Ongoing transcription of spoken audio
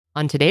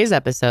On today's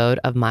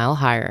episode of Mile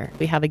Higher,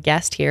 we have a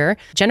guest here,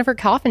 Jennifer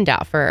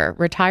Coffindaffer,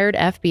 retired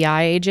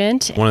FBI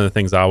agent. One of the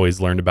things I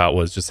always learned about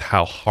was just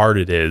how hard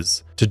it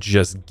is to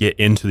just get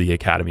into the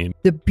academy.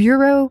 The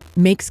Bureau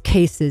makes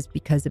cases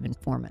because of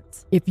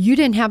informants. If you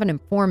didn't have an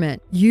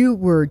informant, you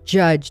were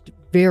judged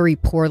very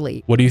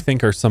poorly. What do you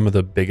think are some of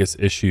the biggest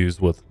issues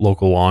with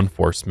local law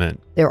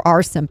enforcement? There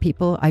are some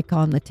people, I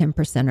call them the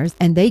 10%ers,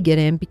 and they get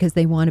in because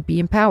they want to be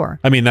in power.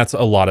 I mean, that's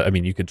a lot of,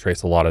 you could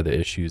trace a lot of the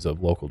issues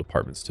of local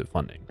departments to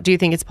funding. Do you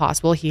think it's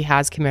possible he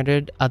has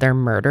committed other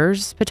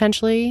murders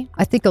potentially?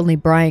 I think only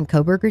Bryan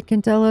Kohberger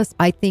can tell us.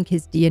 I think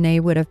his DNA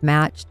would have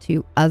matched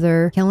to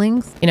other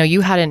killings. You know,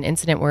 you had an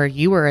incident where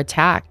you were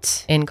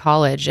attacked in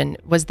college, and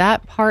was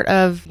that part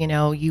of,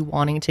 you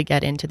wanting to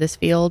get into this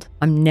field?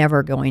 I'm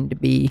never going to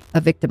be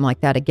a victim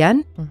like that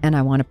again, and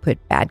I want to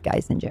put bad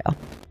guys in jail.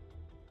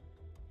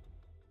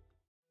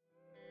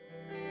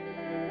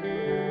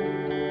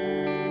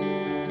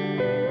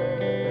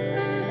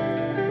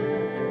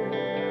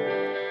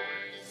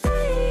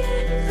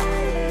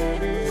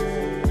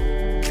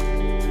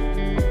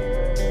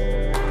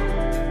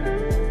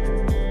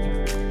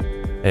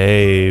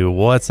 Hey,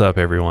 what's up,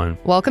 everyone?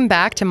 Welcome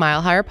back to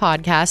Mile Higher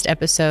Podcast,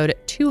 episode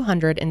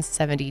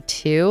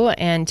 272.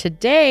 And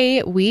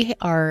today we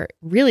are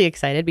really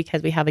excited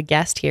because we have a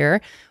guest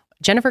here,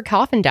 Jennifer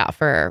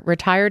Coffindaffer,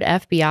 retired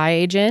FBI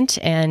agent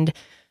and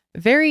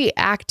very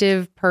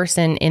active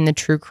person in the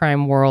true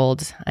crime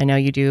world. I know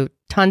you do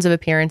tons of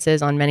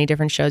appearances on many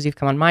different shows. You've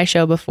come on my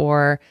show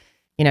before.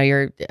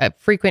 You're a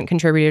frequent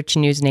contributor to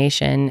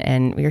NewsNation,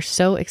 and we are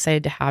so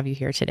excited to have you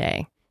here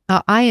today.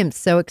 I am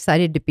so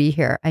excited to be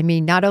here. I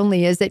mean, not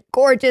only is it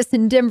gorgeous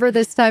in Denver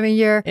this time of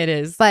year, it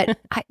is, but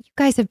you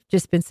guys have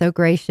just been so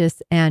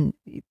gracious, and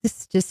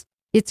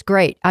it's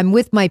great. I'm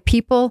with my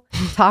people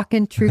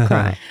talking true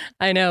crime.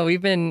 I know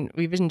we've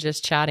been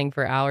just chatting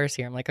for hours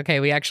here. I'm like, okay,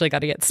 we actually got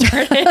to get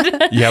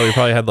started. Yeah, we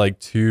probably had like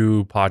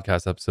 2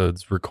 podcast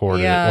episodes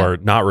recorded or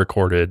not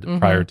recorded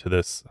prior to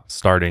this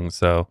starting.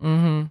 So,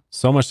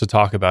 so much to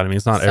talk about. I mean,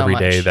 it's not every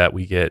day that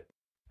we get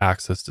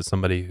access to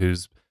somebody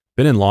who's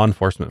been in law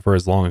enforcement for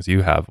as long as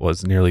you have,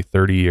 was nearly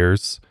 30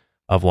 years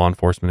of law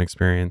enforcement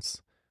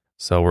experience.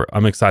 So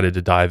I'm excited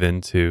to dive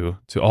into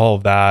all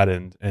of that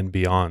and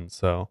beyond.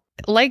 So,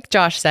 like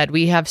Josh said,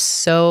 we have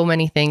so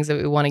many things that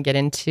we want to get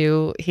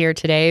into here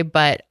today,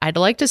 but I'd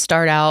like to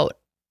start out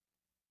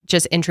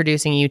just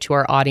introducing you to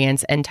our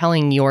audience and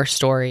telling your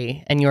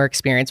story and your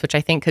experience, which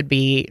I think could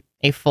be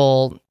a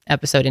full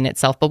episode in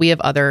itself. But we have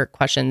other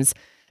questions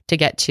to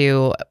get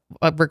to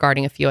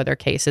regarding a few other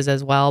cases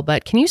as well.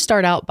 But can you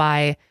start out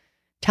by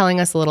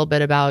telling us a little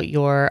bit about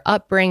your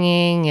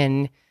upbringing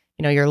and,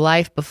 your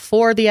life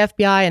before the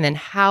FBI, and then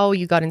how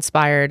you got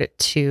inspired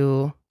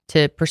to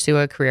pursue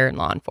a career in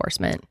law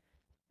enforcement?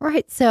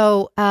 Right.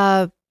 So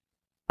I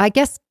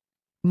guess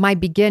my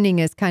beginning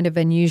is kind of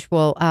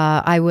unusual.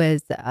 I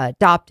was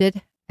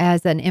adopted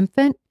as an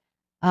infant.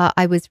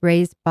 I was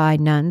raised by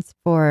nuns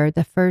for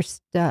the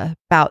first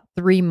about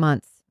 3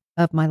 months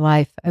of my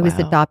life. I was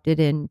adopted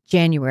in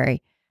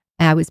January.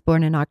 I was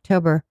born in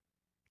October.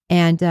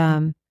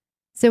 And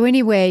so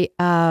anyway,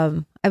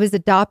 I was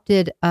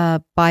adopted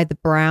by the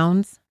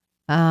Browns,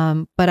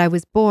 but I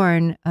was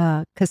born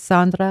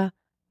Cassandra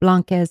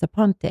Blanquez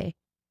Aponte.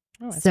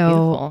 Oh, that's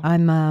so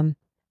beautiful.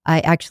 I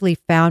actually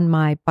found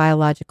my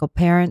biological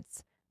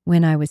parents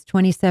when I was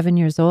 27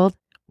 years old.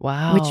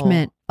 Wow. Which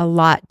meant a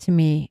lot to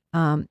me.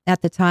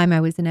 At the time, I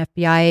was an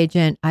FBI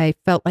agent. I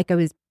felt like I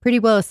was pretty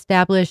well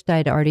established.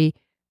 I'd already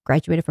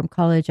graduated from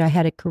college. I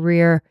had a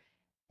career,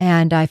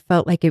 and I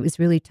felt like it was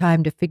really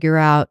time to figure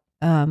out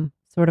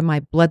sort of my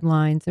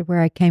bloodlines of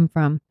where I came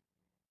from.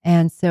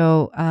 And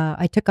so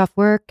I took off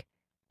work,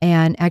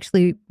 and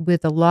actually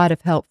with a lot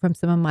of help from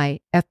some of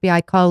my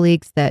FBI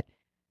colleagues that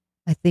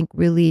I think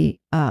really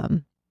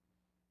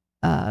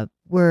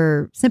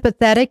were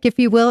sympathetic, if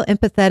you will,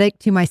 empathetic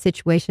to my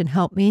situation,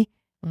 helped me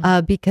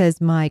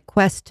because my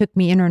quest took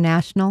me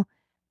international.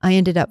 I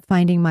ended up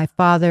finding my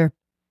father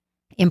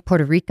in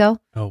Puerto Rico.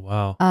 Oh,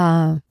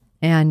 wow.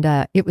 And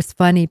it was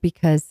funny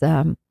because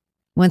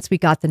once we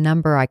got the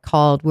number, I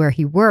called where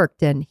he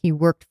worked, and he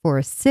worked for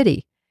a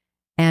city.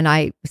 And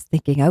I was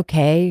thinking,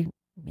 okay,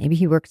 maybe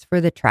he works for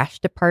the trash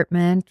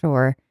department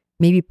or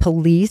maybe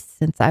police,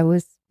 since I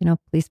was,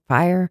 police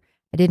fire.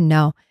 I didn't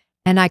know.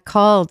 And I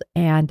called,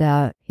 and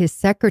his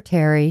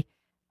secretary,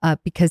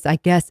 because I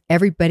guess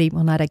everybody,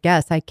 well, not I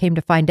guess, I came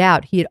to find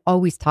out he had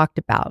always talked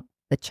about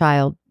the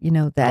child,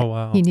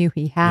 that he knew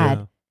he had.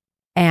 Yeah.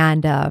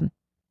 And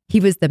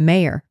he was the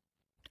mayor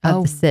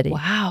of the city.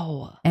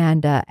 Wow.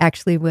 And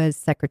actually was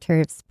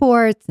Secretary of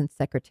Sports and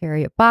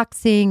Secretary of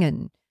Boxing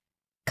and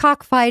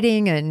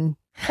cockfighting and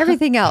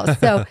everything else.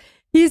 So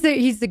he's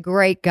a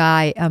great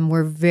guy.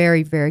 We're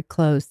very, very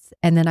close.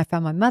 And then I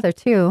found my mother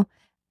too,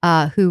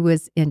 who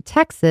was in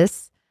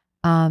Texas.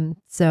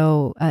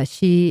 So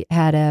she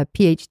had a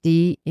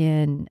PhD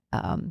in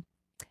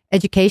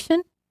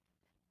education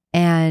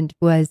and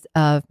was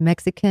of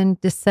Mexican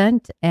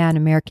descent and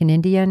American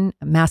Indian,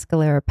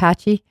 Mascalero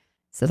Apache.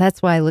 So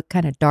that's why I look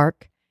kind of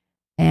dark.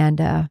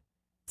 And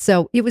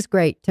So it was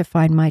great to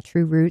find my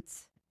true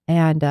roots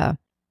and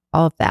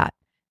all of that.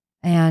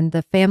 And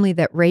the family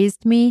that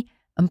raised me,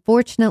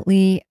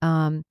 unfortunately,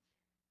 there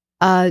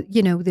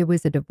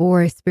was a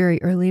divorce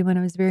very early when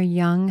I was very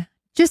young.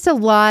 Just a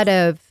lot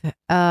of,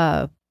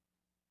 I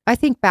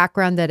think,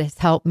 background that has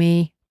helped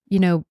me,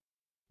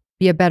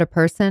 be a better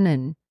person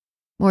in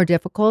more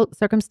difficult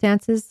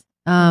circumstances.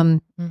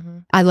 I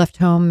left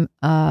home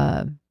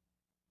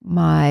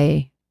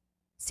my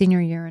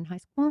senior year in high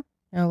school.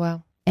 Oh,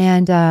 wow.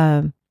 And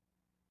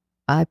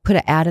I put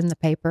an ad in the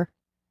paper,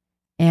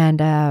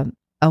 and a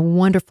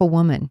wonderful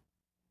woman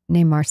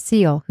named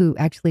Marcille, who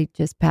actually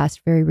just passed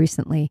very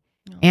recently,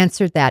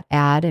 answered that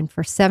ad. And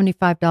for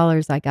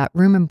 $75, I got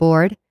room and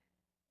board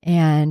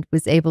and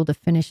was able to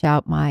finish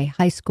out my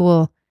high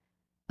school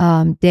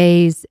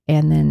days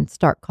and then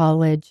start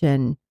college,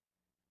 and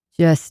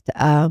just,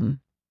 had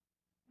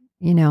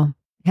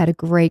a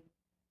great,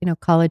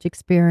 college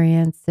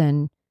experience,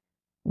 and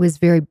was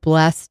very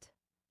blessed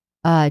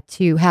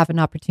to have an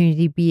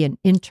opportunity to be an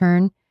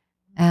intern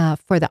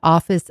for the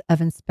Office of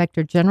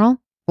Inspector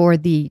General for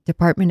the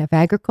Department of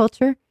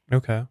Agriculture.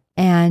 Okay.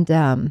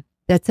 And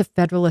that's a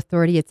federal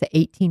authority. It's a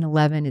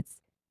 1811.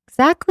 It's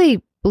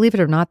exactly, believe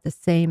it or not, the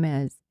same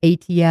as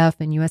ATF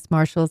and U.S.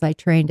 Marshals. I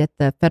trained at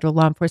the Federal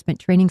Law Enforcement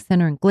Training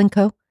Center in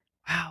Glencoe.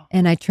 Wow.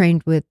 And I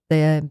trained with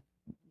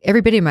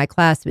everybody in my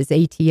class was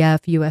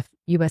ATF,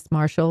 U.S.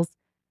 Marshals.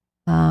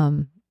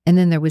 And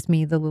then there was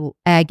me, the little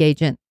ag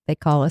agent, they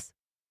call us.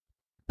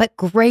 But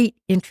great,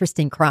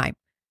 interesting crime.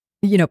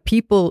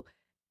 People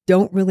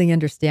don't really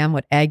understand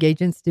what ag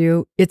agents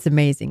do. It's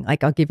amazing.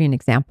 Like, I'll give you an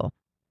example.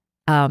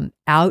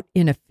 Out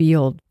in a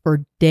field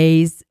for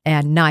days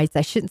and nights.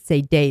 I shouldn't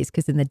say days,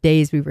 because in the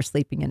days we were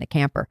sleeping in a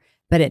camper.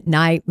 But at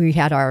night we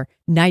had our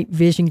night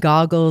vision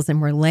goggles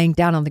and we're laying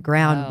down on the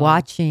ground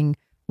watching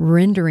a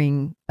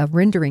rendering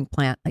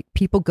plant. Like,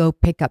 people go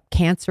pick up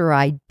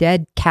cancer-eyed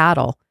dead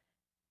cattle,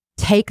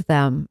 take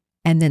them,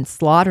 and then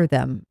slaughter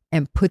them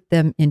and put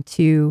them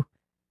into,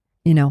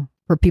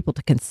 for people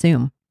to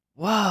consume.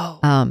 Whoa.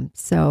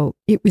 So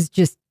it was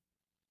just,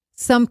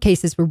 some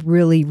cases were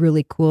really,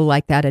 really cool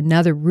like that.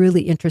 Another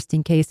really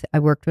interesting case I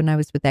worked when I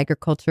was with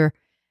agriculture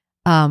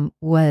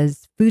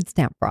was food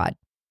stamp fraud.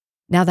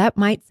 Now, that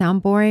might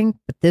sound boring,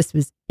 but this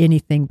was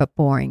anything but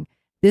boring.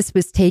 This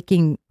was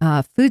taking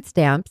food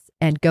stamps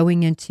and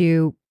going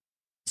into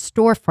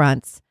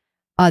storefronts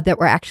that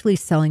were actually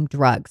selling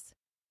drugs.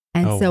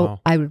 And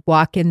I would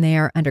walk in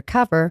there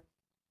undercover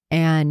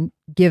and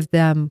give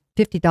them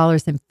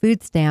 $50 in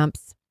food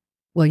stamps.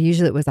 Well,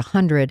 usually it was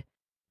 $100,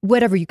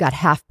 whatever you got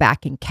half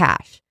back in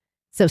cash.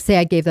 So say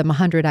I gave them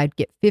 $100, I'd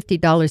get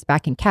 $50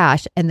 back in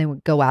cash, and then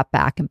would go out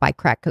back and buy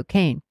crack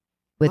cocaine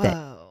with it.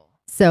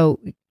 So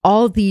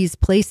all these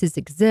places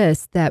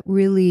exist that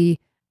really,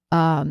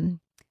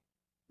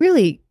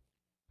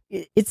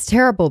 it's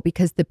terrible,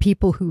 because the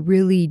people who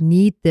really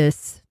need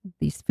these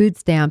food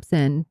stamps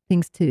and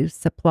things to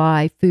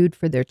supply food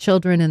for their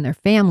children and their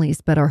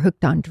families, but are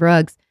hooked on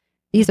drugs,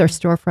 these are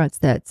storefronts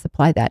that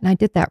supply that. And I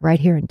did that right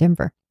here in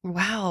Denver.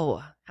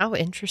 Wow. How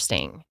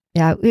interesting.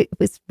 Yeah, it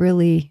was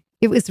really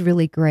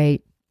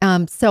great.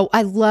 So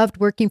I loved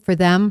working for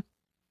them.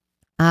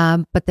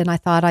 But then I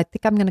thought, I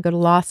think I'm going to go to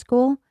law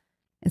school.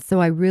 And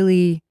so I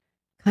really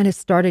kind of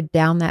started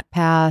down that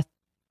path,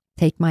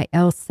 take my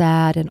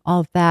LSAT and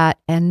all of that.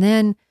 And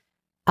then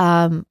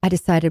I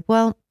decided,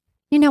 well,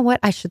 you know what?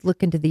 I should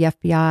look into the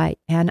FBI.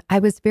 And I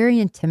was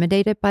very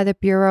intimidated by the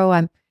Bureau.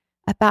 I'm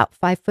about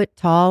 5 foot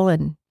tall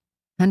and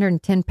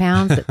 110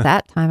 pounds at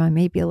that time. I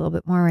may be a little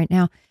bit more right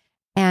now.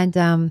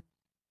 And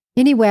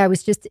anyway, I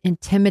was just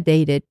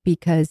intimidated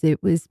because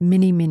it was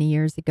many, many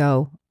years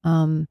ago.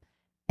 And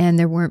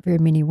there weren't very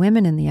many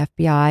women in the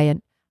FBI.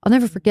 And I'll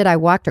never forget, I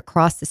walked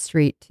across the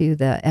street to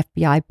the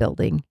FBI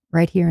building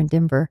right here in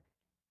Denver.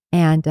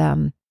 And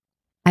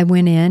I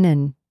went in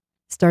and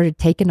started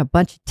taking a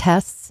bunch of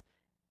tests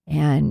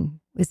and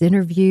was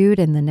interviewed.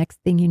 And the next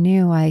thing you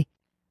knew,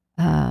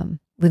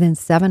 within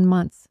 7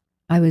 months,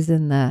 I was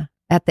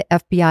at the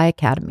FBI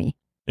Academy.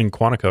 In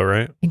Quantico,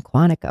 right? In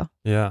Quantico.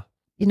 Yeah.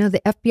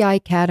 The FBI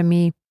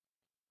Academy,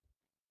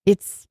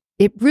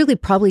 it really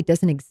probably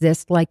doesn't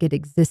exist like it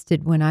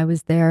existed when I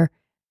was there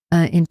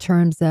in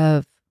terms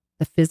of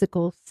the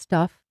physical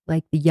stuff,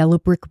 like the yellow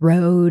brick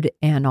road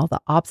and all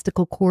the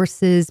obstacle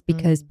courses,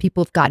 because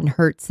people have gotten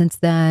hurt since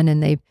then,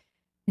 and they've,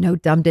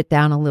 dumbed it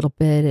down a little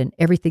bit, and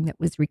everything that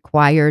was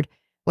required.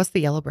 What's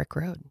the yellow brick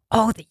road?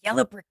 Oh, the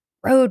yellow brick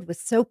road was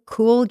so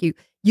cool.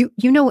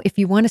 If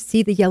you want to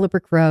see the yellow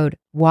brick road,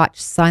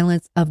 watch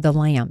Silence of the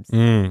Lambs.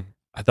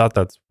 I thought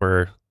that's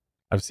where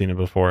I've seen it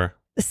before.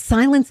 The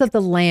Silence of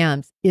the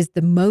Lambs is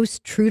the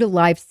most true to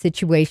life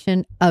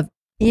situation of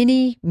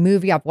any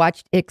movie I've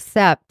watched,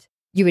 except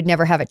you would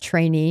never have a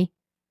trainee,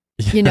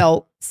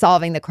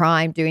 solving the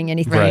crime, doing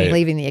anything,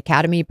 leaving the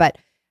academy. But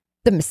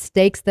the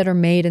mistakes that are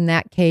made in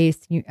that case,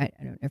 I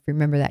don't know if you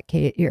remember that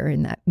case or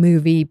in that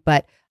movie,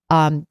 but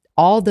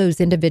all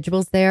those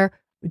individuals there,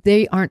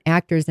 they aren't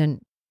actors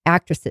and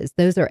actresses.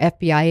 Those are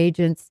FBI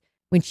agents.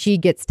 When she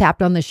gets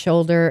tapped on the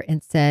shoulder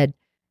and said,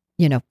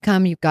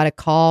 come, you've got to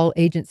call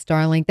Agent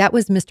Starling. That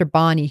was Mr.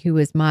 Bonnie, who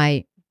was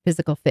my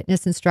physical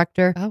fitness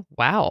instructor. Oh,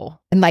 wow.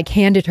 And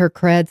handed her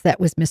creds. That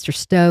was Mr.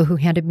 Stowe who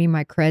handed me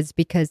my creds,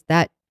 because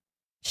that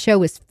show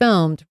was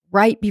filmed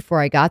right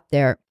before I got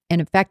there. And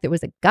in fact, there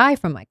was a guy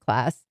from my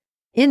class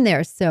in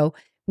there. So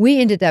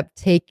we ended up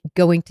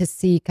going to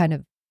see kind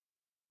of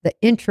the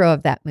intro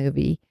of that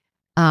movie,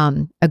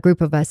 a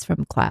group of us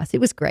from class. It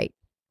was great.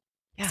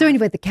 Yeah. So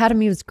anyway, the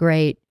academy was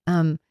great.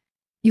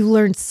 You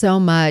learned so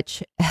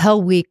much.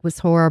 Hell Week was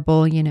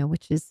horrible,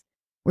 which is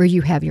where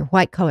you have your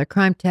white collar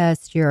crime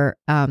test, your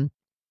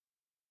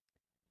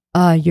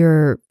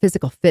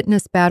physical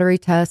fitness battery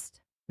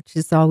test, which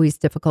is always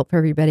difficult for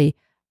everybody,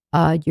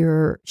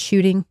 your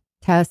shooting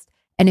test.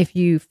 And if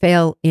you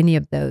fail any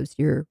of those,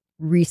 you're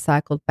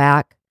recycled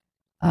back.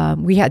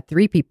 We had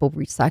 3 people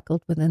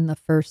recycled within the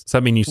first Does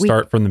that mean you week.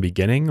 Start from the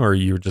beginning, or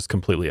you're just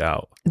completely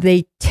out?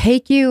 They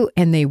take you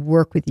and they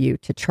work with you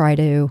to try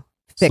to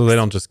fix. So they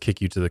don't just kick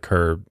you to the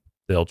curb.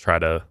 They'll try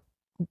to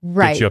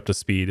get you up to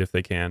speed if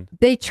they can.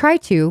 They try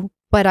to,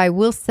 but I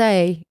will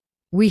say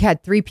we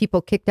had 3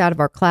 people kicked out of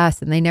our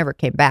class and they never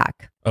came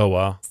back. Oh,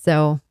 wow.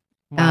 So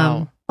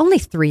only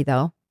 3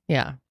 though.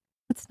 Yeah.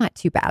 It's not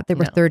too bad. There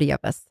were 30 of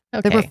us.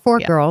 Okay. There were 4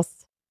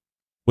 girls.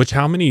 Which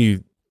how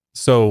many,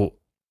 so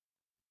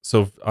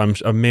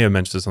I may have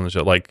mentioned this on the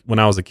show. Like when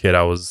I was a kid,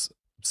 I was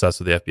obsessed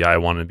with the FBI. I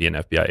wanted to be an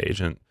FBI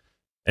agent.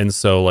 And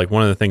so like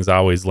one of the things I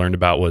always learned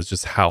about was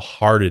just how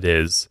hard it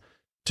is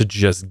to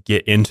just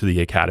get into the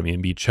academy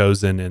and be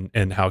chosen,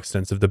 and how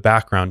extensive the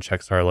background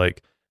checks are.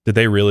 Like, did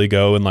they really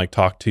go and like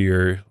talk to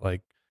your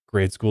like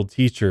grade school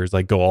teachers,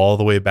 like go all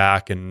the way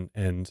back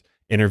and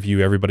interview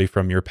everybody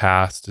from your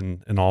past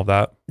and all of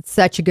that? It's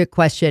such a good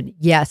question.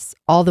 Yes,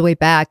 all the way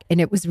back.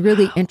 And it was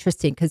really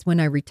interesting because when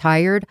I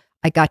retired,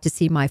 I got to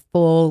see my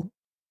full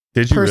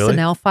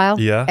personnel file.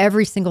 Yeah.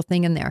 Every single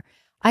thing in there.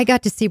 I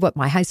got to see what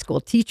my high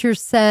school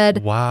teachers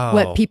said. Wow.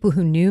 What people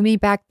who knew me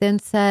back then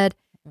said.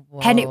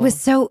 Whoa. And it was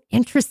so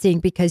interesting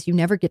because you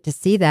never get to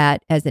see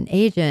that as an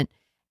agent.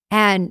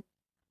 And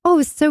it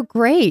was so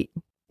great.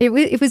 It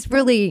was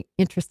really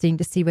interesting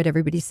to see what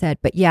everybody said.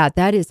 But yeah,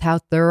 that is how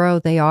thorough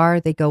they are.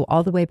 They go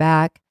all the way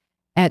back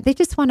and they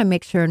just want to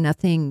make sure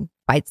nothing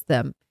bites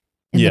them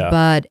in the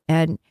bud.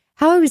 And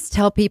how I always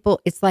tell people,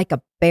 it's like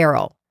a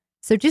barrel.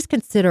 So just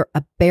consider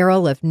a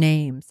barrel of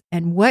names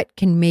and what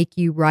can make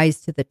you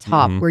rise to the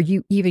top where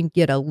you even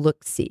get a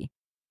look-see.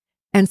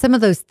 And some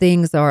of those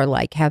things are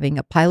like having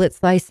a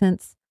pilot's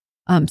license.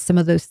 Some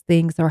of those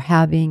things are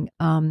having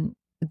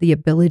the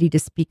ability to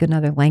speak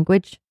another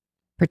language,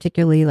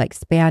 particularly like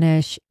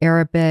Spanish,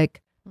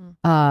 Arabic,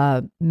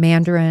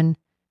 Mandarin.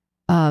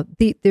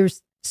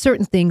 There's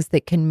certain things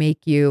that can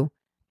make you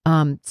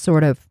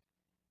sort of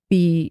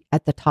be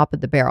at the top of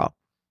the barrel.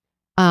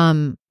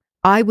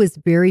 I was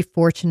very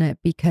fortunate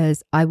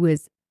because I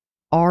was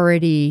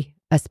already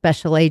a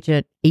special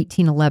agent,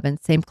 1811,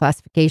 same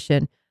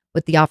classification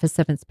with the Office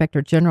of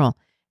Inspector General.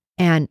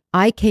 And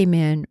I came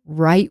in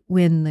right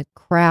when the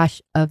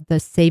crash of the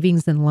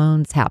savings and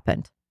loans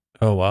happened.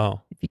 Oh,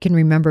 wow. If you can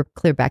remember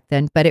clear back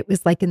then, but it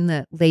was like in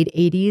the late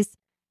 80s.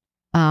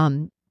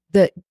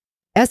 The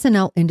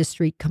S&L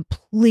industry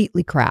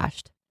completely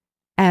crashed.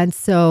 And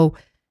so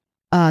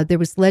there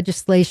was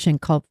legislation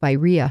called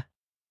R.R.E.A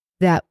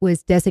that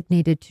was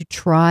designated to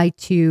try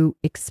to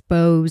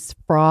expose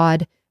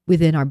fraud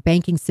within our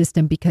banking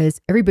system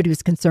because everybody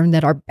was concerned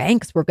that our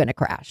banks were going to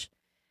crash.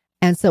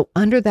 And so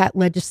under that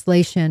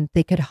legislation,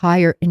 they could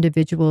hire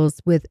individuals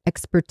with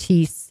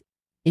expertise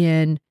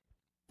in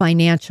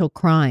financial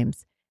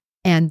crimes.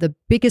 And the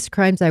biggest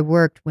crimes I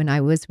worked when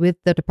I was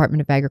with the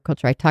Department of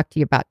Agriculture, I talked to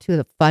you about 2 of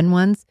the fun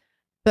ones,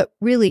 but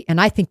really,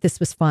 and I think this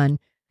was fun,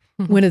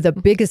 one of the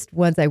biggest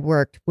ones I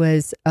worked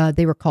was,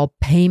 they were called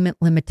payment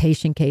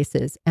limitation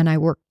cases, and I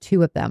worked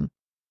 2 of them.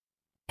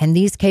 And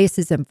these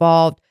cases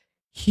involved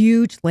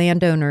huge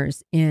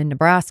landowners in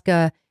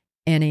Nebraska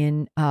and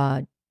in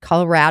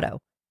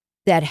Colorado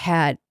that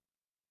had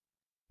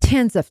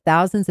tens of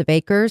thousands of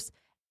acres.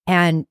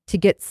 And to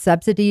get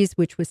subsidies,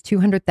 which was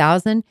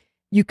 $200,000,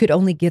 you could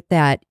only get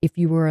that if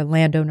you were a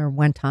landowner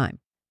one time.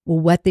 Well,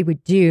 what they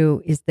would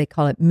do is they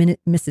call it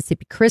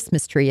Mississippi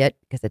Christmas tree it,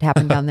 because it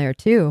happened down there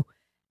too.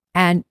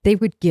 And they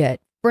would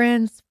get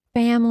friends,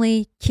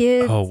 family,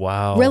 kids,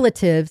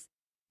 relatives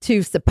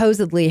to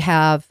supposedly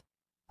have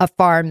a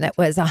farm that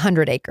was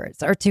 100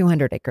 acres or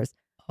 200 acres.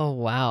 Oh,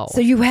 wow. So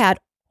you had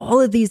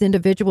all of these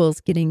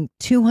individuals getting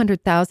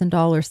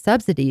 $200,000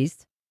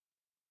 subsidies,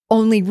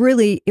 only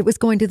really it was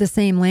going to the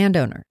same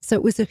landowner. So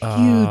it was a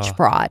huge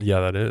fraud. Yeah,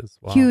 that is.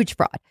 Wow. Huge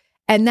fraud.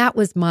 And that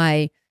was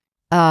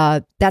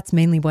that's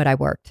mainly what I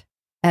worked.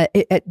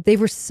 They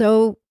were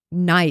so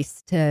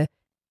nice to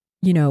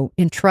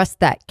entrust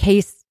that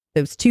case,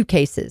 those 2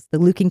 cases, the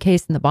Lucan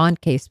case and the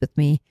Bond case with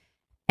me.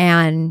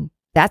 And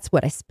that's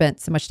what I spent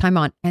so much time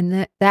on.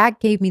 And that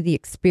gave me the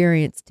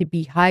experience to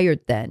be hired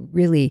then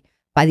really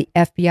by the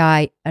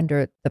FBI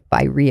under the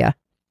R.R.E.A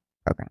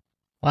program.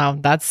 Wow.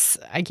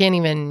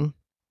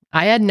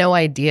 I had no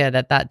idea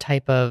that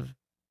type of,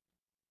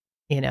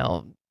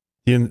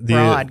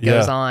 fraud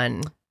goes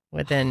on.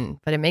 but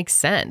it makes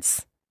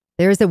sense.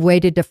 There's a way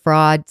to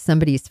defraud.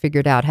 Somebody's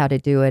figured out how to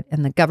do it.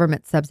 And the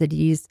government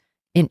subsidies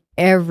in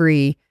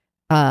every,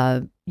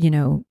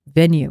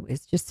 venue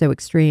is just so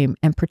extreme,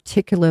 and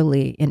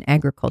particularly in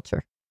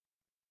agriculture.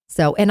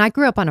 So, and I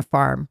grew up on a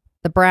farm.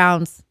 The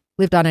Browns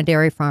lived on a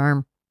dairy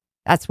farm.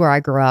 That's where I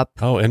grew up.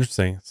 Oh,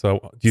 interesting. So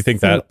do you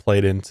think that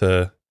played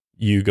into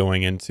you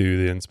going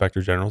into the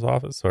Inspector General's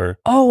office, or?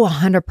 Oh,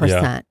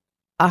 100%.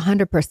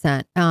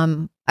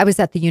 100%. I was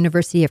at the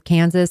University of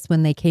Kansas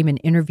when they came and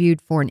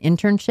interviewed for an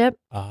internship.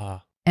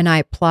 And I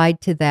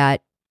applied to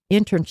that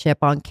internship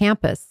on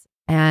campus,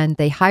 and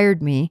they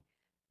hired me,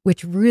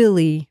 which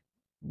really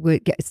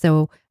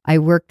so I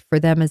worked for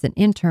them as an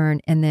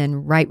intern. And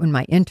then right when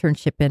my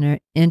internship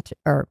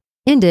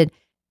ended,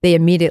 they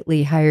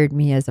immediately hired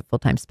me as a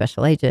full-time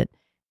special agent.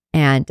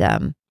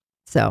 And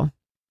so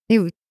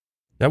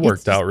that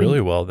worked out really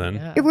well then.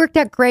 Yeah. It worked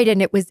out great.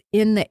 And it was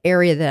in the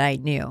area that I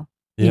knew,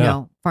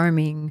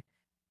 farming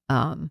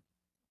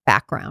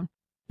background.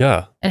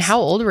 Yeah. And how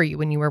old were you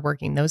when you were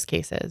working those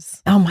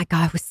cases? Oh my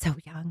God, I was so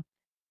young.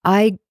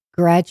 I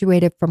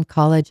graduated from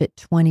college at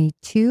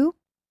 22.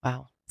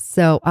 Wow.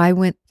 So I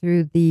went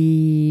through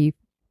the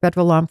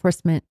Federal Law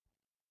Enforcement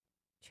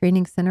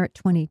Training Center at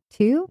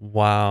 22.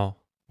 Wow.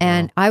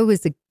 And I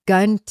was a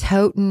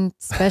gun-toting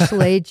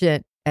special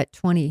agent at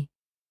 22.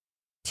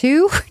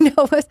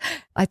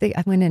 I think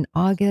I went in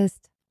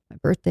August, my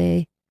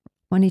birthday,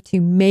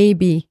 22,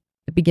 maybe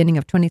the beginning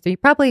of 23,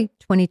 probably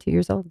 22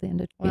 years old at the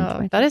end of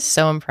 2020. Wow, that is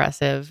so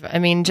impressive. I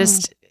mean,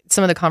 just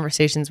some of the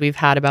conversations we've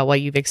had about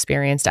what you've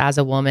experienced as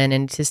a woman,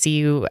 and to see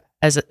you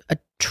as a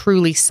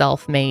truly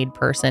self-made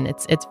person,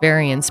 it's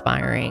very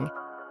inspiring.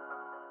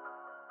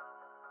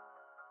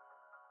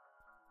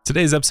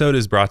 Today's episode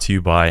is brought to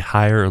you by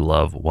Higher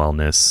Love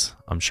Wellness.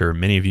 I'm sure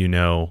many of you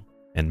know,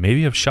 and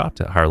maybe have shopped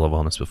at Higher Love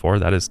Wellness before.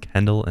 That is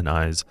Kendall and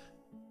I's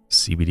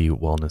CBD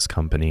wellness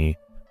company.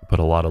 We put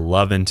a lot of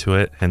love into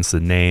it, hence the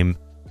name.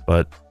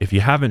 But if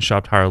you haven't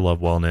shopped Higher Love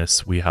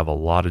Wellness, we have a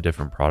lot of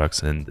different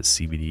products in the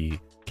CBD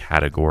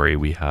category.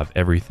 We have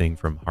everything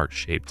from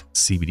heart-shaped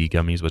CBD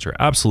gummies, which are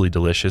absolutely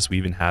delicious. We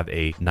even have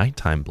a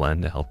nighttime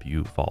blend to help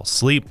you fall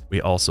asleep. We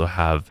also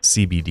have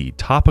CBD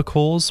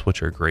topicals,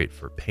 which are great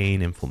for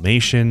pain,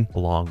 inflammation,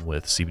 along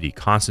with CBD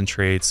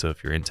concentrates. So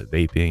if you're into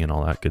vaping and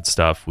all that good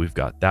stuff, we've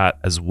got that,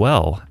 as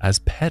well as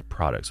pet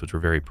products, which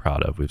we're very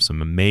proud of. We have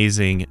some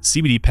amazing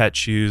CBD pet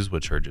chews,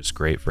 which are just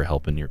great for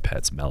helping your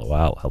pets mellow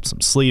out, helps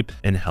them sleep,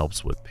 and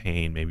helps with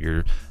pain. Maybe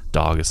your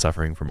dog is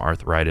suffering from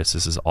arthritis.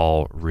 This is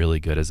all really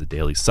good as a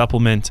daily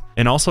supplement.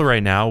 And also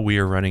right now we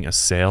are running a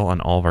sale on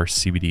all of our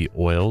CBD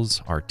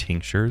oils, our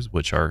tinctures,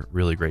 which are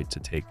really great to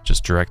take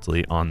just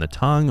directly on the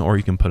tongue, or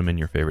you can put them in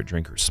your favorite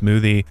drink or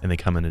smoothie. And they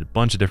come in a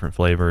bunch of different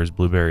flavors: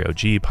 blueberry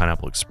OG,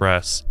 pineapple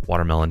express,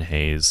 watermelon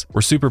haze. We're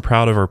super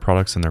proud of our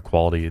products and their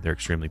quality. They're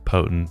extremely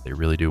potent. They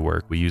really do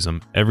work. We use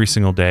them every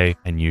single day,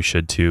 and you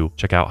should too.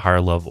 Check out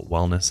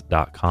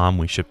higherlovewellness.com.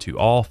 We ship to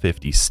all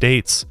 50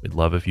 states. We'd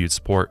love if you'd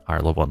support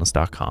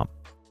higherlovewellness.com.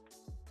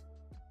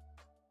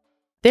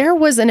 There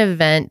was an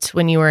event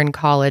when you were in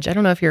college. I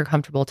don't know if you're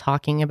comfortable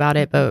talking about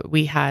it, but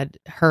we had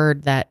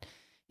heard that,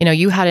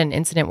 you had an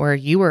incident where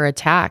you were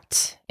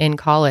attacked in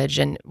college.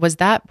 And was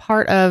that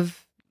part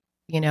of,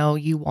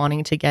 you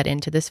wanting to get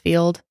into this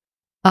field?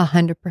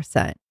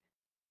 100%.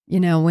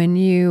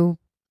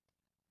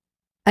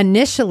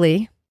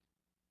 Initially,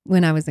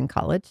 when I was in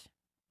college,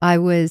 I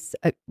was,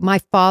 my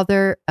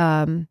father,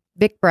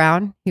 Vic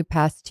Brown, who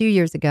passed 2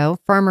 years ago,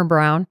 Farmer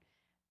Brown,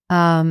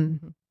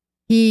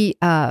 he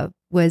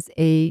was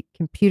a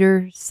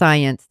computer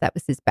science. That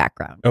was his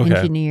background. Okay.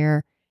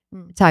 Engineer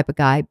type of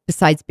guy,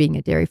 besides being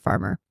a dairy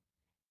farmer.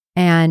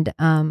 And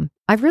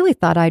I really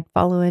thought I'd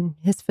follow in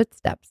his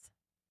footsteps.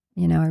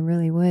 I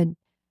really would.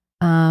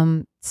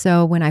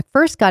 So when I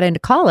first got into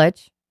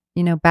college,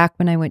 back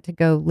when I went to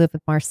go live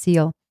with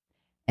Marcel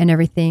and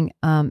everything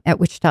at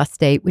Wichita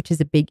State, which is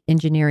a big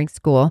engineering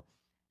school,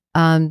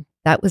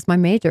 that was my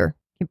major,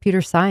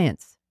 computer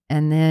science.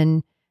 And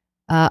then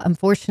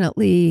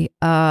unfortunately,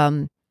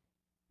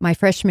 my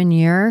freshman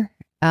year,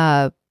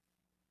 I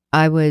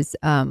was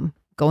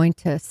going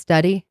to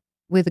study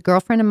with a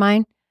girlfriend of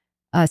mine,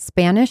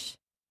 Spanish,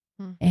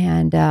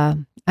 and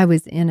I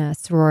was in a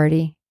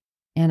sorority,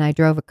 and I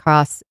drove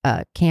across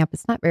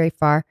campus, not very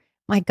far.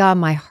 My God,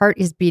 my heart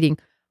is beating.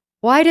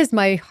 Why does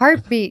my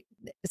heart beat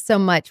so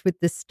much with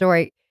this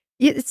story?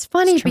 It's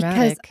funny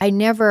because I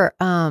never,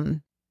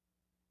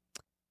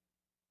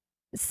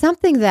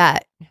 something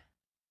that,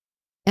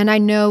 and I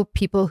know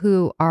people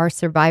who are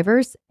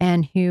survivors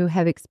and who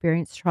have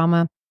experienced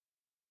trauma,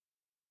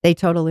 they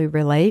totally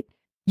relate.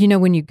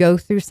 When you go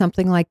through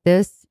something like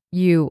this,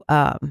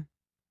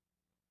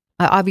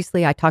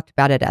 obviously I talked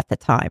about it at the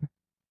time,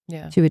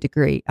 to a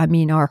degree. I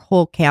mean, our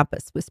whole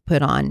campus was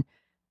put on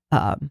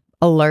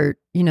alert.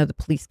 The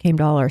police came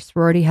to all our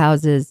sorority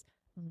houses.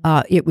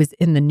 It was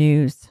in the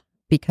news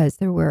because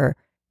there were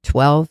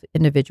 12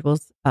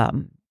 individuals,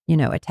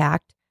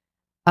 attacked.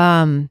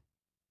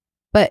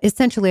 But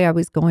essentially, I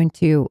was going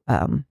to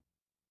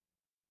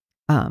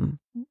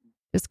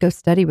just go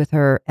study with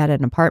her at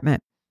an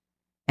apartment.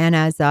 And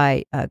as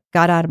I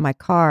got out of my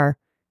car,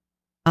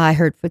 I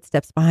heard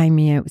footsteps behind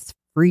me. It was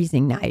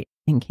freezing night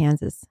in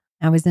Kansas.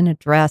 I was in a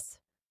dress.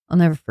 I'll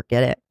never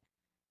forget it.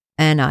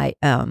 And I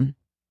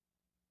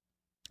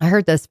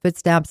heard those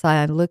footsteps.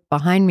 I looked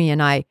behind me,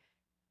 and I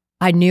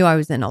knew I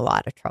was in a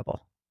lot of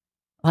trouble.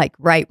 Like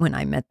right when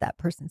I met that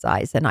person's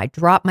eyes, and I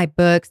dropped my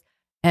books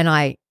and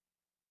I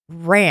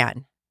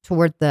ran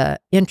toward the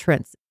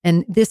entrance.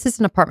 And this is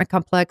an apartment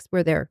complex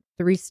where there are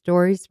 3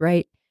 stories,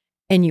 right?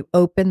 And you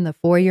open the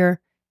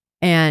foyer,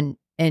 and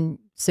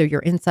so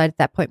you're inside at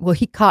that point. Well,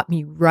 he caught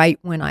me right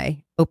when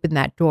I opened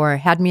that door,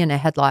 had me in a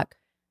headlock,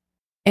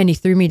 and he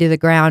threw me to the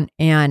ground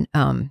and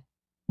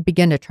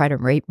began to try to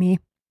rape me,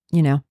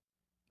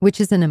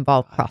 which is an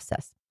involved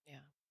process.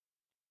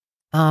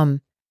 Yeah.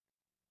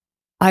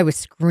 I was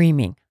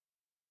screaming.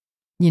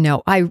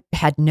 I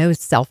had no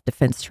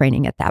self-defense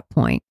training at that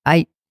point.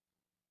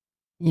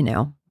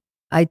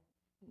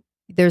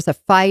 There's a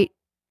fight,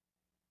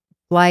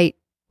 flight,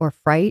 or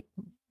fright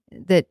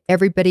that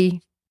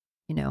everybody,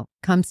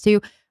 comes to.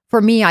 For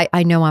me,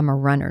 I know I'm a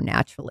runner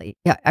naturally.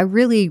 Yeah, I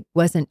really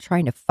wasn't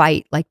trying to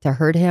fight, like to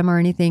hurt him or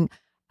anything.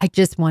 I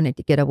just wanted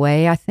to get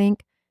away, I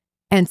think.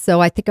 And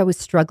so I think I was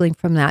struggling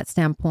from that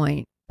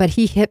standpoint, but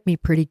he hit me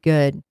pretty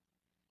good.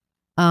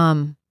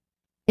 In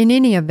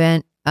any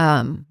event,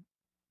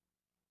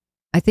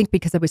 I think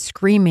because I was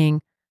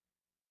screaming,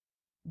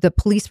 the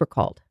police were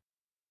called,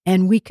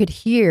 and we could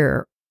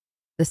hear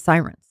the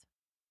sirens.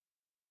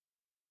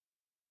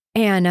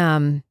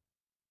 And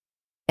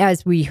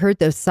as we heard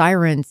those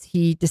sirens,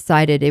 he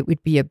decided it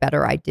would be a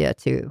better idea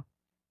to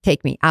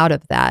take me out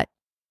of that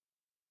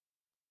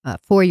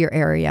foyer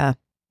area.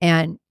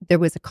 And there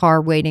was a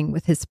car waiting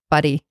with his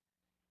buddy.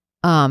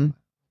 And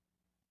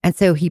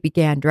so he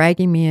began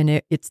dragging me,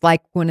 and it's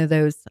like one of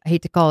those, I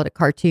hate to call it a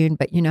cartoon,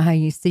 but you know how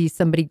you see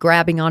somebody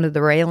grabbing onto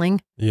the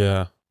railing?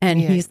 Yeah. And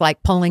he's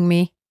like pulling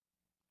me.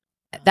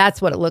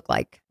 That's what it looked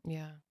like.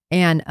 Yeah.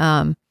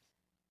 And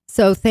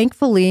so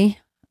thankfully,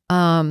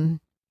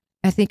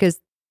 I think as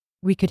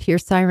we could hear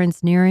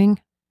sirens nearing,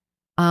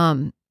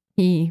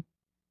 he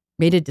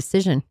made a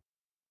decision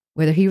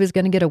whether he was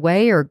going to get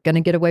away or going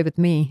to get away with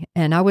me.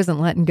 And I wasn't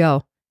letting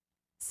go.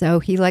 So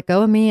he let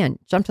go of me and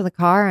jumped in the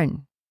car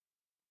and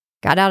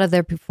got out of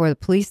there before the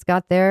police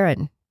got there.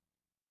 And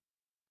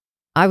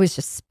I was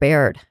just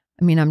spared.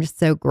 I mean, I'm just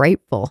so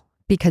grateful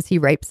because he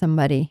raped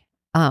somebody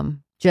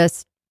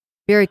just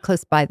very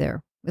close by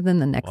there within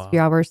the next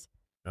few hours.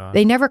 God.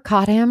 They never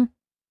caught him.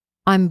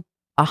 I'm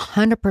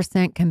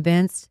 100%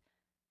 convinced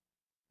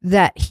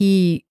that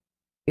I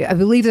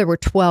believe there were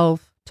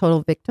 12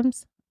 total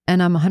victims,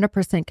 and I'm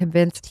 100%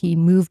 convinced he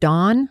moved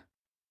on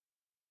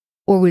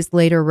or was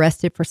later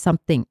arrested for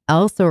something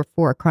else or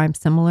for a crime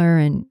similar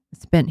and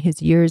spent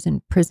his years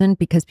in prison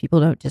because people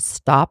don't just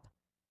stop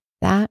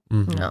that.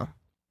 Mm-hmm. No.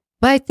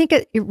 But I think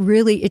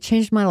it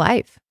changed my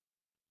life.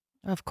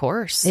 Of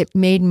course. It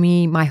made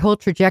my whole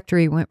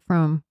trajectory went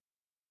from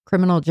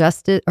from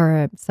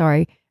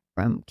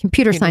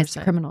computer science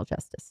to criminal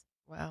justice.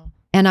 Wow.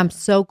 And I'm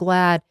so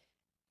glad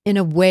in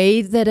a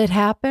way that it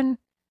happened.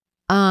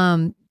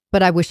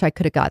 But I wish I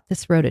could have got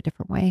this road a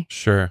different way.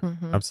 Sure.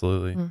 Mm-hmm.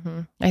 Absolutely.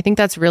 Mm-hmm. I think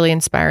that's really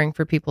inspiring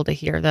for people to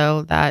hear,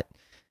 though, that,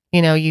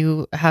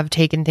 you have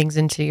taken things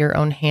into your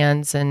own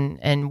hands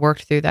and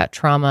worked through that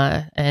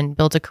trauma and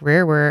built a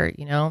career where,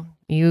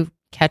 you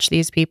catch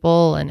these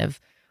people and have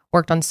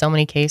worked on so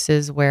many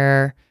cases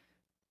where,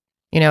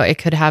 it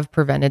could have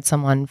prevented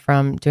someone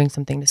from doing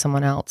something to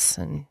someone else.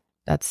 And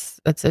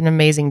that's an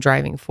amazing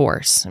driving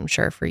force, I'm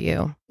sure, for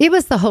you. It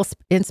was the whole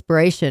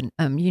inspiration.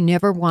 You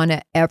never want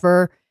to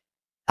ever,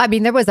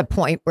 there was a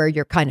point where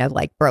you're kind of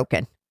like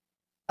broken,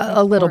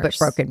 a little bit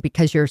broken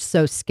because you're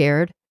so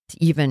scared to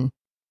even,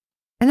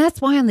 and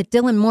that's why on the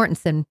Dylan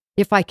Mortensen,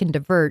 if I can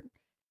divert,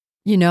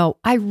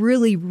 I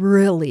really,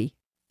 really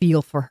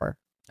feel for her.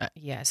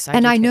 Yes.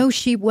 I know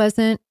she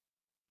wasn't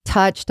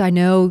touched. I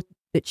know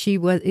that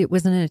it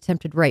wasn't an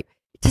attempted rape.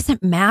 It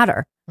doesn't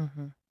matter.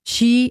 Mm-hmm.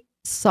 She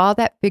saw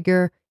that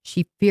figure.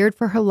 She feared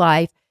for her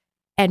life.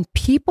 And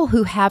people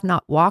who have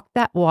not walked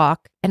that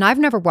walk, and I've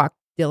never walked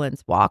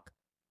Dylan's walk,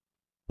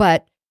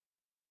 but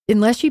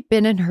unless you've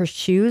been in her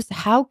shoes,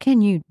 how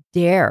can you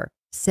dare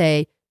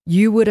say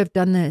you would have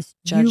done this?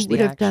 You would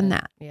have done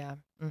that. Yeah.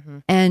 Mm-hmm.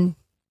 And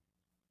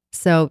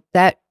so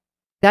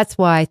that's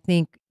why I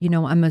think,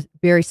 I'm a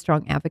very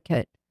strong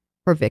advocate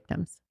for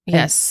victims.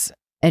 Yes.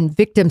 And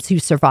victims who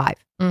survive.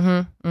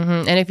 Mm-hmm,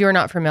 mm-hmm. And if you're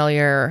not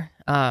familiar,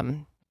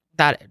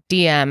 that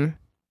DM,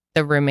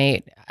 the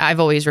roommate, I've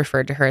always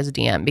referred to her as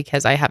DM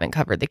because I haven't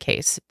covered the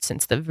case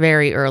since the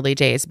very early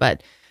days,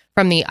 but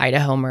from the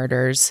Idaho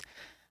murders,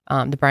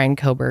 the Bryan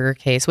Kohberger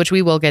case, which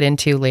we will get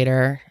into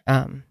later.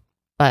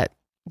 But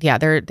yeah,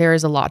 there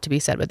is a lot to be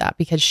said with that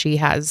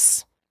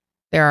because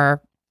there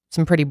are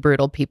some pretty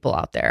brutal people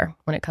out there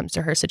when it comes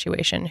to her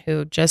situation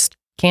who just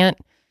can't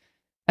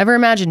ever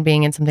imagine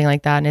being in something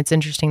like that. And it's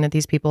interesting that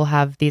these people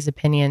have these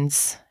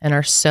opinions and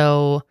are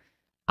so,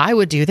 I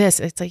would do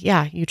this. It's like,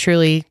 yeah, you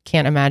truly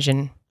can't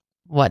imagine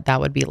what that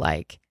would be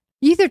like.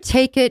 You either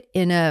take it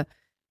in a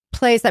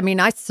place, I mean,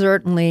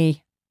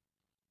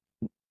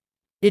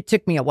 it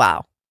took me a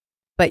while,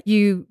 but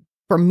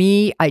for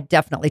me, I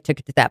definitely took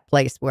it to that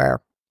place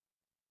where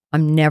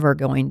I'm never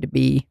going to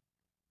be,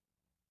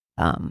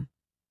 a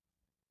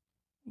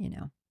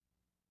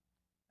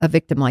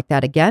victim like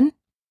that again.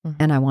 Mm-hmm.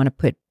 And I want to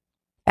put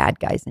bad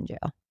guys in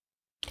jail.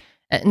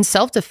 And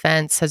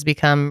self-defense has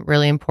become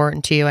really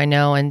important to you, I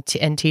know, and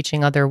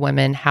teaching other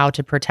women how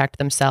to protect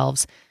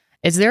themselves.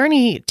 Is there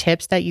any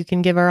tips that you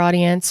can give our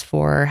audience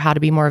for how to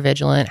be more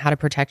vigilant, how to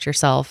protect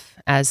yourself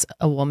as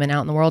a woman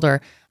out in the world, or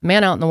a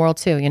man out in the world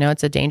too?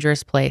 It's a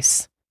dangerous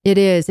place. It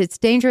is. It's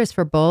dangerous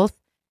for both.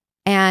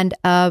 And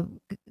a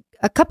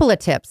couple of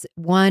tips.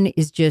 One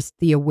is just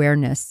the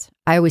awareness.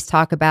 I always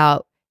talk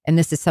about, and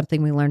this is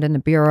something we learned in the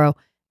Bureau,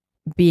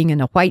 being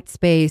in a white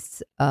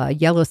space,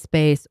 yellow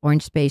space,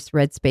 orange space,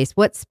 red space.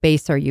 What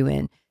space are you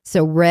in?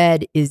 So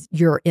red is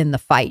you're in the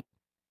fight.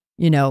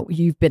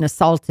 You've been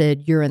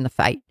assaulted, you're in the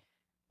fight.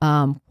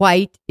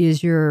 White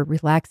is you're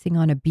relaxing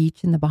on a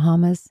beach in the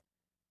Bahamas,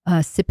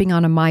 sipping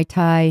on a Mai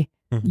Tai.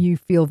 Mm-hmm. You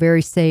feel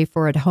very safe,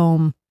 or at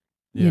home,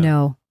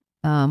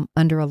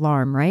 under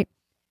alarm, right?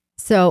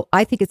 So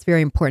I think it's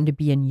very important to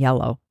be in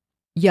yellow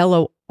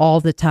all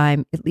the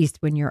time, at least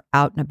when you're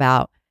out and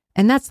about.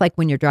 And that's like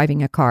when you're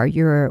driving a car,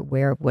 you're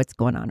aware of what's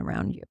going on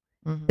around you.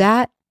 Mm-hmm.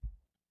 That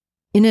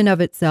in and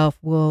of itself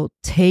will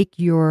take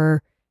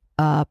your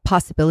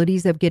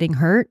possibilities of getting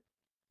hurt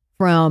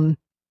from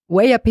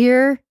way up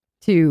here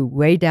to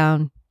way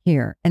down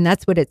here. And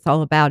that's what it's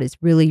all about, is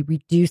really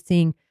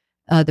reducing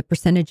the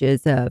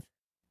percentages of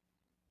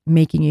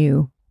making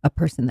you a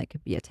person that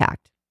could be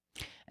attacked.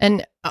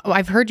 And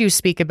I've heard you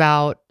speak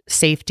about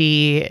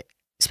safety,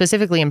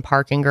 specifically in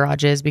parking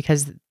garages,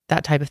 because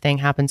that type of thing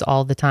happens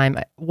all the time.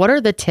 What are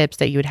the tips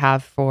that you would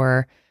have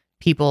for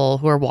people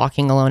who are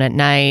walking alone at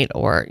night,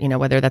 or,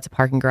 whether that's a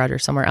parking garage or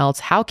somewhere else?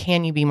 How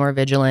can you be more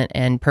vigilant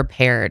and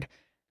prepared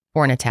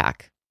for an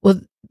attack? Well,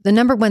 the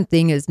number one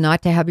thing is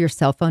not to have your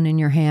cell phone in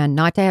your hand,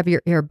 not to have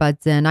your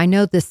earbuds in. I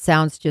know this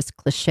sounds just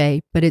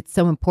cliche, but it's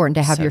so important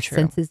to have your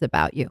senses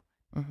about you.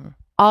 Mm-hmm.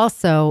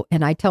 Also,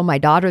 and I tell my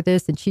daughter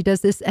this, and she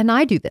does this, and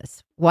I do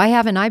this. Why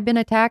haven't I been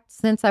attacked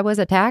since I was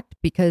attacked?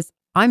 Because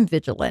I'm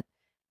vigilant.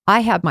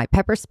 I have my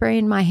pepper spray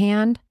in my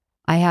hand.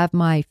 I have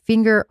my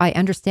finger. I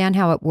understand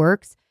how it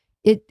works.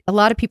 A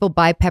lot of people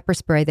buy pepper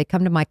spray. They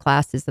come to my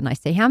classes and I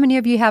say, how many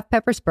of you have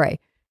pepper spray?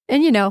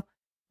 And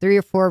 3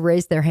 or 4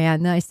 raise their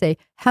hand. And I say,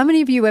 how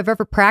many of you have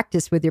ever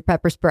practiced with your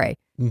pepper spray?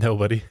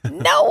 Nobody.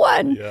 No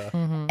one. Yeah.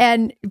 Mm-hmm.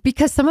 And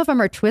because some of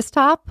them are twist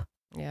top,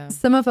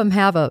 some of them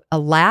have a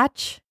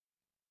latch.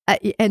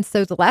 And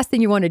so the last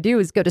thing you want to do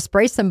is go to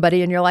spray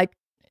somebody and you're like,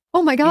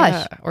 oh my gosh.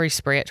 Yeah. Or you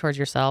spray it towards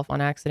yourself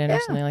on accident or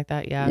something like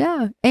that.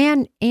 Yeah.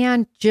 Yeah.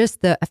 And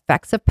just the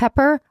effects of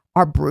pepper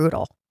are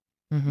brutal.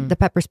 Mm-hmm. The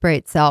pepper spray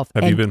itself.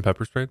 Have you been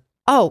pepper sprayed?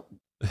 Oh,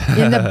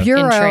 in the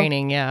Bureau. In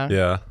training, yeah.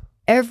 Yeah.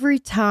 Every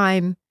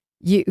time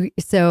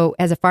so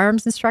as a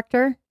firearms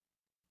instructor,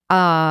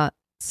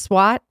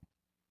 SWAT,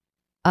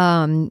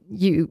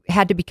 you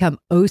had to become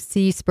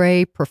OC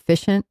spray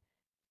proficient.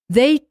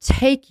 They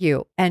take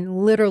you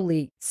and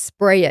literally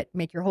spray it,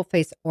 make your whole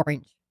face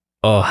orange.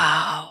 Oh.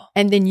 Wow.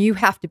 And then you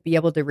have to be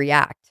able to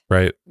react.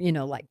 Right.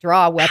 Like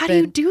draw a weapon. How do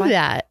you do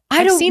that?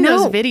 I've seen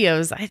those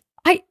videos.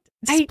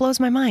 It blows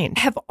my mind.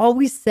 I have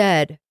always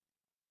said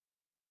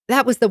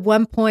that was the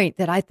one point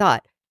that I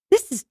thought,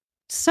 this is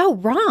so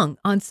wrong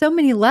on so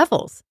many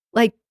levels.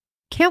 Like,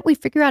 can't we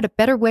figure out a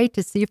better way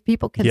to see if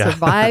people can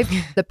survive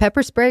the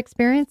pepper spray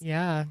experience?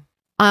 Yeah.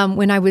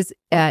 When I was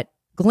at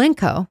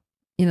Glencoe,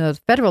 the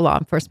Federal Law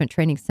Enforcement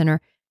Training Center.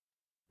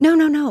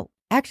 No.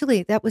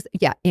 Actually, that was,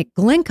 at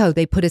Glencoe,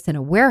 they put us in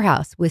a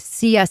warehouse with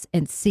CS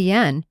and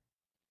CN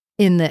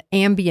in the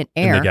ambient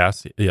air. In the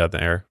gas, the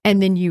air.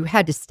 And then you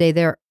had to stay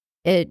there.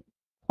 At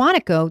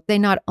Quantico, they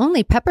not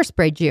only pepper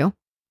sprayed you,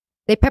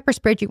 they pepper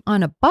sprayed you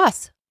on a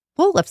bus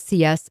full of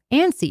CS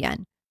and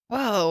CN.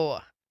 Whoa.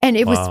 And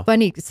it was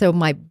funny. So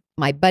my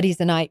buddies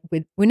and I,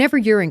 whenever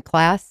you're in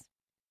class,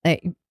 I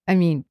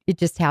mean, it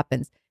just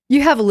happens.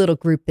 You have a little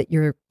group that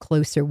you're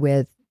closer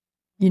with,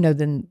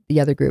 than the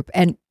other group.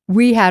 And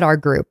we had our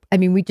group. I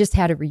mean, we just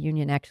had a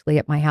reunion actually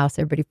at my house.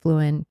 Everybody flew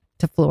in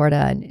to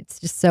Florida, and it's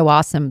just so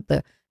awesome.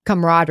 The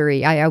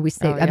camaraderie. I always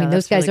say,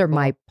 those guys are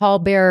my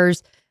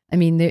pallbearers. I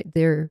mean,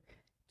 they're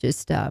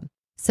just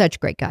such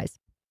great guys.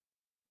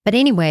 But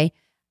anyway,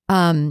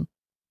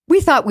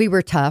 we thought we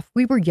were tough.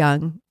 We were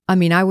young. I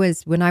mean,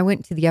 when I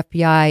went to the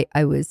FBI,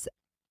 I was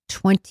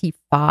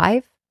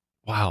 25.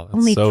 Wow, that's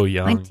only so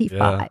young. 25.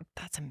 Yeah.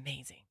 That's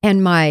amazing.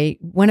 And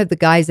one of the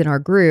guys in our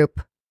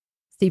group,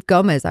 Steve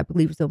Gomez, I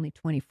believe, was only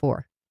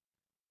 24.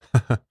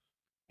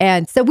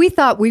 And so we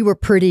thought we were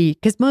pretty,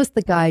 because most of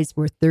the guys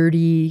were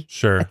 30.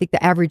 Sure. I think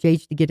the average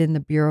age to get in the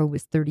Bureau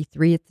was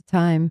 33 at the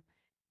time.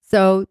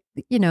 So,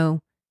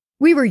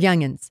 we were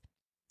youngins.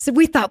 So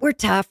we thought, we're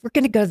tough. We're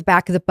going to go to the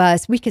back of the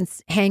bus. We can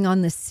hang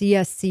on the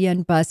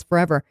CSCN bus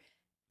forever.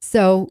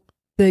 So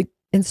the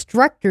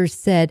instructors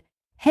said,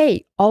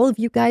 hey, all of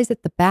you guys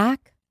at the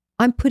back,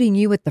 I'm putting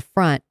you at the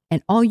front.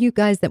 and all you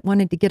guys that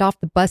wanted to get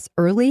off the bus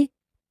early,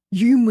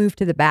 you moved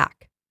to the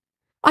back.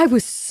 I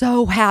was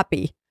so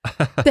happy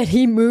that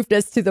he moved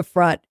us to the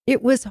front.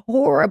 It was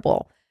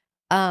horrible.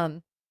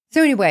 So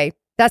anyway,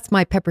 that's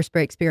my pepper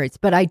spray experience.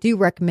 But I do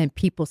recommend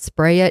people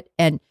spray it,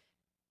 and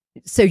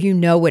so you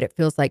know what it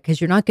feels like,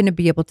 because you're not going to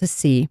be able to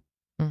see,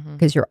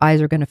 because your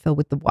eyes are going to fill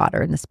with the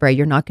water in the spray.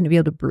 You're not going to be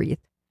able to breathe.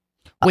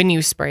 When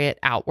you spray it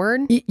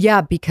outward?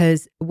 Yeah,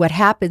 because what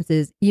happens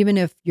is, even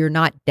if you're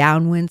not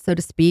downwind, so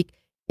to speak,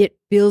 it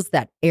fills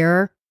that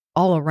air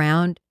all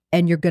around,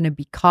 and you're going to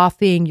be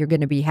coughing, you're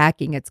going to be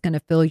hacking, it's going to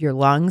fill your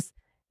lungs,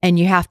 and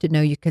you have to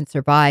know you can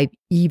survive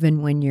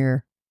even when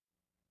you're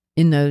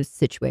in those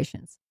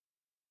situations.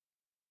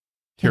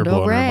 You're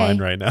blowing our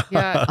mind right now.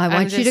 Yeah, I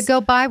want you to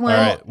go buy one. All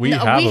right, we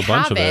have a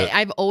bunch of it.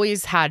 I've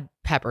always had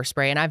pepper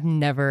spray, and I've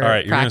never All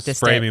right, you're going to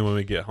spray it. me when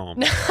we get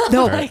home.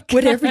 No,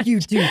 whatever you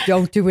do,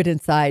 don't do it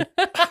inside.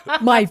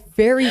 My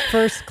very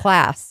first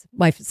class,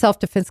 my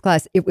self-defense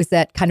class, it was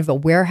at kind of a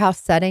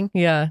warehouse setting.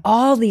 Yeah.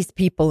 All these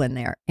people in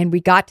there. And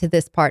we got to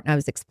this part, and I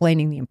was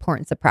explaining the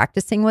importance of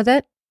practicing with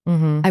it.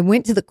 I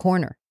went to the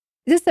corner.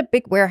 This is a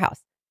big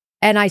warehouse.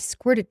 And I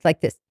squirted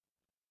like this.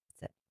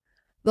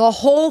 The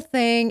whole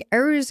thing,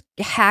 everyone's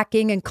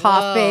hacking and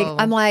coughing. Whoa.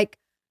 I'm like,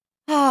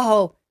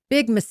 oh,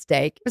 big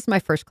mistake. It was my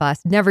first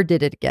class. Never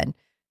did it again.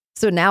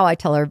 So now I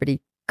tell everybody,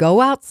 go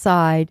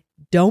outside.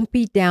 Don't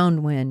be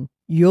downwind.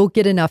 You'll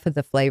get enough of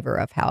the flavor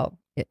of how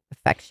it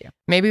affects you.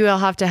 Maybe we'll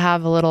have to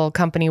have a little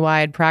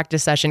company-wide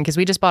practice session, because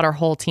we just bought our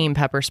whole team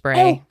pepper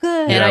spray. Oh,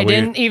 good. And I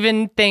didn't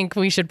even think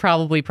we should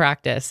probably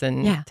practice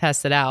and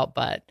test it out.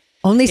 But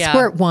only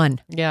squirt one.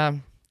 Yeah.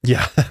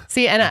 Yeah.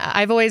 See, and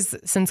I've always,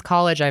 since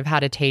college, I've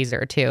had a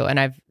taser too. And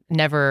I've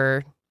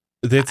never,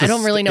 I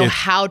don't really know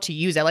how to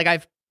use it. Like,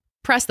 I've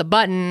pressed the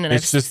button and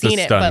I've seen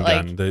it, but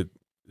like,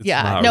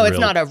 it's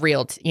not a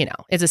real,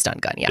 it's a stun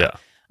gun. Yeah.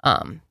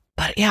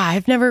 But yeah,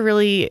 I've never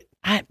really,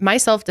 my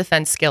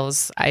self-defense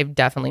skills, I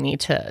definitely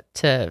need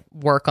to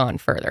work on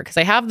further, because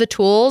I have the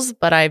tools,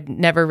 but I've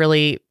never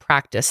really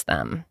practiced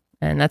them.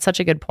 And that's such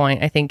a good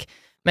point. I think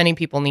many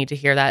people need to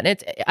hear that.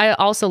 And I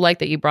also like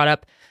that you brought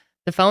up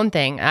the phone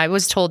thing. I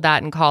was told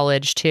that in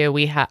college too.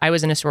 I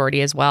was in a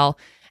sorority as well,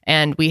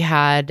 and we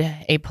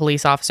had a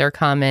police officer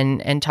come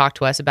and talk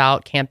to us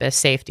about campus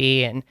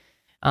safety and,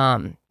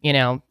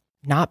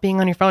 not being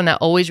on your phone. That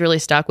always really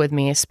stuck with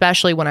me,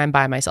 especially when I'm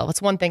by myself.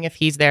 It's one thing if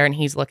he's there and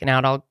he's looking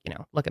out, I'll,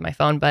 look at my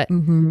phone, but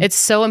it's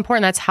so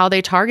important. That's how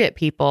they target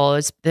people,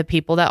 is the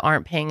people that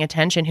aren't paying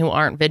attention, who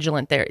aren't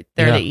vigilant. They're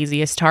the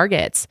easiest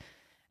targets.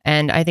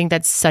 And I think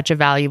that's such a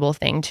valuable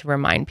thing to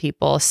remind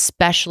people,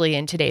 especially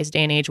in today's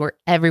day and age where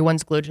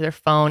everyone's glued to their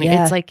phone.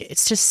 Yeah. It's like,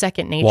 it's just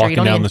second nature. Walking you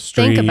don't down even the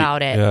street, think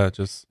about it.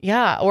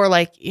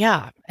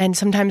 And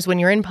sometimes when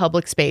you're in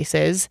public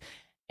spaces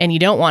and you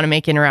don't want to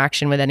make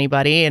interaction with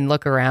anybody and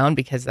look around,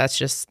 because that's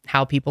just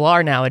how people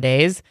are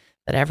nowadays,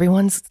 that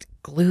everyone's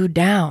glued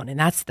down, and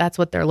that's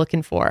what they're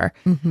looking for.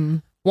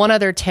 One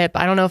other tip,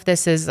 I don't know if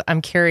this is,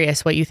 I'm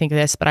curious what you think of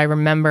this, but I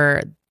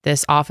remember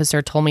this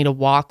officer told me to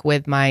walk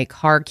with my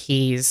car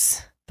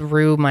keys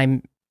through my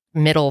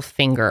middle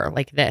finger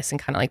like this, and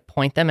kind of like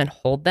point them and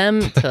hold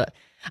them to,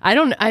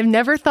 I've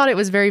never thought it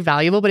was very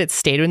valuable, but it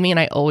stayed with me, and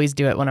I always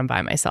do it when I'm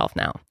by myself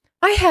now.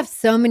 I have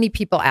so many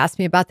people ask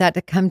me about that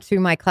to come to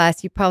my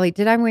class. You probably,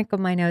 did I wrinkle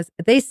my nose?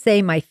 They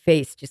say my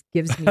face just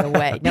gives me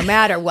away, no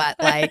matter what,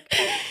 like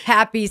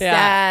happy,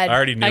 sad. I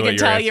already knew I what can your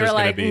tell answer's you were gonna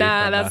like, be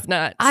nah, that's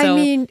not. I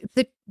mean,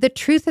 the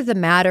truth of the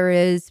matter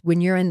is, when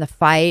you're in the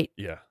fight,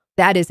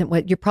 that isn't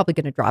what you're probably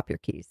going to drop your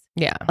keys.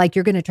 Yeah. Like,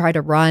 you're going to try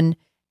to run.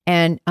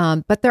 And,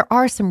 but there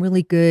are some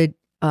really good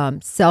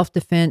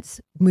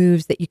self-defense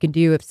moves that you can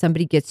do if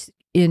somebody gets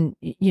in,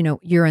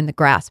 you're in the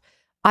grasp.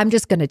 I'm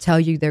just going to tell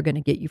you, they're going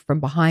to get you from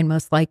behind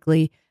most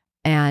likely,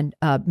 and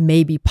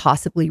maybe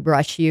possibly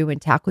rush you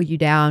and tackle you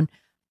down.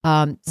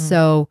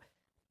 So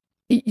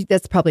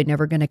that's probably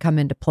never going to come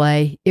into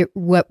play.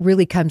 What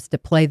really comes to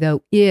play,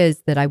 though,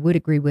 is that I would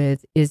agree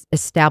with, is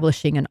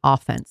establishing an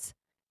offense.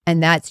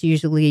 And that's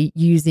usually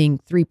using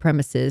 3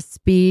 premises: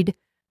 speed,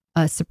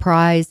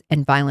 surprise,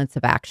 and violence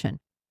of action.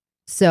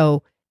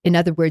 So in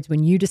other words,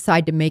 when you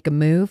decide to make a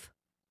move,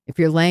 if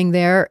you're laying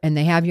there and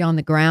they have you on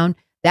the ground,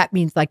 that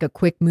means like a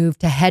quick move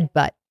to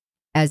headbutt,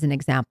 as an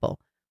example,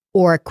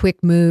 or a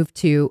quick move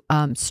to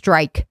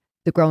strike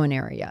the groin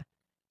area.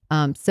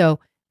 So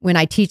when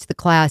I teach the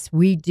class,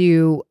 we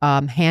do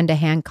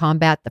hand-to-hand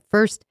combat. The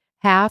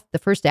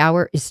first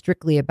hour is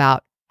strictly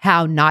about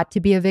how not to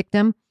be a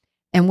victim.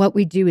 And what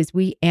we do is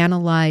we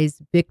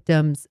analyze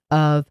victims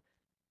of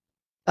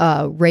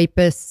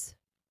rapists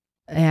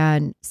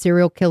and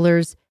serial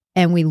killers,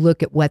 and we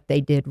look at what they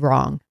did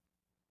wrong.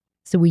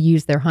 So we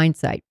use their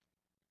hindsight.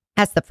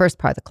 That's the first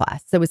part of the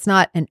class. So it's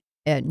not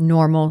a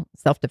normal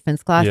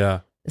self-defense class. Yeah.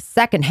 The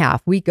second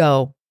half, we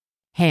go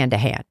hand to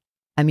hand.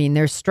 I mean,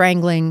 there's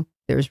strangling,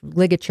 there's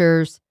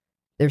ligatures,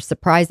 there's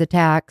surprise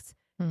attacks,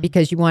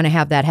 because you want to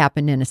have that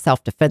happen in a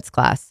self-defense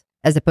class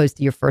as opposed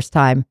to your first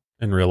time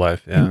in real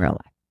life. In real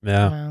life.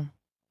 Yeah. Wow.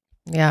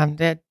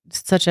 Yeah.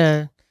 It's such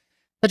a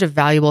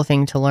valuable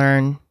thing to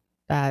learn,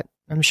 that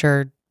I'm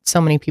sure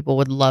so many people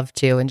would love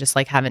to and just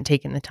like haven't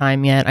taken the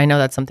time yet. I know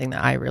that's something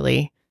that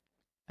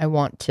I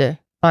want to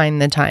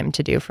find the time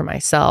to do for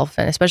myself.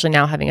 And especially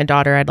now having a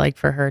daughter, I'd like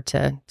for her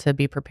to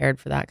be prepared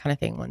for that kind of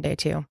thing one day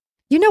too.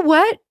 You know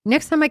what?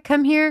 Next time I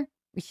come here,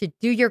 we should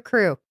do your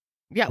crew.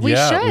 Yeah, we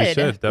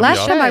should.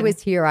 Last time I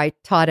was here, I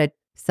taught a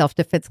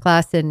self-defense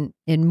class in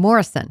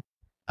Morrison.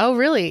 Oh,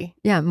 really?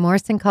 Yeah,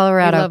 Morrison,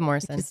 Colorado. I love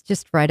Morrison. It's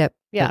just right up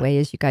the way,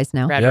 as you guys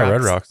know.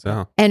 Red Rocks.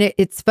 Yeah. And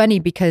it's funny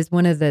because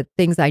one of the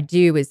things I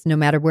do is no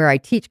matter where I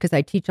teach, because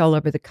I teach all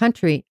over the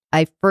country,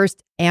 I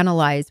first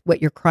analyze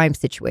what your crime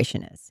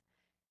situation is.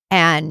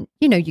 And,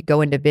 you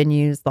go into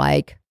venues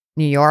like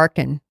New York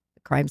and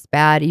the crime's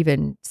bad,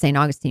 even St.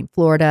 Augustine,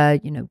 Florida,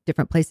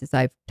 different places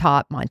I've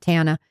taught,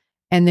 Montana,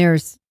 and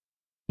there's,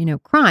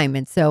 crime.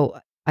 And so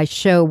I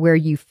show where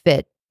you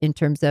fit in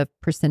terms of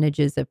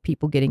percentages of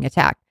people getting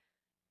attacked.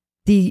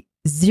 The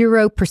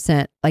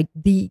 0%, like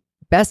the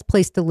best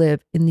place to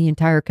live in the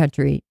entire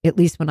country, at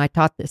least when I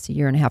taught this a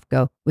year and a half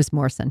ago, was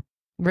Morrison.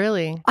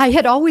 Really? I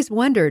had always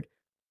wondered,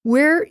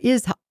 where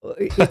is,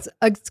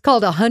 it's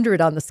called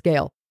 100 on the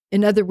scale.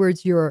 In other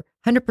words, you're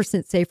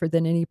 100% safer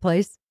than any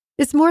place.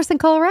 It's Morrison,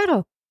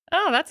 Colorado.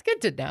 Oh, that's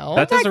good to know.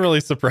 That doesn't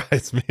really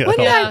surprise me at all.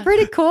 Wasn't that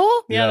pretty cool?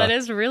 Yeah, that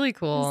is really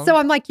cool. So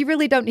I'm like, you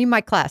really don't need my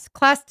class.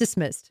 Class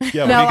dismissed.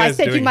 Yeah, no, I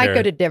said you might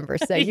go to Denver,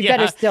 so you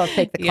better still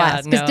take the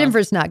class because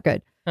Denver's not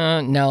good.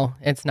 No,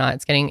 it's not.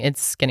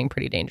 It's getting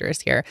pretty dangerous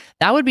here.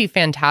 That would be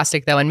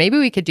fantastic though. And maybe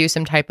we could do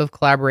some type of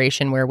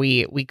collaboration where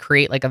we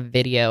create like a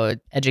video,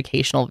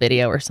 educational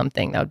video or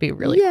something. That would be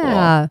really cool.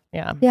 Yeah.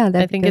 Yeah.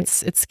 I think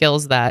it's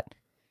skills that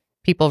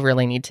people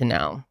really need to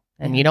know.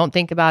 And you don't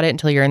think about it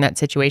until you're in that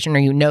situation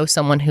or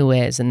someone who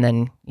is, and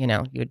then, you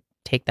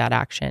take that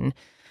action.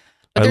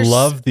 But I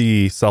love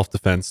the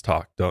self-defense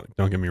talk. Don't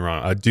get me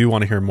wrong. I do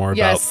want to hear more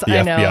about the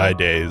FBI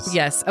days.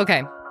 Yes.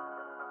 Okay.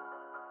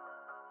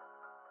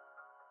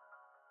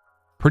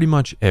 Pretty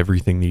much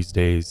everything these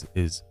days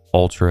is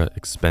ultra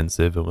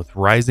expensive, and with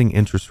rising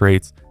interest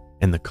rates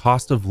and the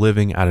cost of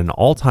living at an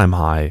all-time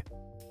high,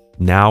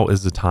 now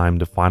is the time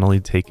to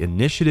finally take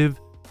initiative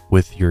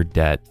with your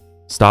debt.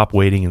 Stop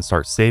waiting and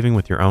start saving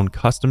with your own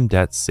custom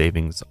debt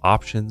savings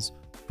options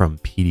from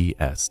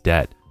PDS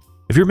Debt.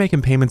 If you're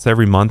making payments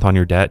every month on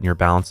your debt and your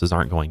balances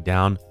aren't going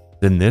down,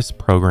 then this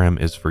program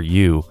is for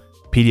you.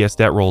 PDS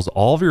Debt rolls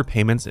all of your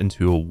payments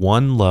into a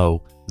one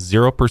low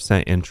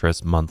 0%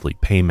 interest monthly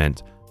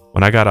payment.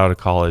 When I got out of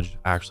college,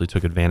 I actually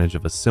took advantage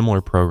of a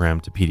similar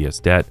program to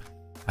PDS Debt.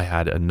 I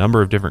had a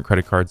number of different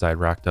credit cards I had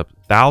racked up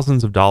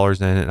thousands of dollars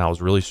in, and I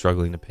was really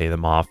struggling to pay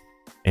them off.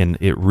 And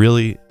it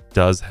really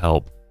does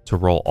help to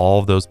roll all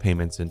of those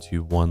payments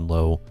into one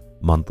low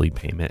monthly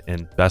payment.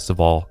 And best of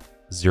all,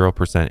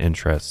 0%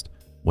 interest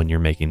when you're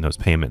making those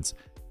payments.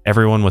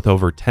 Everyone with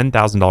over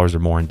 $10,000 or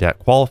more in debt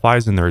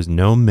qualifies, and there is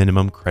no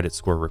minimum credit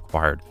score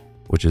required,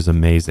 which is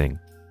amazing.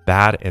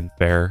 Bad and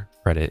fair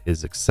credit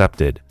is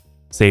accepted.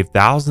 Save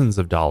thousands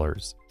of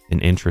dollars in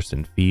interest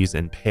and fees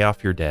and pay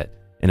off your debt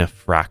in a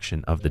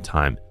fraction of the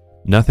time.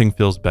 Nothing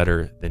feels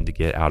better than to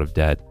get out of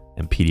debt,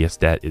 and PDS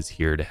Debt is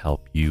here to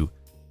help you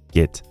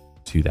get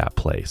to that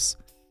place.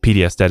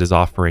 PDS Debt is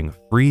offering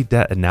free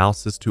debt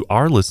analysis to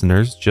our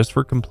listeners just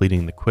for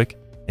completing the quick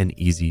and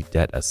easy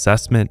debt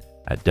assessment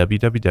at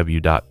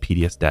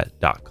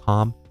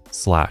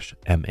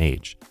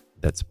www.pdsdebt.com/mh.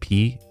 That's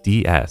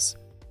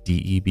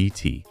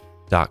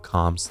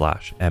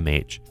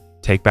pdsdebt.com/mh.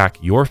 Take back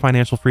your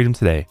financial freedom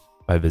today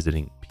by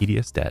visiting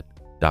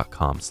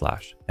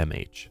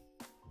pdsdebt.com/mh.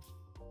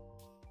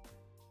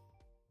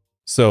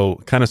 So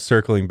kind of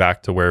circling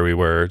back to where we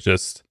were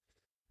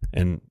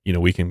and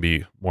we can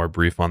be more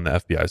brief on the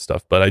FBI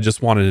stuff, but I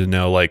just wanted to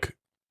know, like,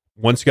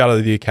 once you got out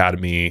of the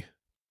academy,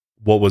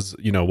 what was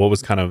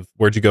kind of,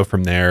 where'd you go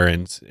from there,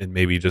 and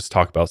maybe just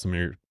talk about some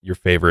of your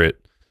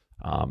favorite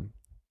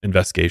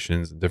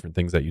investigations and different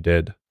things that you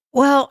did.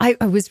 Well,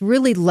 I was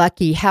really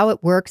lucky. How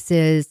it works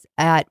is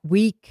at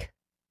week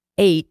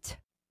 8,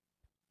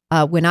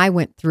 when I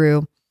went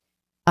through,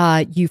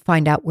 you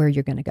find out where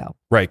you're going to go.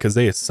 Right, because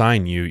they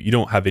assign you. You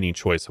don't have any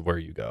choice of where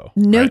you go.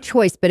 No right?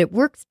 choice, but it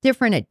works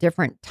different at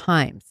different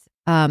times.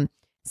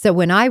 So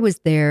when I was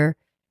there,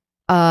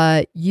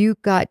 you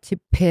got to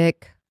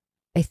pick,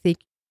 I think,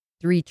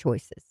 3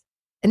 choices.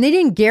 And they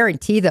didn't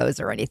guarantee those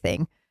or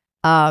anything.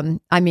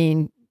 I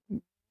mean,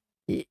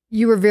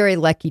 you were very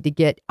lucky to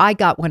get, I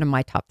got one of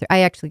my top 3. I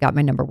actually got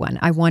my number 1.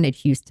 I wanted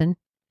Houston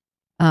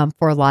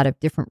for a lot of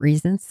different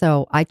reasons.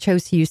 So I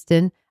chose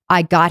Houston.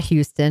 I got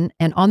Houston.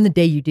 And on the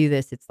day you do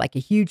this, it's like a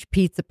huge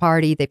pizza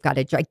party. They've got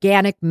a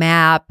gigantic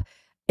map.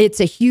 It's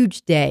a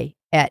huge day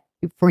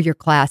for your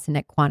class and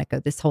at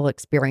Quantico, this whole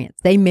experience.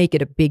 They make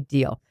it a big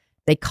deal.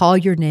 They call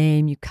your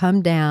name, you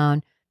come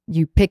down,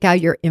 you pick out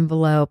your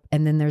envelope,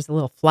 and then there's a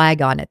little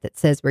flag on it that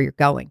says where you're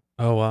going.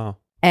 Oh, wow.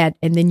 And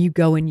then you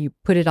go and you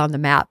put it on the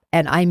map.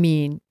 And I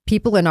mean,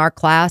 people in our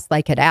class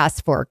like had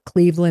asked for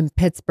Cleveland,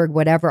 Pittsburgh,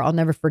 whatever. I'll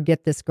never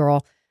forget this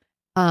girl.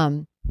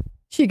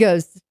 She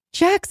goes,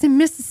 Jackson,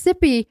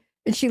 Mississippi.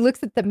 And she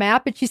looks at the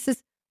map and she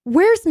says,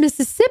 where's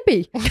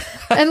Mississippi?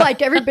 And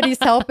like everybody's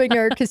helping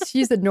her because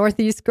she's a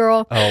Northeast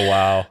girl. Oh,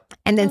 wow.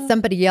 And then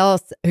somebody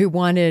else who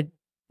wanted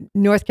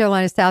North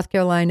Carolina, South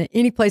Carolina,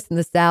 any place in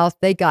the South,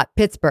 they got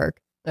Pittsburgh.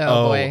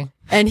 Oh boy.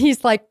 And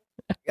he's like,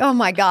 oh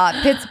my God,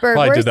 Pittsburgh.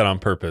 Well, I did that on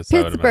purpose.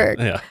 Pittsburgh.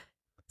 Yeah.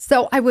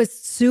 So I was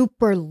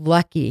super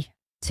lucky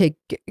to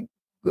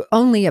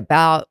only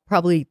about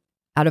probably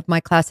out of my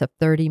class of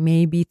 30,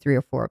 maybe 3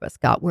 or 4 of us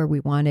got where we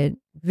wanted.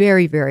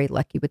 Very, very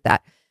lucky with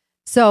that.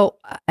 So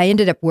I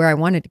ended up where I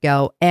wanted to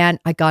go, and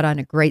I got on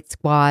a great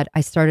squad.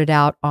 I started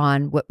out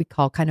on what we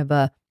call kind of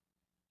a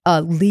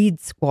lead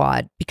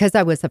squad. Because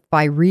I was a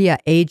R.R.E.A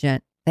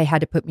agent, they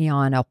had to put me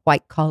on a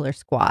white collar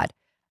squad.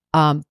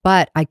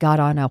 But I got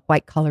on a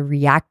white collar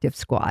reactive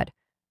squad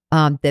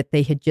that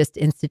they had just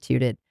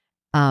instituted.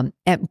 And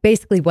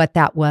basically what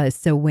that was,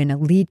 so when a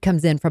lead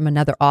comes in from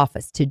another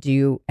office to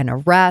do an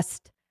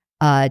arrest,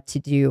 to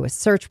do a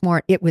search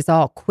warrant, it was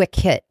all quick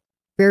hit,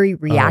 very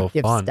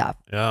reactive stuff.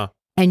 Yeah.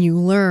 And you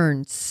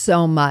learn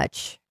so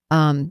much.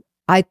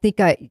 I think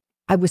I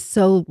was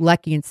so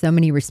lucky in so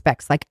many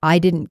respects. Like I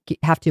didn't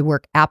have to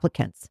work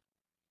applicants.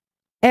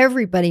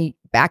 Everybody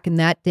back in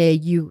that day,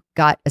 you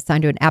got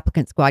assigned to an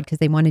applicant squad because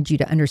they wanted you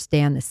to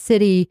understand the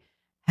city,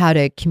 how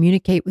to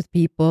communicate with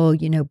people,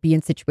 be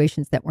in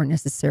situations that weren't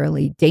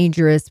necessarily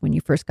dangerous when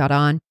you first got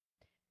on.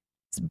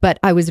 But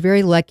I was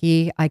very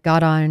lucky. I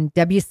got on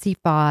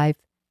WC5,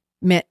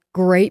 met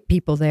great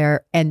people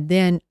there. And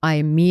then I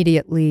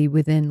immediately,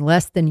 within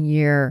less than a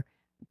year,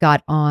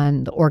 got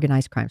on the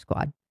organized crime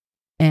squad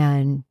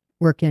and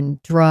working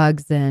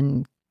drugs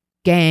and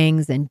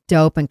gangs and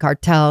dope and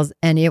cartels.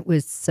 And it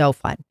was so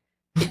fun.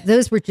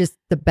 Those were just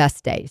the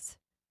best days.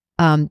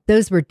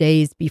 Those were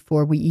days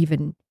before we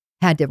even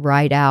had to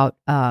write out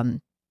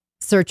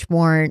search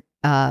warrant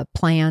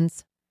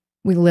plans.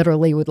 We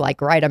literally would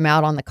like write them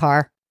out on the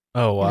car.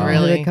 Oh, wow.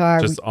 Really? The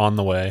car. Just on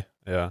the way.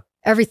 Yeah.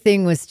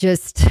 Everything was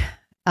just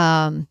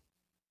a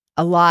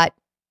lot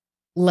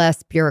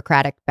less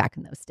bureaucratic back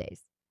in those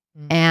days.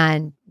 Mm-hmm.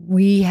 And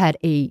we had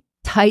a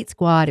tight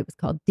squad. It was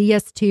called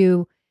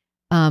DS2.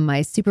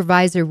 My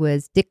supervisor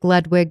was Dick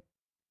Ludwig,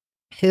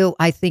 who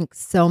I think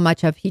so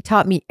much of. He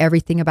taught me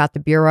everything about the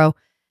Bureau.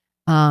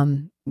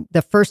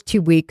 The first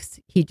 2 weeks,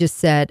 he just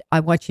said, I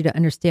want you to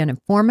understand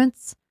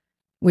informants,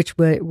 which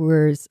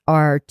was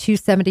our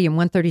 270 and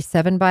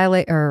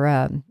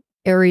 137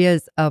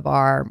 areas of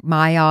our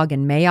MIOG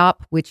and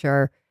MAOP, which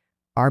are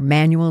our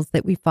manuals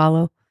that we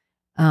follow,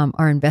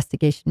 our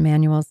investigation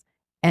manuals.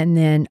 And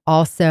then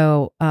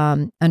also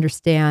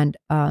understand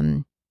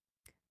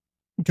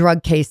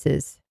drug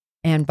cases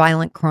and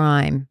violent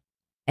crime.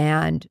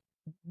 And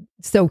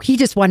so he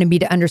just wanted me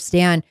to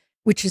understand,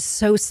 which is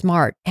so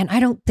smart. And I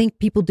don't think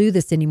people do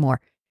this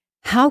anymore.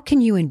 How can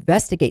you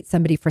investigate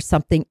somebody for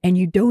something and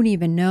you don't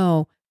even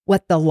know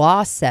what the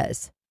law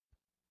says?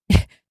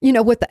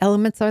 What the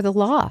elements are of the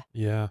law.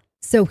 Yeah.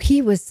 So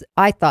he was,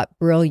 I thought,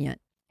 brilliant.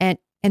 And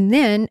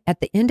then at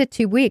the end of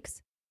 2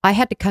 weeks, I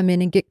had to come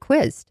in and get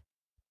quizzed.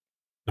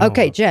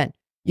 Okay, Jen,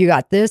 you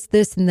got this,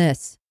 this, and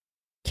this.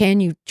 Can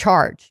you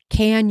charge?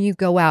 Can you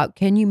go out?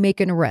 Can you make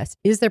an arrest?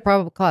 Is there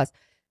probable cause?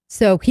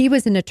 So he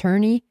was an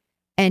attorney,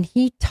 and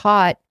he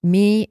taught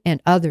me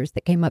and others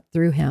that came up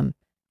through him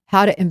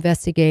how to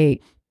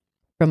investigate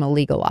from a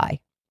legal eye.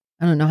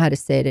 I don't know how to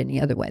say it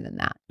any other way than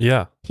that.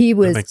 Yeah. He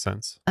was that makes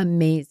sense.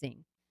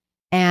 Amazing.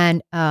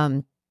 And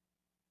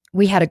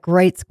we had a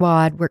great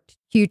squad, worked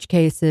huge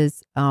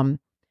cases.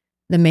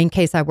 The main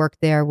case I worked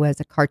there was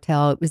a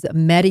cartel. It was a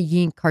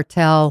Medellin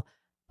cartel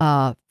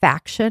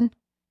faction.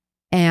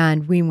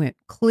 And we went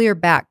clear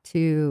back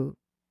to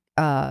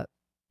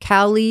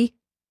Cali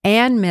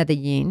and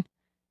Medellin,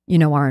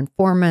 our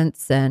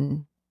informants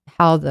and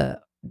how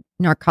the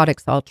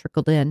narcotics all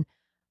trickled in.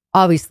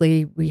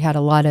 Obviously, we had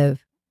a lot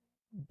of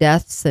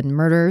deaths and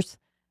murders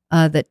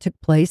that took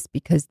place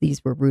because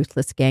these were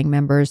ruthless gang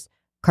members,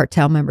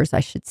 cartel members,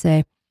 I should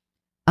say.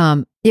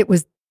 It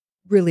was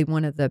really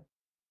one of the,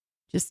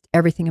 just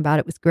everything about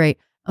it was great.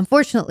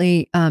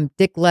 Unfortunately,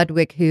 Dick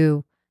Ludwig,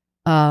 who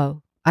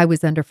I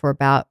was under for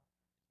about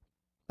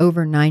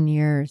over 9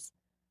 years,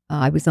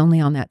 I was only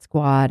on that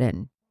squad,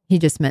 and he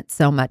just meant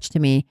so much to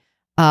me.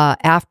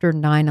 After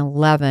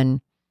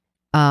 9/11,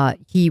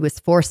 he was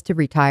forced to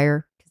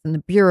retire, because in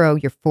the Bureau,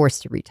 you're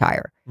forced to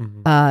retire.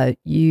 Mm-hmm.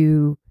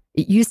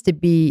 It used to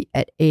be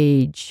at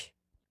age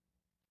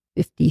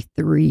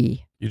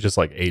 53. You just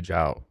like age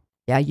out.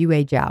 Yeah, you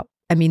age out.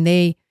 I mean,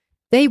 they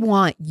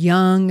want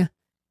young,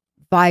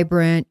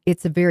 vibrant.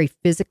 It's a very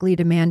physically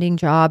demanding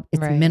job.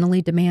 It's right.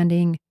 Mentally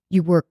demanding.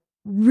 You work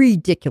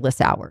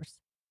ridiculous hours,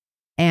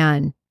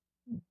 and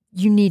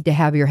you need to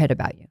have your head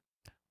about you.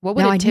 What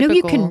would now, I know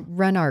you can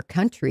run our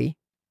country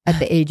at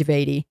the age of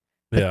 80.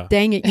 But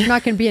dang it, you're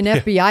not going to be an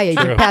FBI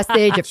agent past the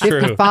age of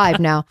 55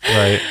 now.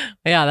 Right.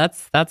 Yeah,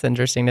 that's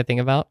interesting to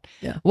think about.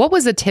 Yeah. What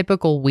was a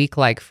typical week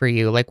like for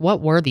you? Like, what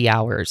were the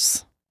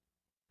hours?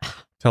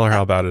 Tell her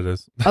how bad it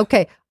is.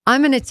 Okay,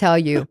 I'm going to tell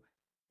you,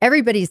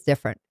 everybody's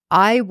different.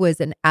 I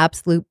was an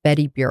absolute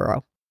Betty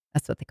Bureau.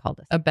 That's what they called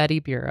us. A Betty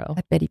Bureau.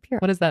 A Betty Bureau.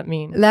 What does that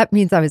mean? That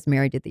means I was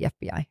married to the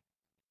FBI.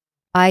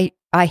 I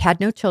had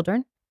no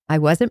children. I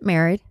wasn't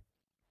married.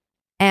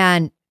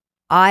 And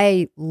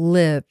I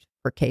lived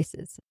for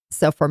cases.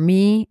 So for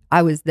me,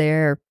 I was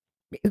there.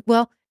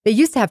 Well, they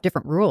used to have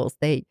different rules.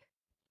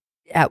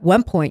 At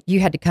one point, you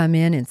had to come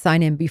in and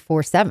sign in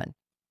before 7.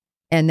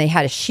 And they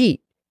had a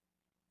sheet.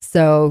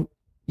 So,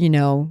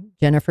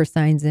 Jennifer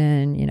signs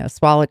in,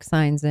 Swallock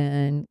signs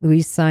in,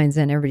 Louise signs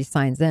in, everybody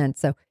signs in.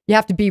 So you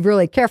have to be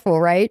really careful,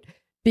 right?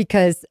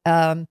 Because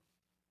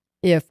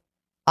if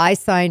I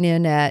sign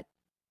in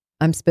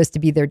I'm supposed to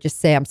be there, just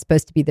say I'm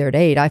supposed to be there at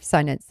 8. I've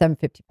signed in at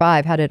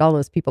 7:55. How did all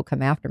those people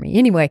come after me?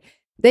 Anyway,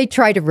 they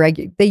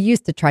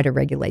used to try to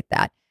regulate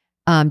that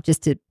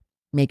just to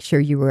make sure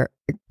you were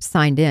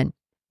signed in.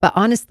 But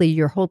honestly,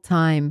 your whole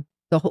time,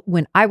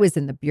 when I was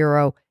in the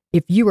bureau,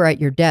 if you were at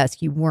your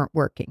desk, you weren't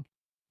working.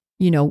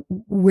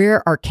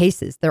 Where are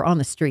cases? They're on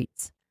the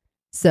streets.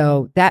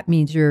 So that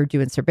means you're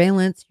doing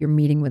surveillance, you're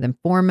meeting with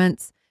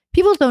informants.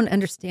 People don't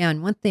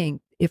understand one thing,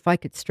 if I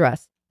could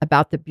stress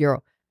about the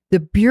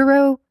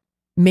Bureau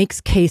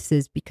makes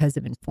cases because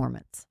of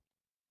informants.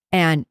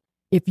 And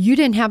if you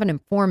didn't have an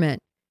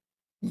informant,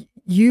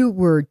 you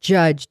were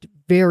judged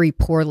very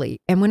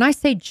poorly. And when I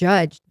say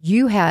judged,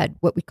 you had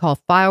what we call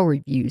file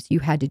reviews you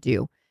had to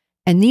do.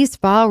 And these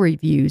file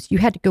reviews, you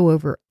had to go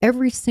over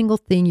every single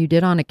thing you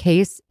did on a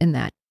case in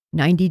that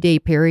 90-day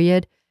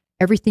period,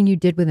 everything you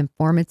did with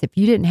informants. If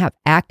you didn't have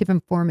active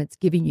informants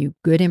giving you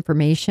good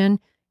information,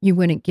 you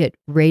wouldn't get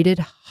rated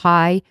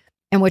high.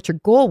 And what your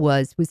goal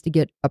was to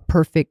get a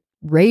perfect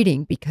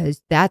rating,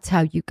 because that's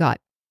how you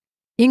got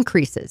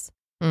increases,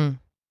 and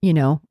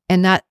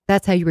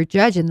that's how you were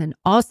judged. And then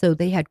also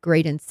they had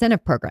great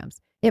incentive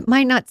programs. It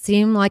might not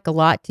seem like a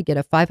lot to get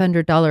a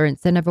 $500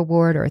 incentive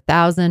award or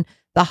 $1,000.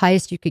 The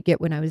highest you could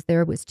get when I was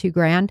there was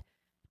 $2,000,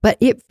 but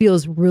it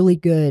feels really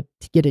good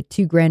to get a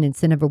 $2,000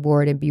 incentive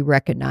award and be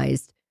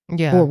recognized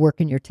for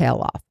working your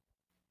tail off.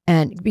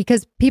 And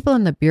because people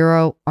in the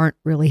Bureau aren't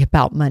really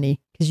about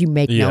money, because you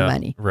make no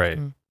money. Right.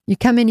 You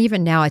come in,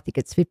 even now, I think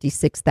it's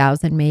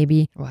 56,000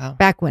 maybe. Wow.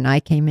 Back when I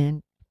came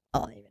in, I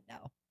don't even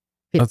know.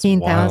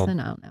 15,000?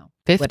 I don't know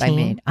 15? what I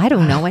made. I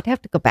don't know. I'd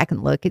have to go back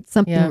and look. It's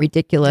something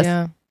ridiculous.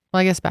 Yeah.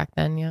 Well, I guess back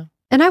then, yeah.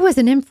 And I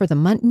wasn't in for the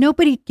money.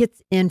 Nobody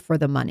gets in for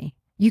the money.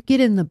 You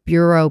get in the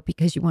Bureau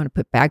because you want to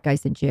put bad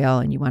guys in jail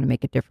and you want to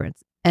make a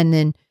difference. And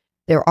then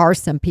there are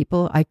some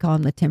people, I call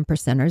them the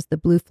 10%ers, the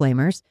blue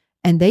flamers,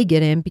 and they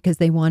get in because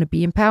they want to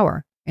be in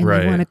power and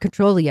they want to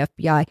control the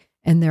FBI.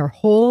 And their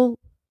whole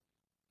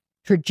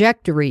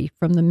trajectory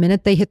from the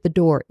minute they hit the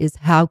door is,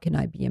 how can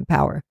I be in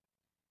power?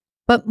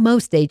 But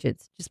most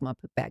agents just want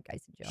to put bad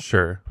guys in jail.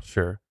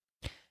 Sure.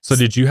 So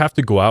did you have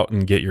to go out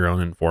and get your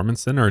own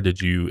informants in, or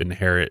did you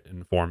inherit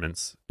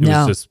informants? It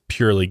was just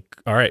purely,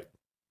 all right,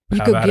 you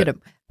go get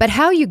them. But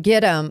how you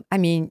get them, I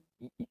mean,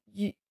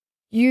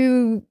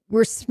 you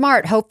were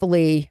smart,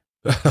 hopefully,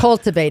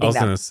 cultivating I was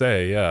them. going to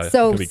say, yeah.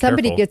 So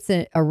somebody gets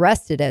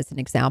arrested, as an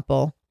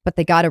example, but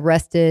they got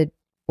arrested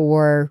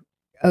for,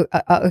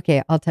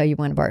 okay, I'll tell you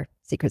one of our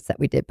secrets that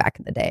we did back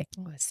in the day.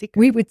 Oh, a secret.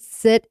 We would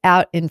sit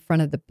out in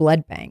front of the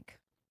blood bank,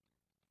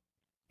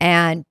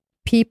 and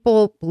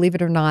people, believe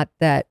it or not,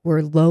 that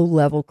were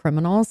low-level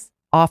criminals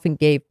often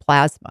gave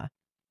plasma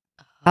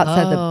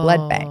outside the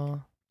blood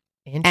bank.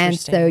 And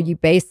so you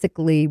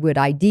basically would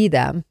ID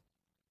them,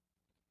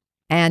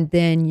 and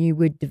then you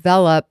would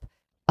develop,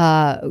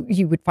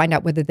 you would find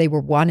out whether they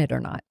were wanted or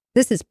not.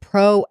 This is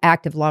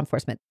proactive law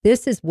enforcement.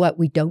 This is what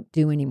we don't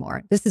do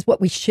anymore. This is what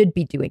we should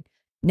be doing.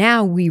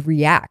 Now we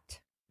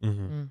react,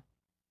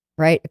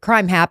 right? A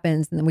crime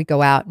happens, and then we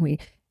go out and we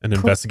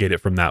investigate it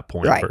from that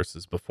point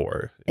versus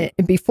before.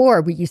 And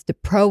before, we used to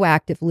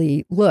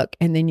proactively look,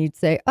 and then you'd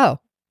say, oh,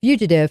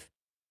 fugitive,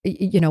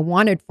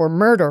 wanted for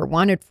murder,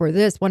 wanted for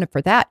this, wanted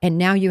for that. And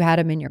now you had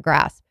them in your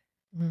grasp.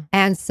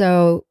 And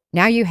so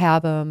now you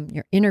have them,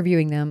 you're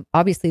interviewing them.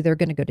 Obviously, they're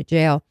going to go to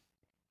jail.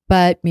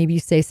 But maybe you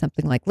say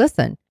something like,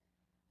 listen,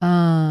 do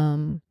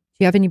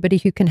you have anybody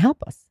who can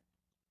help us?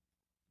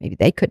 Maybe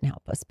they couldn't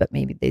help us, but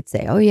maybe they'd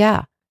say, oh,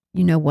 yeah,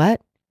 you know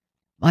what?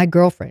 My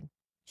girlfriend,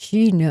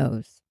 she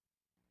knows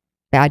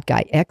bad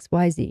guy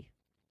XYZ.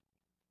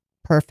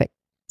 Perfect.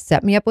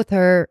 Set me up with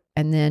her,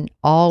 and then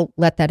I'll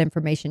let that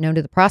information known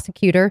to the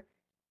prosecutor,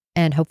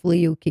 and hopefully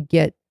you could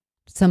get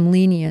some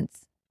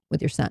lenience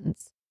with your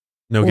sentence.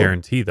 No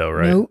guarantee, though,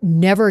 right? No,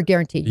 never a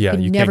guarantee. Yeah,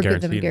 you can never give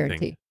them a anything.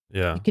 guarantee.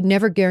 Yeah, you can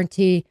never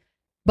guarantee.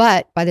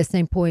 But by the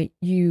same point,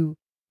 you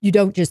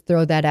don't just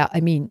throw that out. I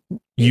mean,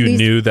 you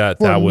knew that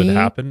would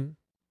happen.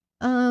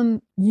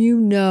 You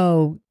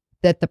know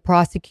that the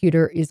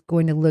prosecutor is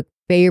going to look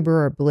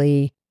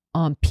favorably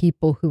on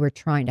people who are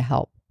trying to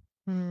help.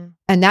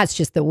 And that's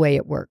just the way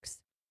it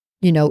works.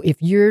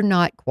 If you're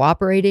not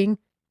cooperating,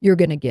 you're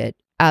going to get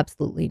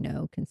absolutely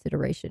no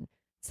consideration.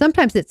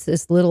 Sometimes it's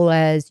as little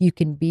as you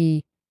can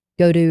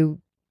go to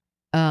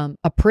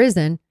a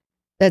prison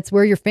that's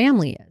where your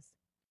family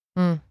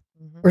is.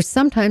 Or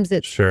sometimes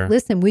it's,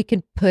 listen, we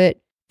can put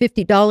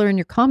 $50 in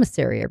your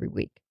commissary every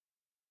week,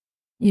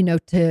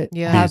 to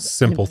have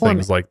simple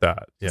things like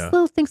that. Yeah. Just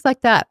little things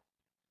like that.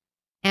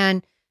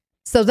 And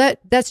so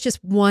that's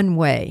just one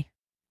way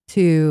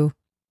to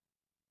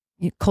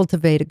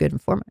cultivate a good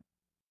informant.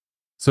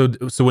 So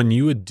when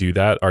you would do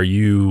that,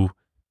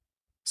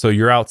 so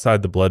you're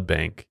outside the blood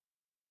bank.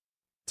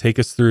 Take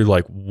us through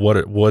like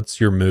what's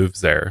your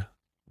moves there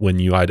when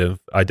you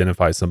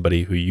identify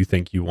somebody who you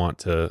think you want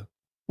to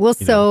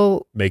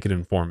make an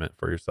informant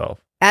for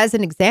yourself. As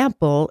an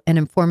example, an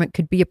informant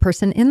could be a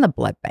person in the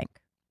blood bank,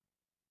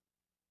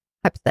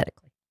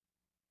 hypothetically.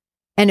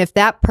 And if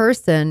that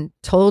person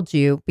told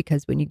you,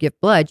 because when you give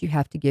blood, you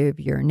have to give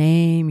your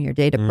name, your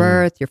date of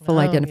birth, your full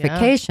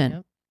identification.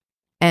 Yep.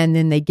 And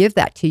then they give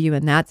that to you.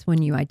 And that's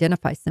when you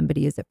identify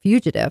somebody as a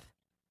fugitive.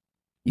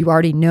 You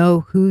already know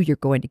who you're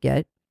going to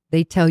get.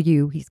 They tell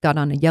you he's got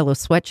on a yellow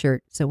sweatshirt.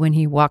 So when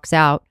he walks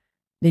out,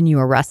 then you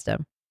arrest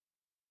him.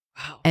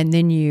 Wow. And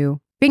then you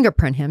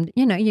fingerprint him.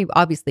 You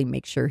obviously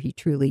make sure he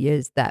truly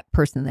is that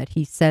person that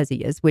he says he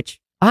is, which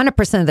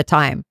 100% of the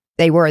time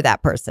they were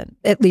that person,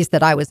 at least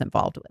that I was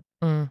involved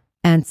with.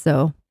 And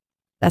so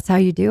that's how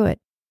you do it.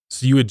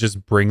 So you would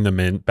just bring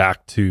them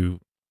back to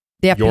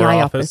the FBI your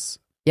office?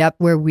 Yep,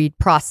 where we'd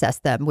process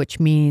them, which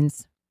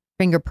means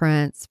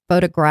fingerprints,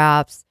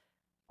 photographs,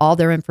 all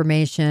their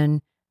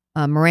information,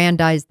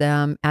 Mirandize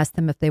them, ask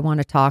them if they want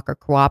to talk or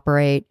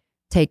cooperate,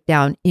 take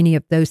down any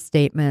of those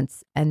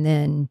statements, and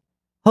then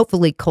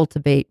hopefully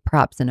cultivate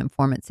perhaps an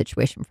informant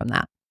situation from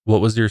that.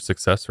 What was your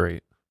success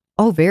rate?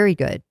 Oh, very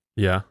good.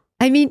 Yeah.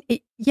 I mean,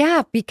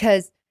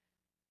 because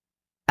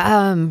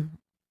I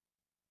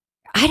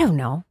don't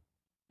know.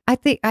 I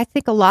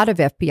think a lot of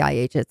FBI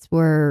agents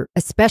were,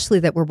 especially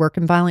that were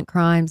working violent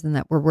crimes and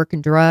that were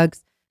working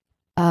drugs,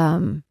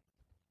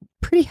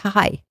 pretty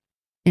high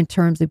in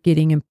terms of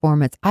getting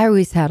informants. I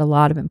always had a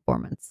lot of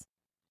informants.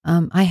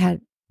 I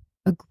had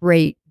a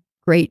great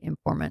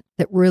informant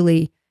that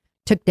really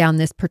took down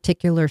this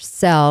particular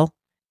cell,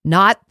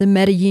 not the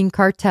Medellin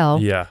cartel,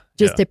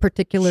 just a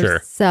particular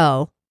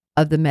cell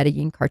of the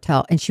Medellin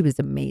cartel. And she was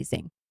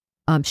amazing.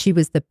 She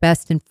was the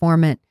best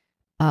informant.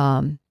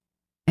 And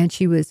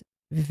she was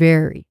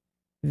very,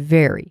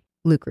 very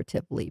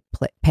lucratively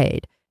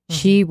paid. Mm-hmm.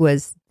 She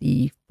was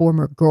the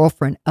former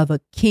girlfriend of a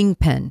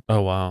kingpin.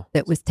 Oh, wow.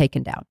 That was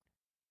taken down.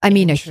 I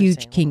mean, a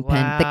huge kingpin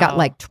that got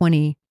like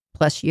 20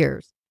 plus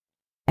years.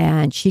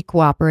 And she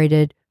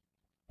cooperated,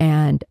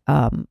 and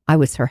I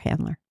was her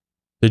handler.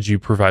 Did you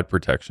provide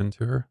protection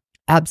to her?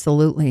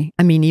 Absolutely.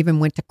 I mean, even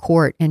went to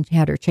court and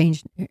had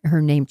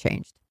her name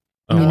changed.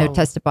 Oh.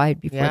 Testified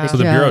before the judge. So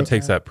the Bureau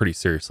takes that pretty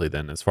seriously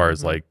then, as far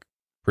as like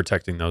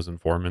protecting those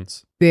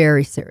informants?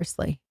 Very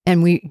seriously.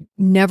 And we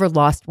never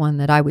lost one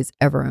that I was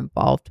ever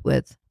involved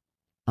with.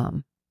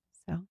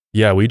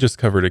 Yeah, we just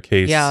covered a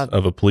case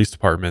of a police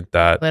department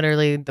that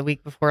literally the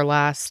week before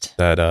last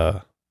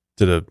that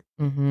did a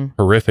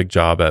horrific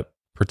job at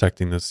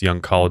protecting this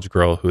young college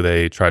girl who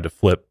they tried to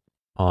flip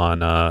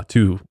on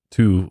two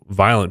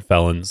violent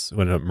felons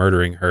who ended up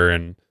murdering her,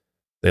 and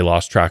they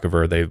lost track of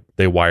her.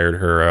 They wired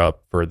her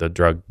up for the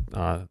drug,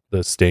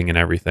 the sting and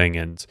everything,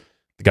 and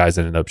the guys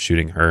ended up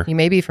shooting her. You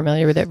may be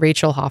familiar with it,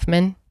 Rachel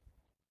Hoffman.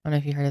 I don't know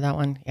if you heard of that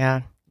one.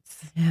 Yeah.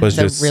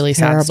 It's a really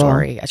sad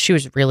story. She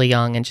was really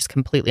young and just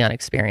completely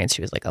unexperienced.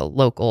 She was like a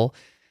local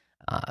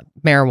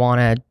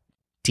marijuana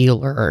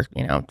dealer,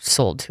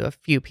 sold to a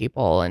few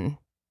people. And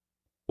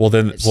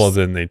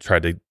then they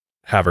tried to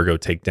have her go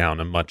take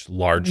down a much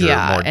larger,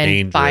 more dangerous,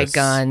 and buy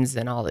guns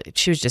and all that.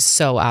 She was just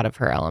so out of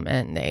her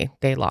element, and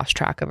they lost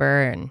track of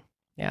her. And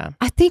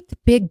I think the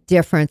big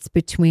difference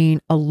between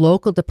a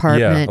local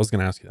department, I was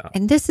going to ask you that,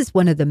 and this is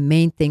one of the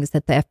main things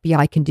that the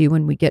FBI can do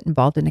when we get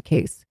involved in a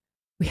case.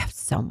 We have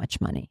so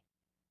much money.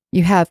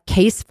 You have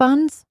case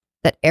funds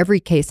that every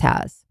case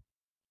has,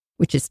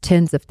 which is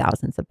tens of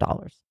thousands of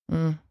dollars.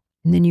 And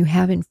then you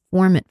have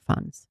informant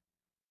funds,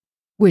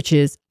 which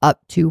is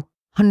up to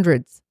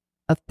hundreds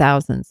of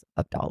thousands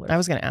of dollars. I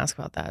was going to ask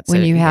about that.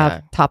 When you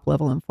have top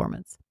level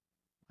informants.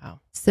 Wow.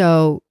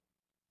 So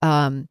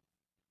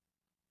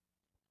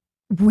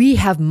we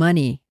have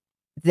money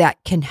that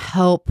can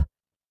help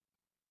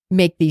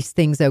make these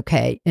things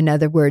okay. In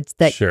other words,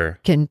 that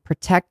can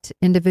protect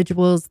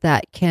individuals,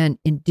 that can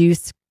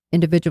induce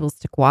individuals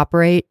to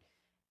cooperate.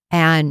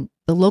 And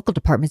the local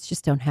departments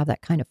just don't have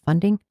that kind of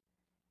funding.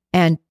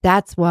 And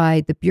that's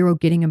why the Bureau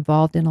getting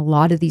involved in a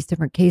lot of these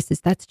different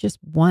cases, that's just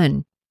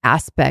one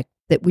aspect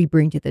that we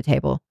bring to the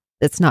table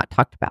that's not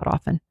talked about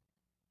often.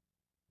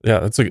 Yeah,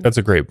 that's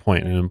a great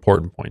point, and an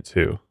important point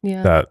too.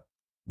 Yeah. That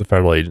the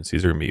federal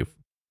agencies are going to be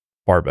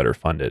far better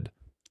funded.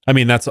 I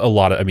mean,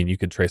 you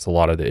could trace a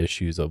lot of the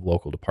issues of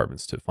local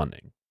departments to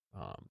funding.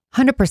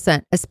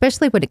 100%,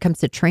 especially when it comes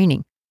to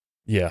training.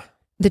 Yeah.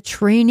 The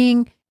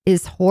training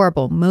is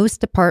horrible. Most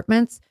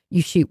departments,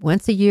 you shoot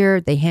once a year.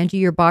 They hand you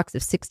your box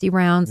of 60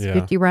 rounds,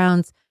 50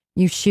 rounds.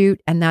 You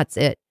shoot, and that's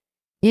it.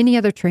 Any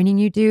other training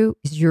you do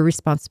is your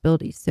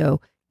responsibility. So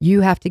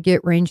you have to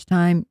get range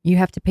time. You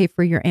have to pay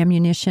for your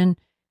ammunition.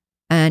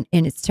 And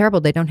it's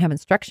terrible. They don't have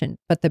instruction.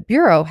 But the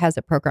Bureau has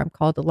a program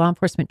called the Law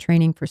Enforcement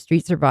Training for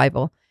Street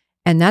Survival.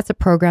 And that's a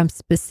program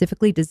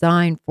specifically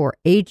designed for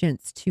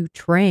agents to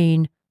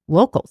train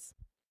locals.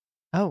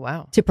 Oh,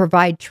 wow. To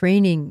provide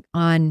training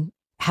on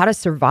how to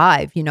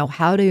survive,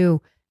 how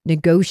to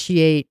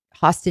negotiate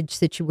hostage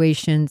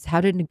situations,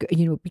 how to,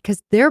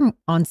 because they're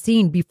on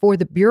scene before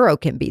the bureau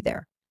can be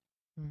there.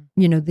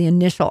 The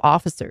initial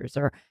officers,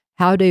 or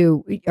how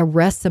to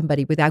arrest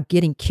somebody without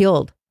getting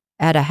killed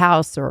at a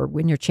house or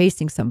when you're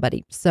chasing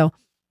somebody. So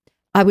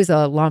I was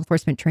a law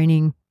enforcement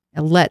training,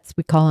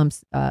 we call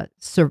them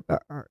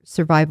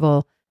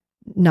survival.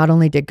 Not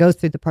only did go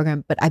through the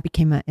program, but I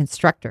became an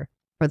instructor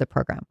for the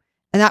program.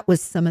 And that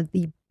was some of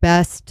the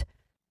best,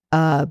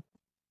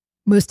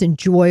 most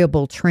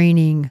enjoyable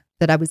training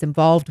that I was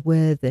involved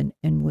with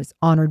and was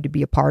honored to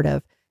be a part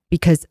of,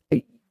 because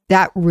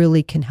that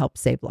really can help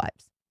save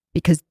lives,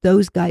 because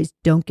those guys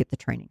don't get the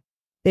training.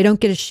 They don't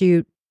get to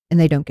shoot and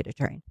they don't get to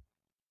train.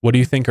 What do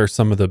you think are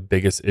some of the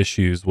biggest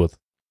issues with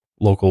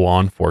local law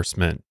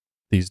enforcement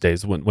these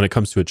days when it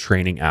comes to a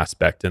training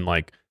aspect and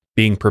like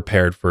being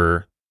prepared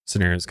for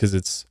scenarios? Because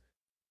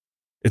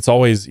it's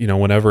always,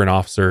 whenever an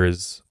officer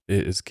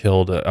is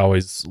killed, I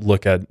always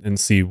look at and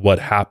see what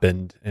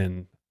happened,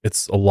 and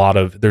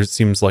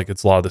seems like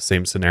it's a lot of the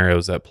same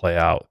scenarios that play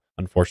out,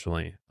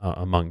 unfortunately,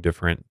 among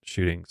different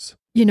shootings.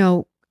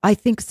 I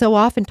think so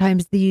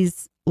oftentimes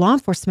these law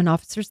enforcement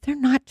officers, they're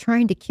not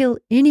trying to kill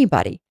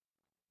anybody.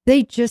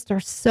 They just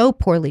are so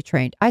poorly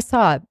trained. I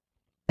saw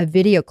a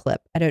video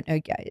clip. I don't know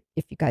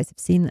if you guys have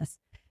seen this.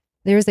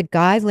 There's a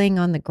guy laying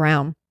on the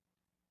ground.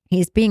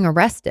 He's being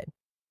arrested.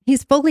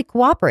 He's fully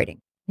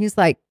cooperating. He's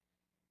like,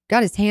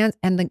 got his hands,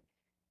 and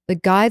the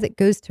guy that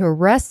goes to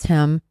arrest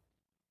him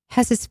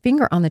has his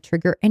finger on the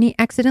trigger, and he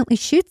accidentally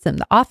shoots him,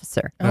 the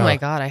officer. Oh my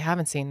God, I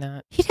haven't seen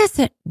that. He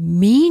doesn't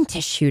mean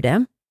to shoot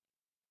him.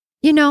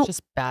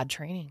 Just bad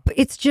training.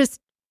 It's just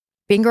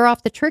finger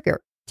off the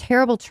trigger.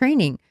 Terrible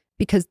training,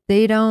 because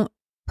they don't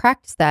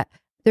practice that.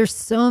 There's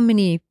so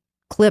many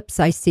clips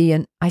I see,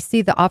 and I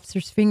see the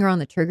officer's finger on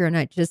the trigger, and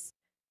I just,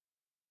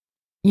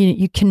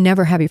 you can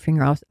never have your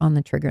finger off on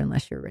the trigger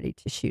unless you're ready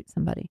to shoot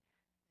somebody.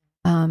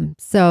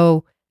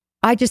 So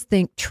I just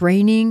think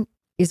training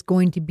is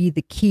going to be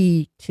the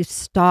key to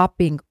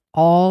stopping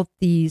all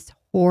these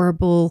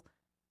horrible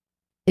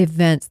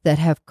events that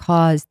have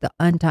caused the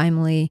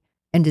untimely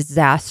and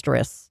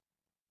disastrous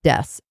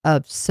deaths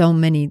of so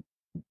many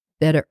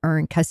that are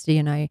in custody.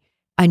 And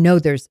I know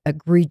there's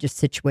egregious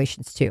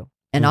situations too.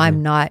 And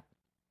I'm not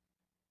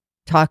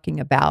talking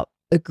about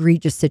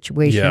egregious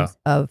situations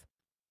of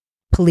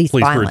police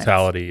violence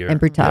brutality and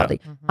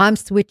brutality. Yeah. I'm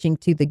switching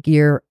to the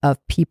gear of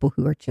people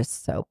who are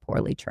just so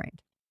poorly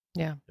trained.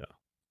 Yeah.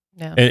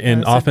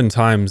 And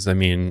oftentimes, I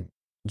mean,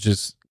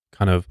 just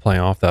kind of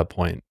playing off that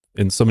point,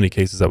 in so many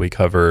cases that we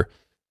cover,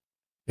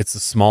 it's the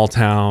small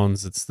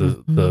towns, it's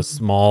the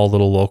small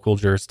little local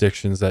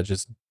jurisdictions that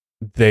just,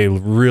 they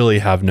really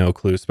have no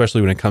clue,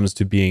 especially when it comes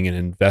to being an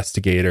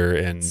investigator.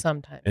 And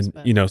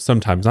sometimes,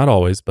 sometimes, not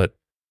always, but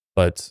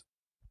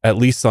at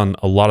least on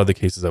a lot of the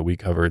cases that we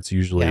cover, it's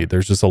usually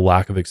there's just a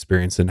lack of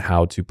experience in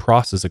how to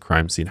process a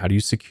crime scene. How do you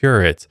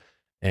secure it?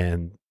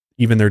 And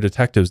even their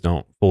detectives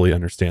don't fully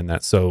understand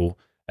that. So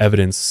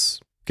evidence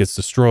gets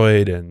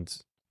destroyed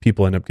and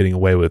people end up getting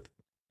away with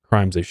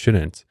crimes they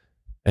shouldn't.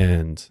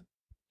 And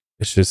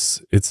it's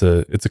just, it's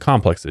a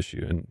complex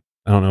issue. And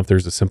I don't know if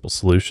there's a simple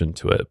solution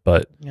to it,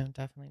 but no,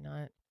 definitely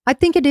not. I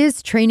think it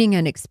is training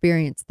and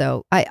experience,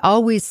 though. I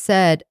always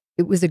said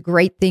it was a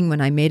great thing when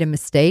I made a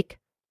mistake,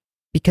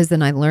 because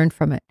then I learned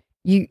from it.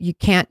 You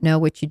can't know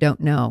what you don't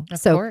know.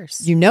 Of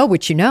course. You know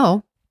what you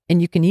know,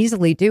 and you can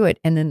easily do it.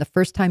 And then the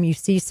first time you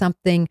see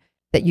something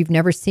that you've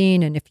never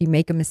seen, and if you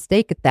make a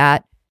mistake at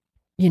that,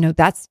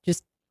 that's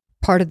just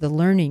part of the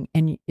learning.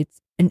 And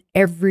it's an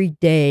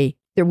everyday.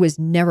 There was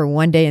never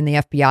one day in the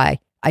FBI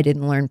I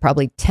didn't learn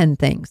probably 10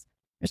 things.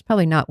 There's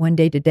probably not one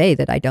day today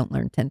that I don't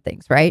learn 10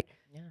 things, right?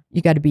 Yeah.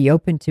 You got to be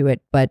open to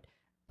it. But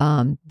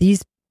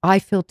I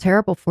feel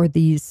terrible for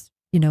these,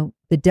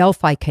 the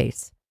Delphi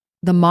case,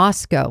 the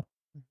Moscow.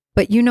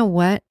 But you know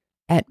what?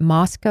 At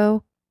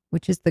Moscow,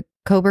 which is the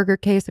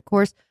Kohberger case, of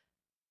course,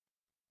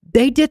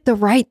 they did the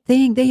right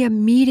thing. They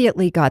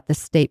immediately got the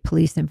state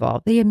police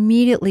involved. They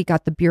immediately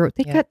got the bureau.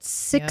 They got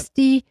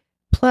 60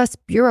 plus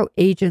bureau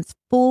agents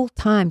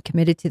full-time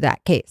committed to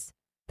that case.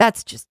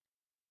 That's just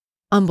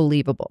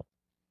unbelievable.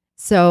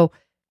 So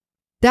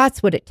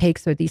that's what it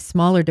takes, are these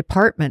smaller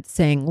departments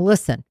saying,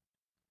 listen,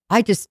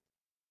 I just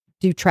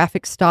do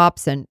traffic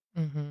stops and,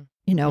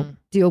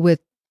 deal with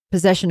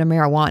possession of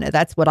marijuana.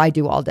 That's what I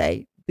do all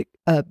day.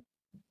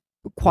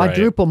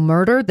 Quadruple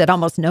murder that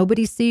almost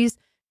nobody sees.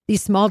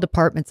 These small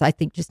departments, I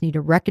think, just need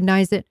to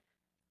recognize it,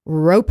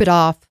 rope it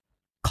off,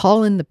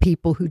 call in the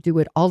people who do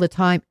it all the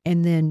time,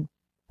 and then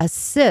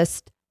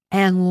assist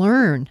and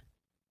learn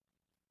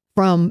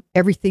from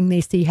everything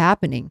they see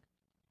happening,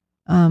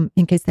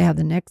 in case they have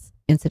the next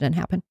incident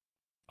happen.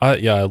 I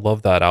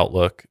love that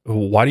outlook.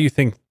 Why do you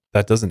think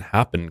that doesn't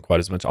happen quite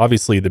as much?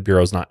 Obviously, the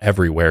Bureau's not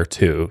everywhere,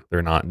 too.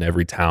 They're not in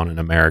every town in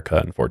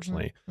America,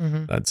 unfortunately.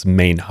 That's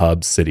main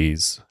hub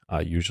cities,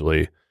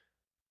 usually.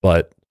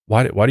 But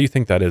why do you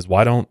think that is?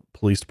 Why don't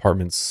police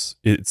departments,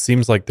 it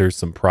seems like there's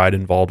some pride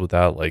involved with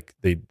that. Like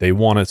they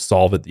want to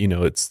solve it.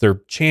 It's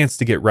their chance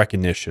to get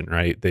recognition,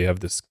 right? They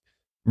have this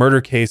murder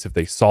case. If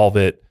they solve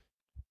it,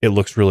 it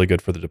looks really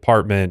good for the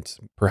department,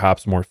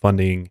 perhaps more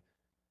funding,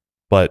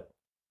 but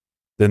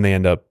then they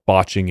end up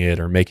botching it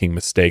or making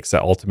mistakes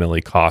that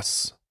ultimately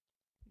costs,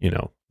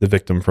 the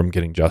victim from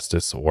getting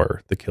justice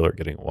or the killer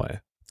getting away.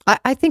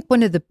 I think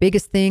one of the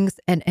biggest things,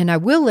 and I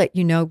will let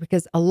you know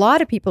because a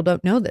lot of people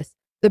don't know this,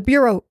 the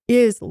Bureau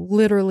is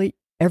literally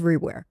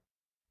everywhere.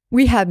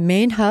 We have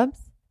main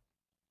hubs,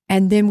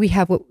 and then we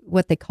have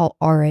what they call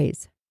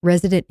RAs,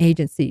 resident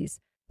agencies,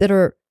 that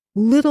are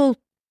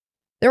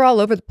they're all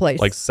over the place.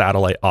 Like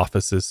satellite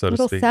offices, so to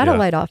speak. Little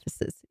satellite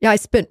offices. Yeah, I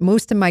spent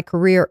most of my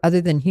career,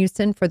 other than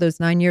Houston, for those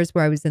 9 years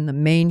where I was in the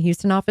main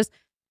Houston office.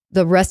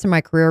 The rest of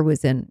my career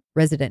was in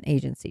resident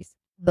agencies,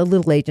 the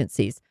little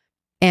agencies.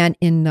 And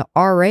in the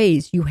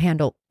RAs, you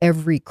handle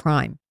every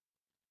crime.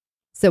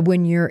 So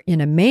when you're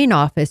in a main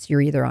office,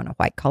 you're either on a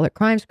white-collar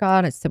crime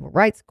squad, a civil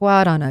rights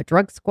squad, on a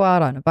drug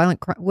squad, on a violent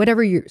crime,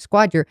 whatever your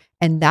squad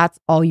and that's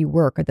all you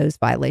work are those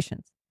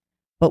violations.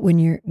 But when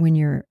you're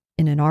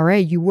in an RA,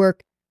 you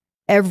work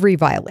every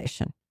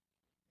violation.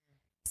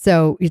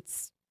 So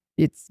it's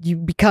you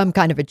become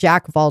kind of a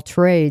jack of all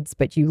trades,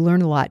 but you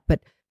learn a lot.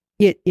 But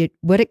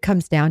what it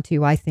comes down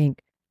to, I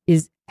think,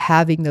 is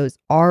having those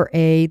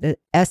the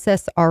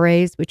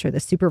SSRAs, which are the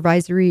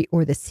supervisory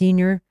or the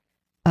senior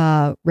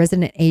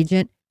resident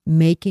agent,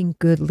 making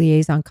good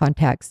liaison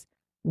contacts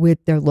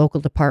with their local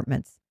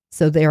departments.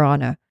 So they're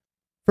on a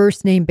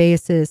first name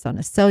basis, on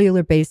a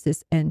cellular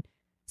basis, and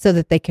so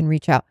that they can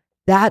reach out.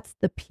 That's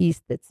the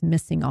piece that's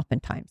missing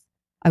oftentimes.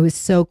 I was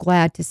so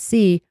glad to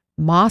see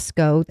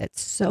Moscow,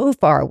 that's so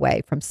far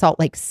away from Salt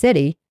Lake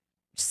City.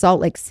 Salt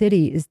Lake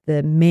City is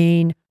the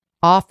main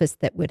office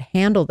that would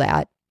handle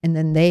that. And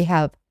then they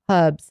have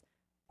hubs,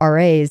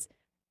 RAs,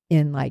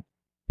 in like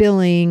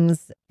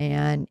Billings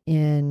and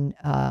in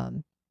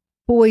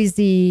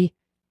Boise,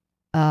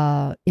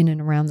 in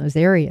and around those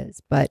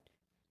areas. But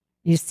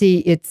you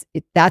see,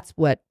 that's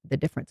what the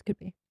difference could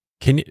be.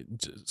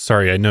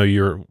 Sorry, I know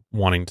you're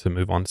wanting to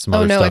move on to some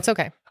other stuff. Oh, no, it's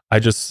okay.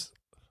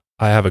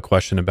 I have a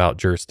question about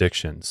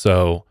jurisdiction.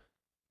 So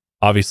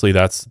obviously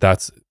that's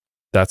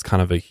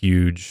kind of a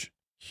huge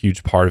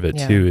part of it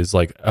too, is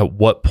like, at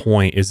what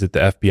point is it the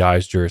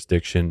FBI's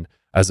jurisdiction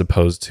as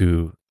opposed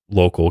to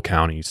local,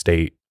 county,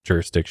 state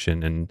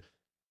jurisdiction? And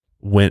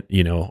when,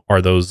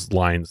 are those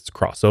lines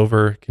cross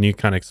over? Can you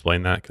kind of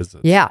explain that?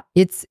 Yeah,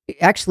 it's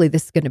actually,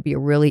 this is going to be a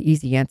really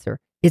easy answer.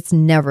 It's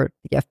never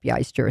the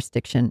FBI's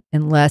jurisdiction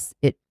unless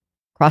it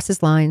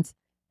crosses lines,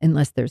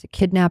 unless there's a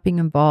kidnapping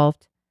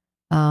involved.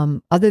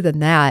 Other than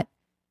that,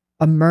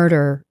 a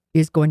murder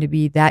is going to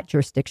be that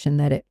jurisdiction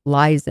that it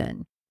lies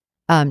in.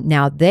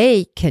 Now,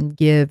 they can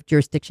give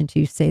jurisdiction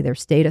to, say, their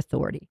state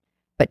authority,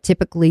 but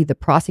typically the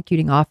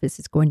prosecuting office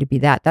is going to be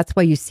that. That's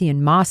why you see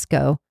in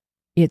Moscow,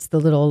 it's the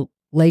little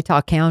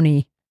Latah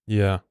County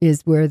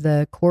is where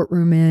the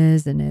courtroom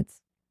is, and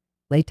it's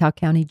Latah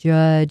County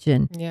judge.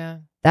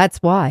 And that's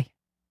why,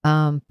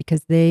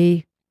 because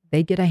they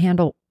get to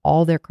handle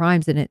all their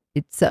crimes. And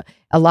it's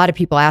a lot of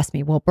people ask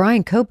me, well,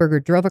 Bryan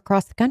Kohberger drove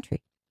across the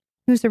country.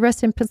 He was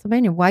arrested in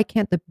Pennsylvania. Why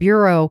can't the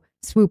Bureau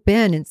swoop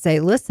in and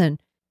say, listen,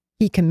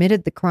 he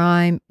committed the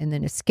crime and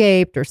then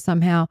escaped, or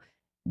somehow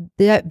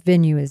that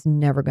venue is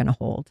never going to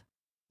hold?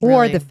 Really?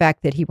 Or the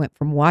fact that he went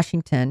from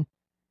Washington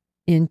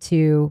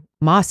into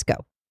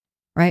Moscow,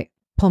 right?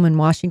 Pullman,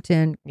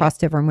 Washington,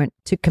 crossed over and went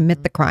to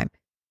commit the crime.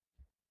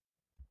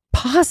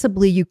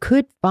 Possibly you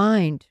could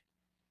find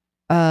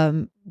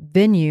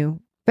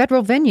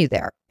federal venue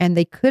there, and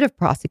they could have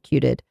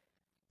prosecuted.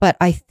 But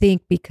I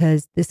think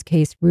because this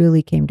case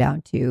really came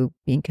down to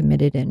being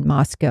committed in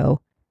Moscow,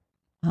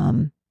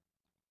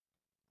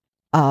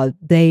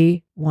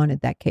 they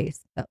wanted that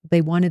case.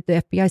 They wanted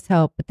the FBI's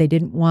help, but they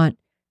didn't want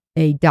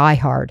a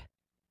diehard,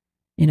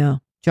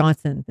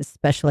 Johnson, the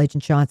special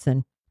agent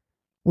Johnson,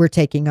 we're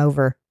taking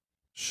over.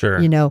 Sure.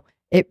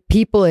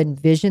 People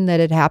envision that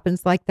it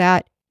happens like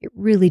that. It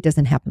really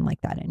doesn't happen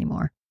like that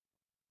anymore.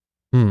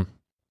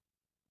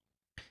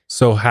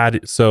 So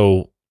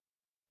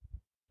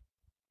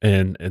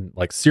and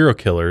like serial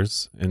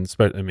killers,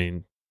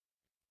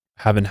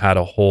 haven't had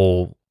a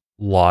whole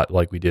lot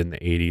like we did in the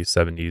 80s,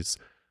 70s,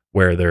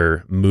 where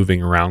they're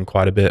moving around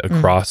quite a bit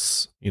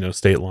across,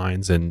 state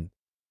lines, and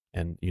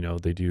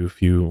they do a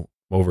few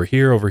over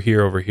here,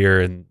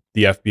 and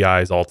the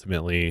FBI is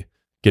ultimately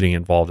getting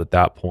involved at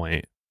that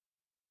point.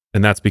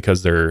 And that's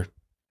because they're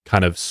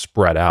kind of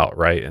spread out,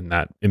 right? And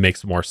that it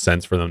makes more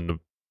sense for them to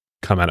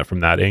come at it from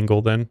that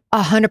angle then?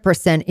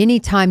 100%.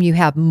 Anytime you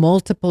have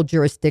multiple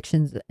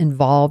jurisdictions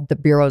involved, the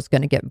Bureau is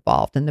going to get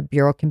involved, and the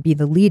Bureau can be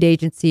the lead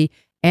agency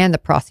and the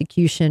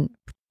prosecution,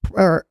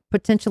 or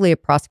potentially a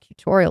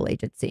prosecutorial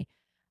agency.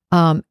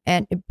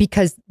 And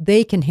because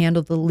they can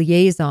handle the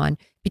liaison,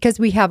 because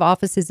we have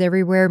offices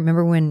everywhere.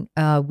 Remember when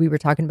we were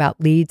talking about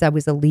leads? I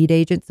was a lead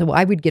agent. So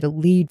I would get a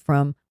lead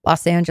from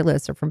Los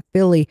Angeles or from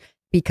Philly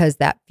because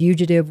that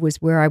fugitive was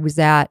where I was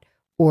at,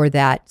 or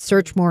that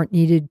search warrant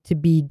needed to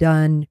be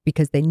done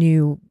because they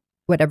knew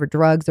whatever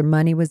drugs or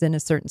money was in a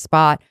certain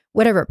spot,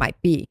 whatever it might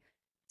be.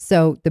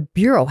 So the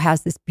Bureau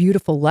has this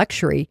beautiful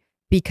luxury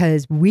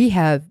because we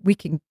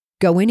can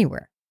go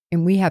anywhere.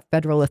 and we have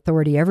federal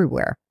authority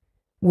everywhere.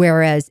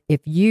 Whereas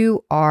if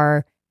you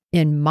are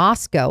in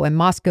Moscow and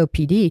Moscow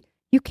PD,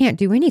 you can't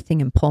do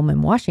anything in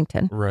Pullman,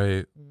 Washington.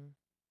 Right.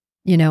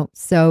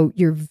 So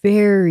you're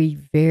very,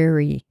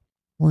 very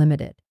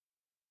limited.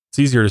 It's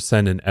easier to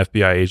send an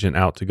FBI agent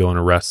out to go and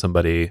arrest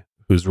somebody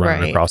who's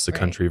running across the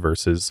country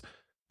versus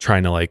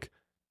trying to like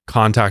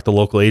contact the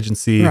local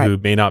agency who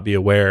may not be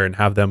aware and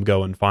have them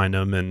go and find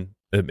them. And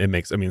it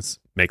makes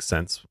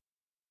sense.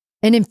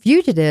 And in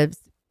fugitives,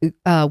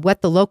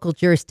 what the local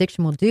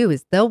jurisdiction will do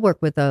is they'll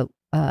work with a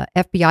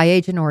FBI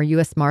agent or a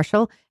U.S.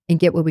 Marshal and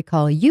get what we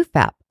call a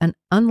UFAP, an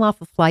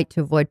unlawful flight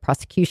to avoid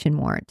prosecution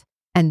warrant.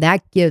 And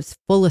that gives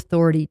full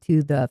authority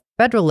to the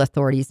federal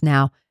authorities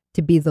now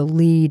to be the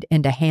lead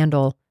and to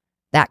handle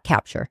that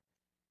capture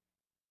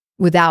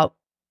without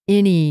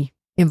any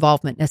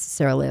involvement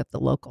necessarily of the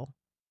local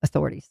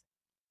authorities.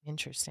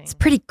 Interesting. It's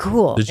pretty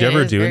cool. Did you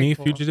ever do any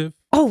fugitive?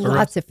 Oh,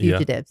 lots of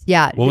fugitives.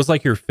 Yeah. What was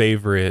like your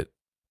favorite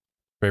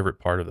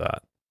part of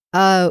that?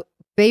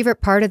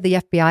 Favorite part of the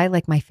FBI,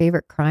 like my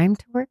favorite crime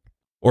to work?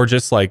 Or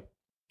just like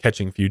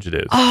catching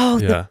fugitives? Oh,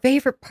 the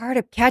favorite part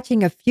of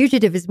catching a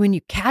fugitive is when you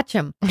catch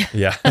them.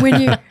 Yeah.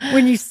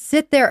 when you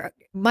sit there.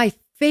 My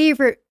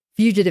favorite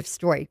fugitive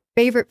story,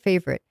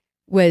 favorite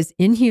was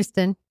in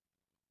Houston.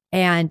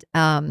 And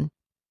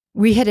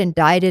we had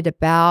indicted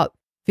about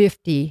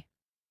 50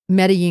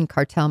 Medellin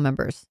cartel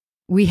members.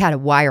 We had a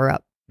wire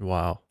up.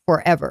 Wow.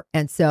 Forever.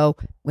 And so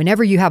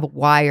whenever you have a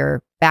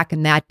wire, back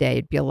in that day,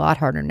 it'd be a lot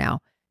harder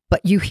now,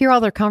 but you hear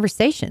all their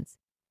conversations.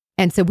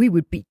 And so we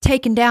would be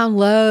taking down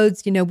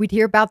loads, we'd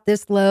hear about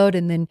this load,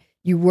 and then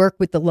you work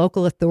with the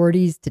local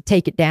authorities to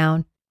take it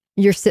down.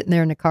 You're sitting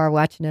there in the car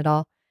watching it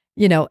all,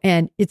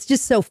 and it's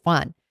just so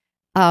fun.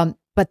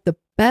 But the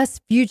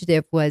best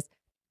fugitive was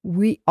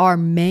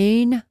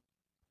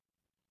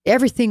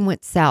everything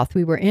went south.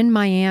 We were in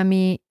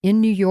Miami,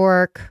 in New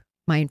York.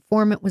 My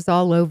informant was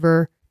all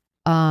over,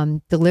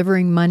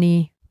 delivering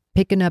money,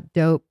 picking up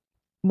dope.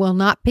 Well,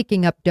 not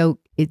picking up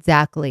dope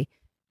exactly.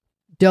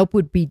 Dope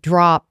would be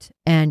dropped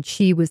and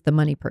she was the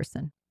money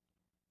person.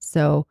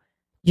 So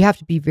you have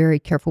to be very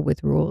careful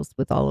with rules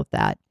with all of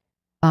that.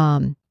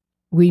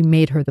 We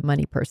made her the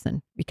money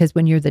person because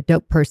when you're the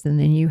dope person,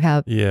 then you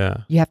have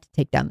to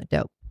take down the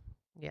dope.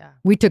 Yeah.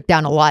 We took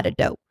down a lot of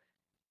dope,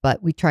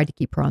 but we tried to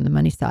keep her on the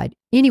money side.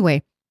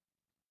 Anyway,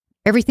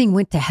 everything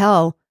went to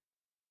hell.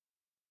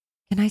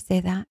 Can I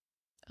say that?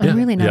 I'm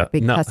really not a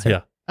big cusser.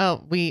 Yeah.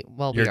 Oh, we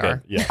are.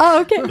 Good. Yeah.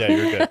 Oh, okay. Yeah,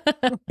 you're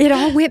good. It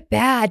all went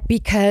bad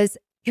because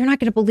you're not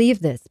going to believe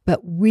this,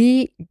 but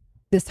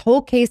this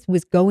whole case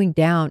was going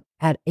down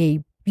at a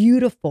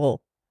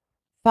beautiful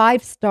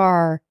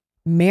 5-star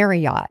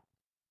Marriott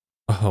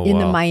in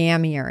the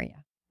Miami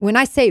area. When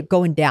I say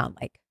going down,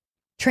 like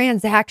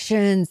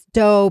transactions,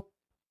 dope,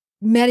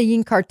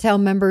 Medellin cartel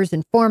members,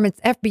 informants,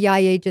 FBI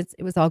agents,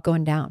 it was all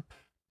going down.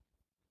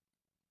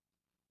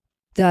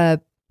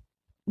 The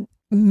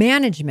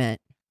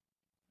management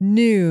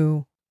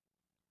knew,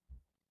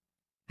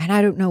 and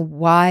I don't know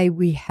why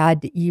we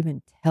had to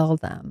even tell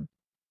them.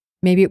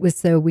 Maybe it was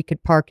so we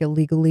could park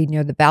illegally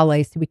near the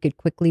valet so we could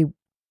quickly,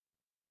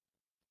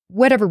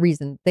 whatever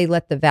reason, they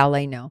let the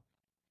valet know.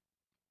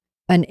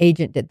 An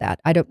agent did that.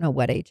 I don't know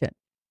what agent.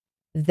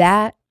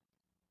 That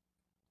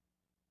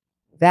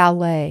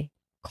valet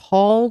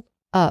called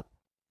up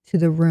to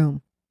the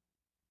room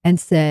and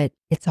said,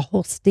 it's a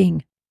whole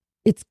sting.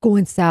 It's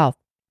going south.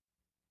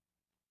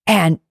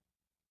 And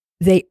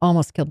they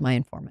almost killed my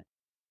informant.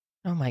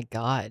 Oh my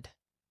God.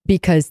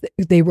 Because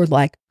they were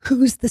like,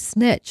 who's the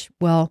snitch?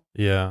 Well,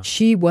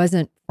 she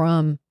wasn't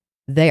from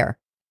there.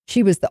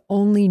 She was the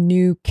only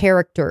new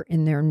character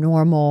in their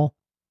normal.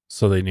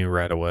 So they knew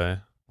right away.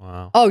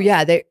 Wow. Oh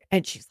yeah.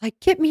 And she's like,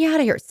 get me out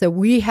of here. So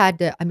I had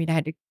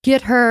to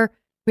get her,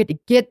 we had to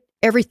get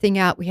everything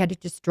out. We had to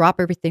just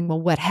drop everything.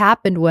 Well, what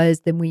happened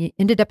was then we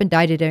ended up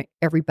indicted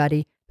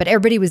everybody, but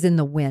everybody was in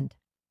the wind.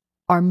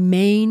 Our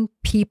main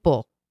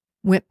people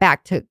went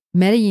back to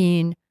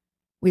Medellin.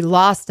 We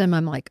lost them.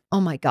 I'm like, oh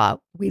my God,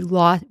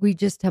 we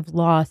just have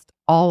lost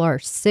all our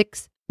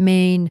 6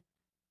 main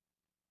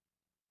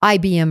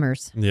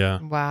IBMers.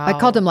 Yeah. Wow. I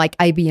called them like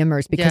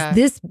IBMers because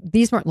these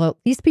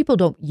people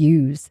don't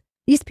use.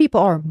 These people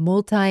are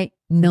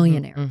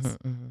multi-millionaires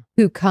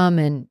who come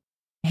and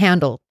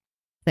handle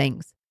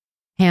things,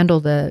 handle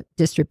the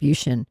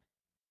distribution.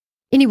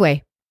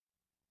 Anyway,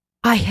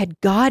 I had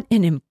got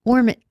an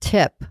informant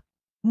tip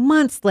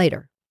months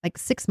later, like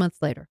 6 months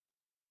later,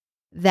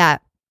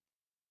 that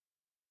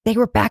they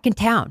were back in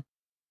town.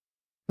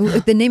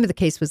 The name of the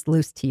case was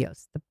Los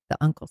Tios, the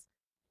uncles.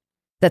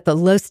 That the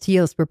Los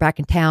Tios were back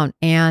in town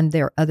and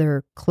their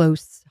other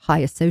close high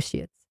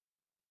associates.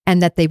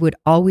 And that they would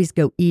always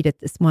go eat at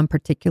this one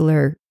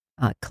particular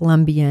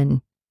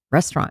Colombian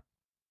restaurant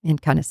in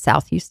kind of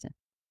South Houston.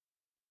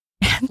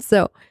 And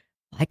so,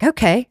 like,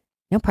 okay,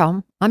 no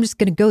problem. I'm just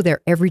going to go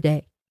there every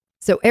day.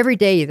 So every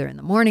day, either in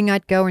the morning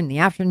I'd go or in the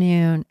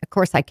afternoon. Of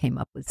course, I came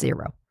up with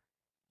 0.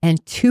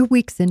 And 2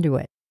 weeks into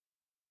it,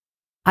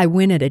 I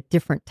went at a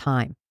different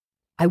time.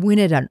 I went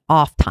at an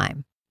off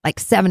time like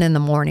 7 in the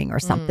morning or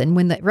something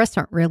when the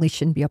restaurant really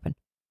shouldn't be open.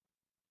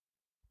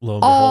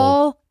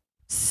 All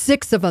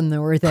 6 of them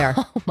that were there.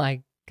 Oh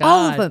my God.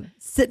 All of them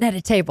sitting at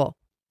a table.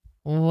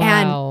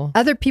 Wow. And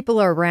other people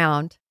are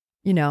around,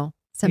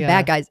 some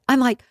bad guys. I'm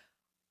like,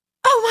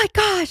 oh my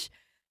gosh,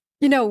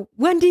 1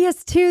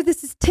 DS2,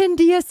 this is 10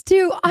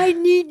 DS2. I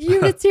need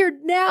units here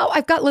now.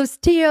 I've got Los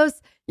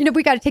Tios.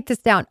 We got to take this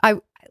down.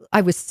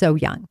 I was so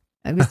young.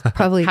 I was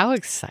probably how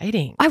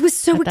exciting. I was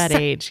so at that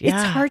age. Yeah.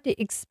 It's hard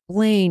to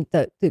explain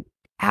the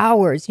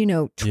hours,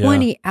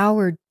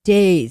 20-hour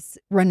days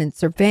running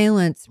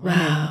surveillance,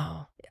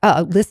 wow.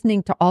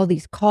 Listening to all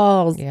these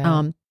calls.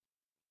 Yeah.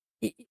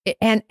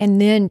 And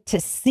then to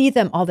see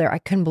them all there, I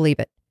couldn't believe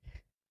it.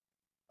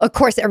 Of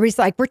course, everybody's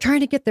like, we're trying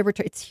to get there.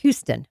 It's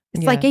Houston.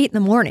 It's like 8 in the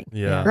morning.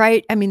 Yeah.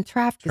 Right? I mean,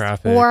 traffic is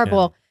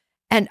horrible.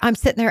 And I'm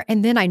sitting there,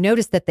 and then I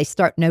noticed that they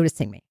start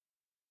noticing me.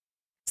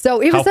 So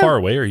it was how far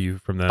away are you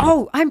from them?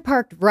 Oh, I'm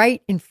parked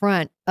right in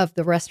front of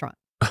the restaurant.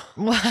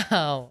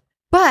 Wow.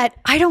 But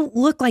I don't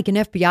look like an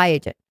FBI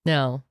agent.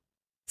 No.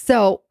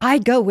 So I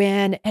go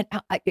in, and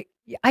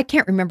I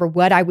can't remember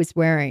what I was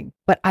wearing,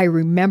 but I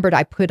remembered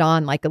I put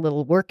on like a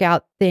little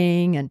workout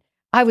thing, and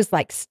I was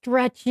like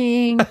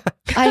stretching.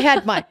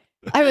 I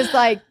was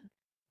like,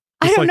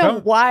 I don't know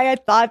why I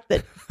thought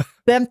that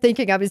them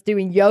thinking I was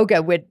doing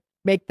yoga would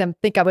make them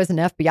think I was an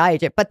FBI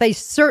agent, but they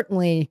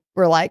certainly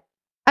were like,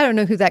 I don't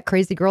know who that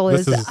crazy girl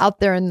is out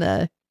there in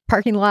the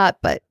parking lot,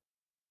 but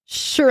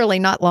surely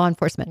not law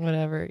enforcement.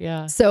 Whatever,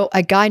 yeah. So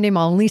a guy named,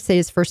 I'll only say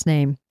his first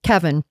name,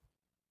 Kevin,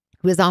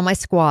 who was on my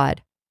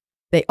squad.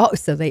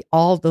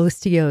 Those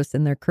TOs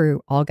and their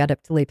crew all got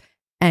up to leave.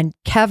 And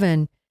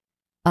Kevin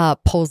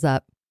pulls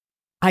up.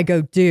 I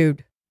go,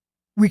 dude,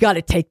 we got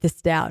to take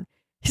this down.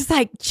 He's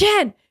like,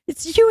 Jen,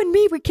 it's you and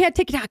me. We can't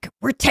take it down.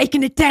 We're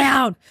taking it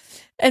down.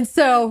 And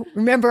so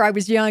remember, I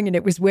was young and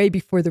it was way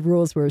before the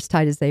rules were as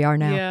tight as they are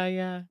now. Yeah,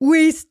 yeah.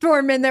 We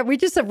storm in there. We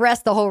just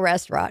arrest the whole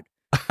restaurant.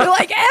 We're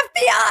like,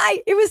 FBI.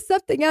 It was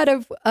something out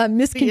of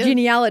Miss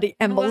Congeniality.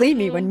 And believe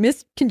me, when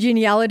Miss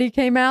Congeniality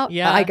came out,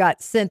 I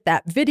got sent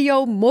that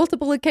video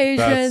multiple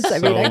occasions.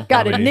 I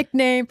got a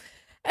nickname.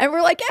 And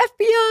we're like,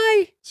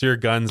 FBI. So your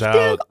gun's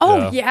out.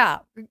 Oh, yeah.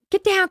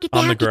 Get down,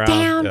 on the ground.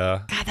 Down.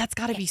 Yeah. God, that's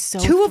got to be so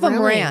 2 of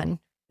them ran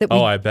that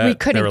I bet. we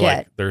couldn't get.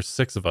 Like, there's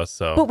 6 of us,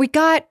 so. But we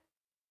got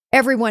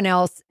everyone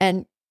else,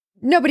 and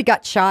nobody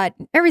got shot.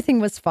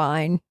 Everything was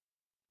fine.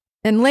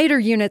 And later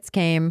units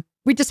came.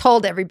 We just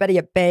hold everybody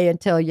at bay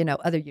until,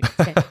 other units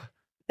came.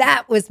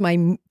 That was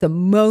the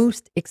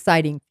most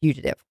exciting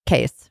fugitive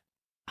case.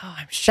 Oh,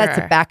 I'm sure. That's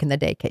a back in the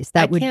day case.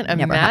 That would can't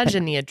never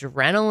imagine happen. The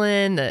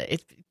adrenaline.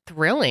 It's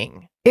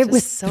thrilling. It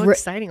was so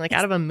exciting, like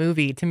out of a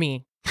movie to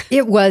me.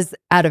 It was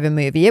out of a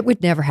movie. It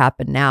would never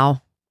happen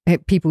now.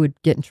 People would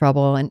get in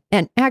trouble.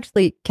 And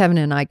actually, Kevin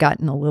and I got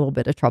in a little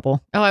bit of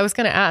trouble. Oh, I was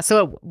going to ask.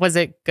 So was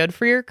it good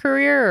for your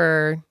career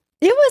or?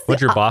 It was.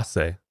 What'd your boss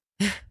say?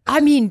 I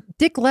mean,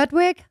 Dick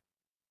Ludwig.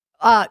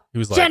 He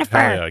was like, Jennifer.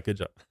 Hell yeah, good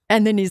job.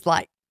 And then he's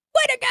like,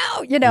 way to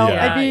go.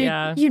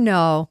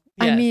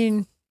 I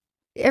mean,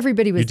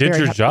 everybody was You did very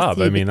your happy job.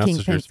 to see I mean, the that's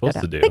what you're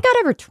supposed to do. They got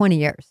over 20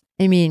 years.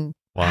 I mean,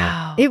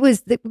 wow. we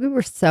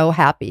were so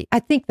happy.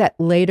 I think that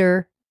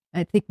later,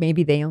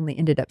 maybe they only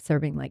ended up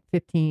serving like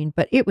 15,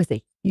 but it was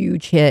a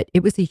huge hit.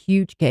 It was a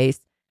huge case.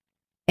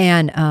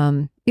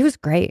 And it was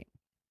great.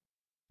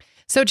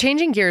 So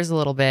changing gears a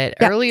little bit,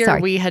 earlier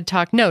we had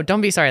talked, no, don't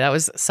be sorry. That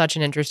was such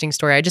an interesting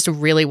story. I just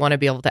really want to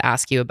be able to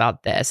ask you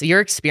about this, your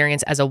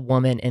experience as a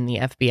woman in the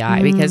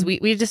FBI, because we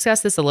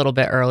discussed this a little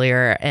bit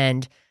earlier.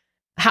 And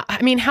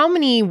how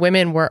many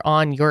women were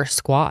on your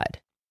squad?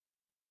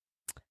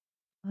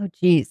 Oh,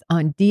 geez.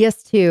 On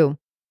DS2.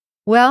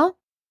 Well,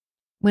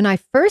 when I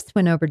first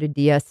went over to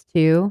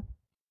DS2,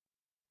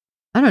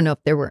 I don't know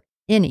if there were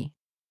any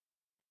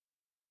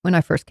when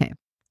I first came.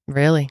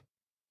 Really?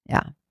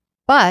 Yeah.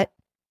 But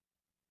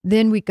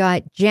then we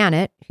got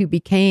Janet, who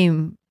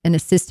became an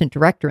assistant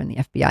director in the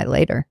FBI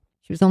later.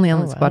 She was only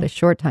on the squad a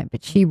short time,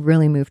 but she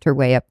really moved her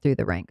way up through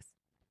the ranks.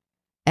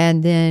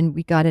 And then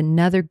we got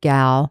another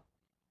gal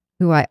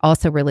who I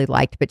also really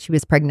liked, but she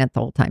was pregnant the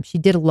whole time. She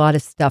did a lot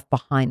of stuff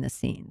behind the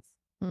scenes,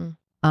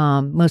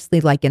 mostly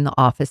like in the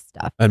office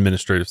stuff.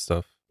 Administrative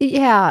stuff.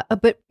 Yeah,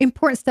 but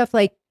important stuff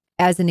like,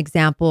 as an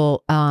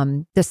example,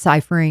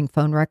 deciphering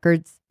phone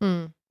records,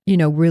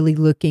 really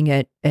looking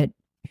at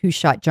who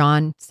shot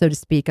John, so to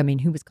speak. I mean,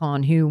 who was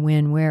calling who,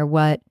 when, where,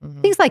 what,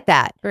 things like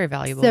that. Very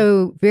valuable.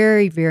 So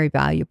very, very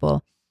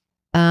valuable.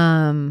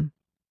 Her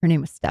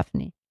name was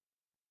Stephanie.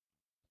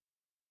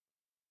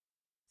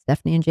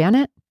 Stephanie and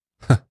Janet.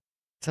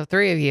 So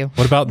 3 of you.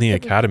 What about in the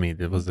academy?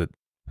 Was it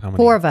how many?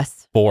 4 of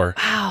us. 4.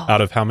 Wow.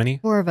 Out of how many?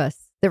 4 of us.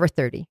 There were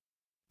 30.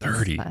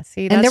 30.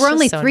 See, and there were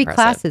only so 3 impressive.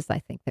 classes, I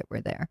think, that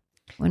were there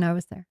when I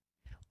was there.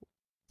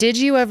 Did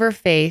you ever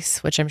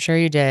face, which I'm sure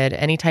you did,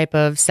 any type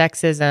of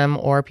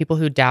sexism or people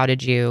who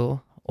doubted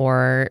you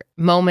or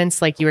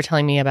moments like you were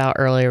telling me about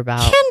earlier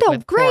about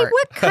Kendall, great.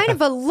 What kind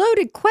of a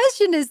loaded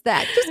question is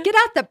that? Just get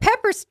out the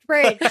pepper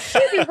spray and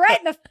shoot me right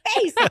in the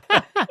face.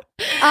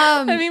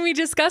 I mean, we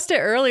discussed it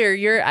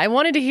earlier. I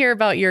wanted to hear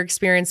about your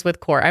experience with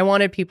court. I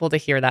wanted people to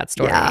hear that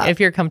story if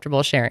you're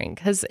comfortable sharing,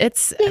 because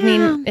it's, I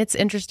mean, it's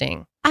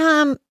interesting.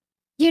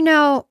 You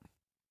know,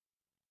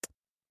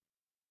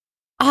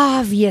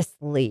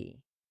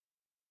 obviously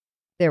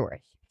there were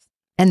issues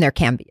and there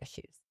can be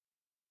issues.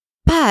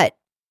 But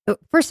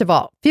first of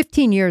all,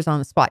 15 years on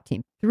the SWAT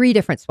team, 3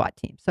 different SWAT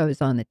teams. So I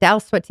was on the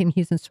Dallas SWAT team,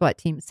 Houston SWAT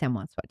team, San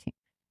Juan SWAT team.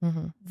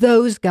 Mm-hmm.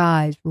 Those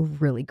guys were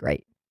really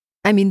great.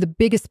 I mean, the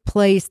biggest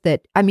place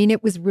it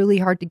was really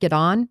hard to get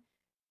on.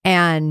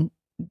 And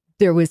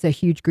there was a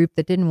huge group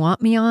that didn't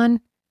want me on.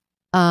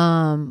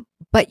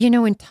 But,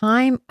 in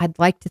time, I'd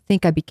like to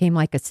think I became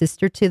like a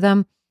sister to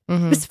them.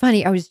 Mm-hmm. It was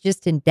funny. I was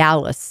just in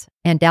Dallas,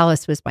 and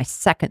Dallas was my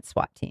second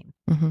SWAT team.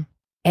 Mm-hmm.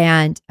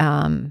 And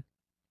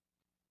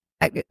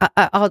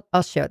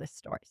I'll share this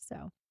story.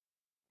 So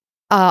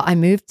I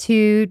moved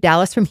to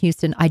Dallas from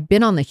Houston. I'd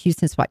been on the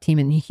Houston SWAT team,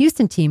 and the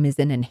Houston team is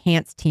an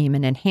enhanced team.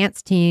 An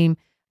enhanced team,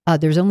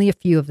 there's only a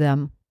few of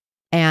them.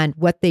 And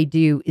what they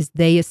do is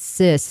they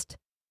assist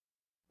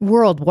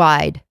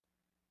worldwide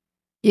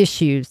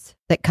issues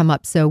that come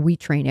up. So we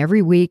train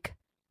every week.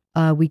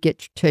 We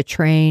get to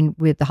train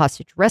with the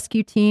hostage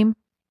rescue team.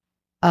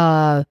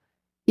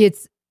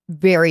 It's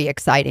very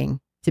exciting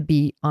to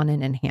be on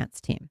an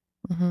enhanced team.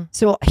 Mm-hmm.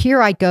 So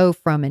here I go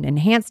from an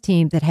enhanced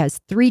team that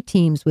has 3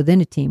 teams within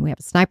a team. We have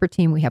a sniper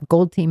team, we have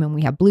gold team, and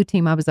we have blue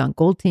team. I was on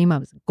gold team. I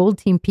was a gold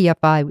team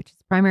PFI, which is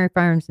primary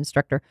firearms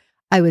instructor.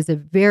 I was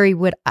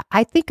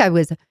I think I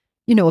was,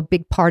 a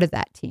big part of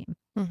that team.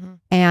 Mm-hmm.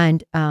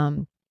 And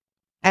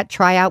that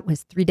tryout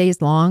was 3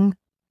 days long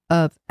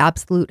of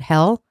absolute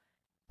hell.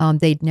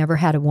 They'd never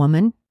had a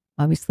woman,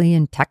 obviously,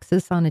 in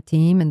Texas on a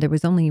team. And there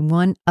was only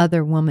one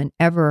other woman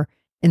ever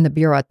in the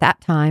Bureau at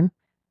that time.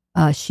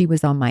 She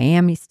was on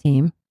Miami's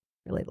team.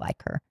 Really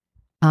like her.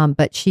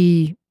 But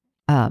she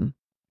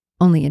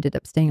only ended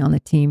up staying on the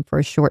team for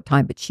a short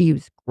time. But she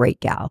was a great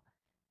gal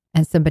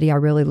and somebody I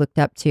really looked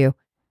up to.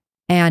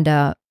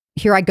 And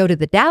here I go to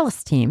the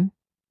Dallas team.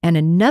 And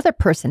another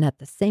person at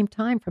the same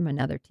time from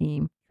another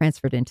team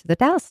transferred into the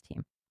Dallas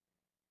team.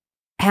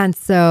 And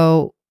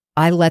so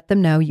I let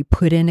them know, you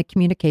put in a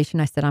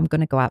communication. I said, I'm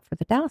going to go out for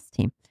the Dallas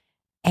team.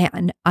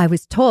 And I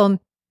was told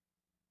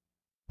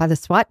by the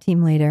SWAT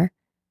team leader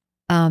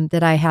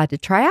that I had to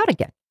try out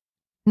again.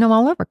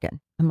 All over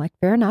again. I'm like,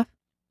 fair enough.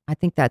 I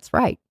think that's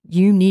right.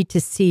 You need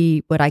to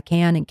see what I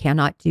can and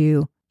cannot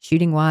do,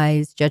 shooting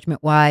wise,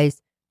 judgment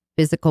wise,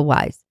 physical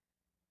wise.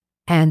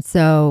 And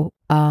so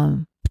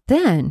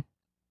then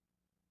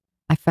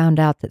I found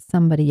out that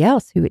somebody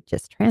else who had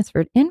just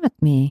transferred in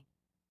with me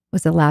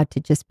was allowed to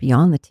just be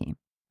on the team.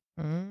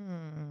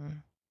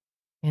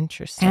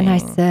 Interesting. And I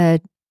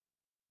said,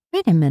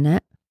 wait a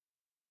minute.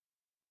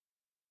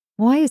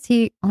 Why is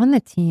he on the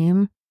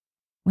team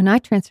when I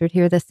transferred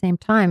here the same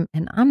time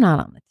and I'm not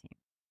on the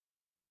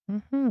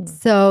team? Mm-hmm.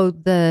 So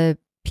the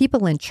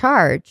people in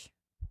charge,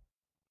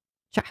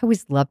 I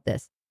always loved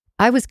this.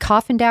 I was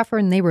Coffindaffer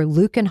and they were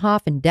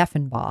Lukenhoff and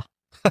Deffenbaugh.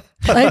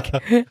 Like,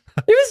 it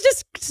was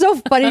just so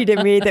funny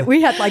to me that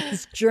we had like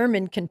this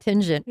German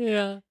contingent.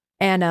 Yeah.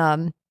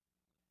 And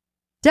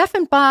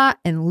Deffenbaugh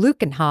and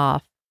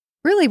Lukenhoff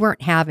really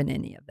weren't having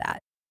any of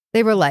that.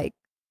 They were like,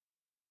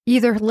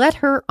 either let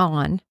her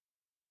on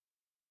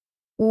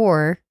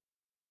or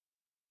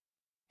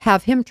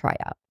have him try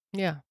out.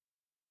 Yeah.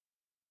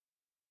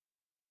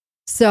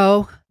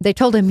 So they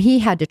told him he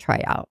had to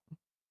try out.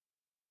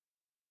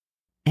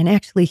 And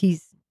actually,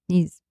 he's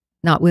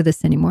not with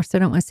us anymore, so I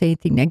don't want to say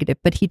anything negative,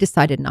 but he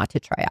decided not to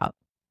try out.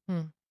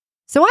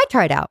 So I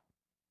tried out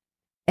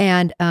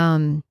and,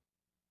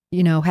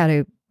 had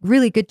a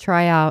really good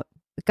tryout.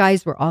 The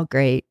guys were all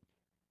great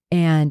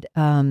and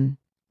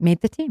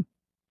made the team.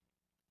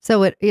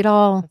 So it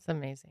all... That's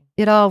amazing.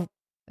 It all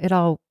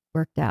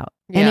worked out.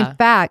 Yeah. And in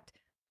fact,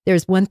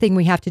 there's one thing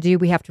we have to do.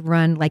 We have to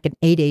run like an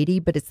 880,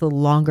 but it's a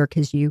little longer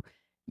because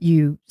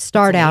you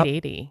start out...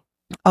 880?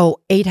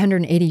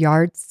 880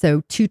 yards.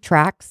 So 2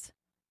 tracks.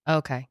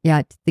 Okay.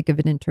 Yeah. To think of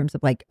it in terms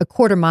of like a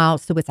quarter mile.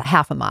 So it's a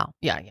half a mile.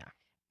 Yeah.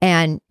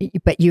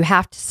 But you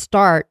have to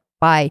start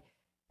by,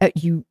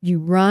 you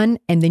run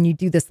and then you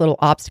do this little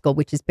obstacle,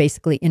 which is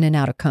basically in and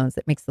out of cones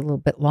that makes it a little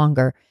bit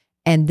longer.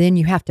 And then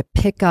you have to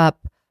pick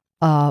up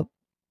a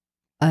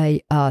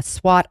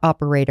SWAT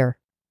operator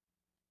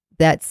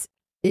that's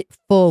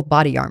full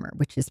body armor,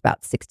 which is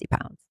about 60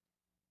 pounds.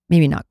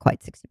 Maybe not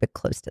quite 60, but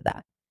close to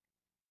that.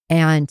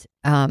 And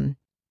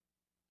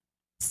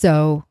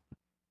so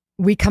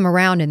we come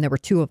around and there were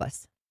 2 of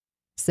us.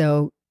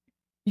 So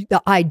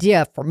the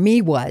idea for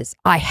me was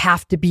I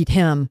have to beat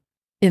him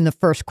in the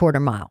first quarter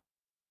mile.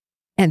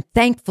 And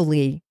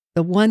thankfully,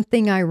 the one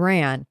thing I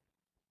ran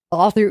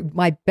all through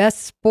my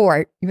best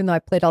sport, even though I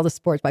played all the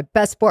sports, my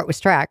best sport was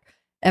track.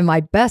 And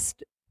my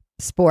best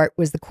sport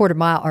was the quarter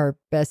mile, or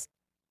best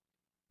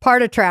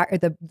part of track.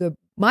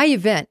 My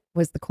event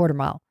was the quarter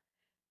mile.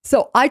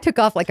 So I took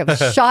off like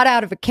a shot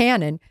out of a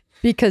cannon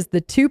because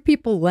the two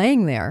people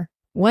laying there,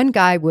 one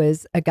guy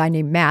was a guy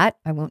named Matt.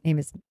 I won't name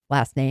his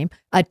last name,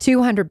 a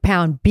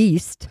 200-pound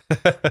beast.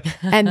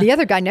 And the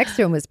other guy next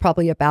to him was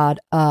probably about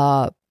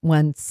a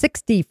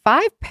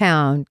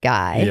 165-pound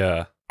guy.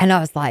 Yeah. And I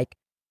was like,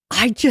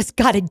 I just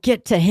got to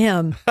get to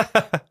him.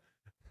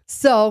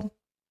 So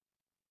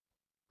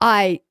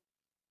I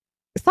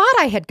thought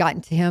I had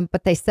gotten to him,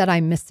 but they said I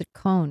missed a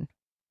cone.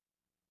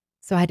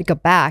 So I had to go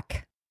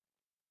back.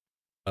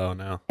 Oh,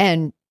 no.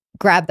 And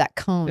grab that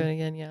cone. Do it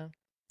again, yeah.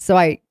 So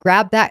I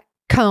grabbed that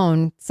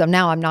cone. So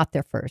now I'm not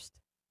there first.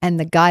 And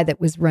the guy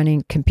that was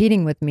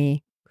competing with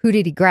me, who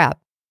did he grab?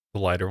 The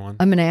lighter one.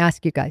 I'm going to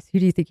ask you guys, who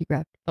do you think he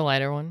grabbed? The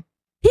lighter one.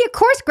 He, of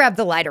course, grabbed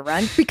the lighter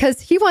one because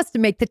he wants to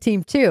make the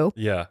team too.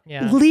 Yeah.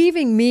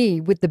 Leaving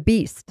me with the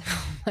beast.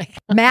 Oh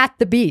Matt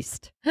the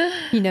Beast.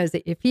 He knows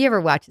it. If he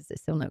ever watches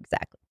this, he'll know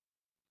exactly.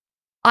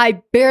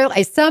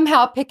 I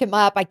somehow pick him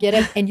up. I get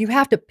him, and you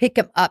have to pick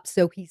him up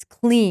so he's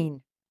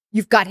clean.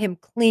 You've got him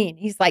clean.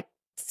 He's like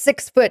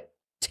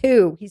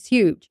 6'2". He's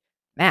huge,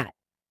 Matt.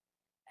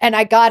 And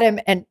I got him,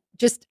 and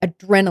just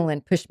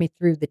adrenaline pushed me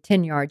through the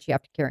 10 yards you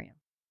have to carry him.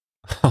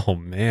 Oh,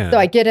 man. So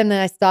I get him,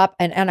 and I stop,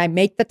 and I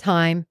make the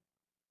time.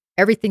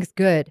 Everything's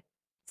good.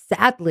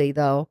 Sadly,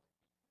 though,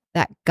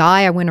 that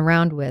guy I went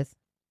around with,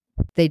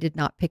 they did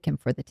not pick him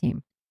for the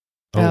team.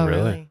 Oh,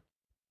 really?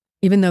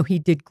 Even though he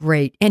did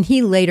great. And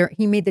he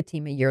made the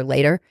team a year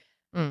later.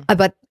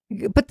 But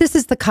this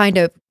is the kind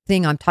of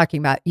thing I'm talking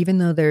about. Even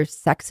though there's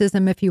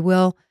sexism, if you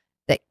will,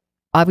 that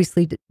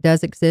obviously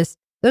does exist.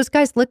 Those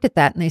guys looked at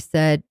that and they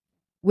said,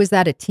 was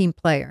that a team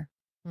player?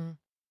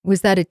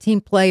 Was that a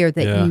team player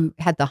that you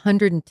had the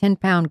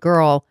 110-pound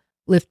girl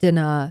lifting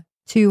a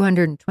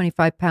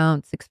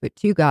 225-pound,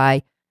 6'2"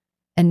 guy,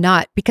 and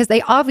not because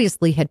they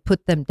obviously had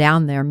put them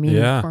down there,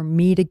 meaning for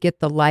me to get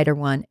the lighter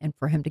one and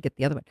for him to get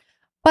the other one.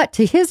 But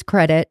to his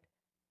credit,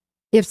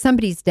 if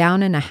somebody's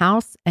down in a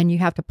house and you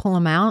have to pull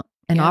them out,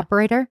 an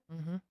operator,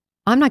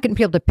 I'm not going to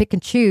be able to pick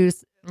and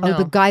choose. No. Oh,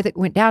 the guy that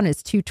went down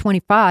is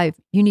 225.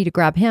 You need to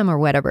grab him or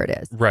whatever it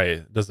is. Right.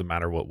 It doesn't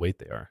matter what weight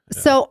they are.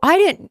 Yeah. So I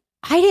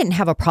didn't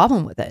have a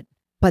problem with it,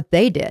 but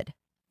they did.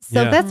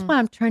 So that's what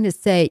I'm trying to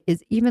say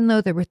is even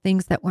though there were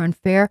things that were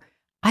unfair,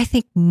 I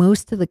think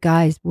most of the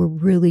guys were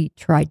really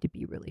tried to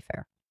be really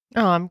fair.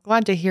 Oh, I'm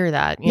glad to hear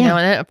that. You know,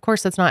 and of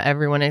course that's not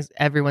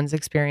everyone's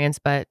experience,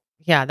 but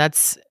yeah,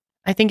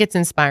 I think it's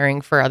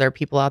inspiring for other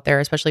people out there,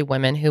 especially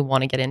women who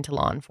want to get into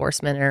law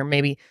enforcement or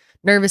maybe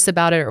nervous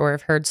about it or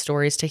have heard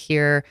stories to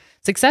hear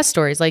success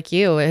stories like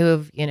you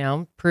who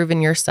have,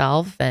 proven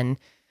yourself. And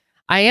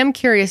I am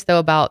curious though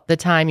about the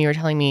time you were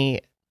telling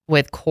me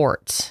with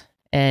court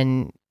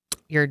and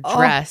your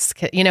dress,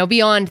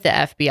 beyond the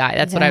FBI.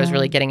 That's what I was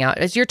really getting at.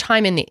 Is your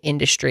time in the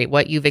industry,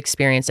 what you've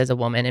experienced as a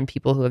woman and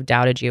people who have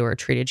doubted you or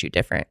treated you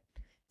different?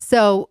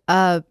 So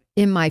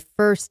in my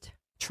first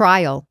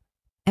trial,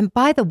 and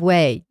by the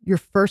way, your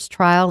first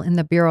trial in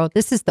the Bureau,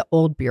 this is the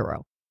old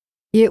Bureau.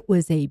 It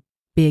was a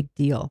big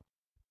deal.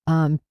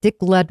 Dick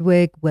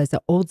Ludwig was an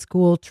old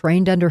school,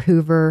 trained under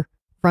Hoover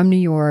from New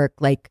York.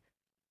 Like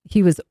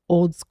he was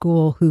old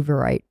school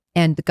Hooverite.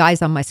 And the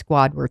guys on my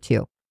squad were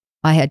too.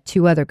 I had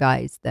two other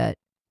guys that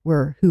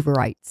were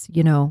Hooverites,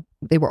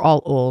 they were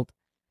all old.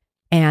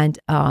 And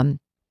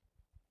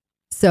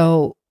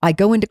so I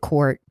go into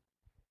court,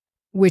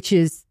 which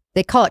is,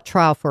 they call it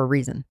trial for a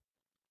reason.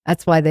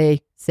 That's why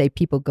they say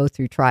people go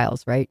through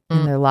trials, right?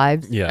 In their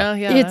lives. Yeah. Oh,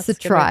 yeah. It's a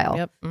trial.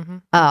 Yep.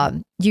 Mm-hmm.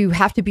 You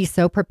have to be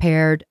so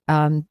prepared.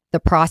 The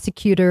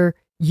prosecutor,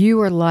 you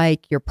are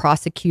like your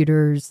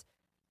prosecutor's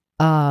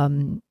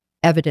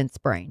evidence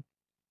brain.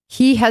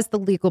 He has the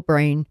legal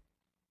brain,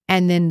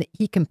 and then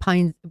he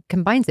combines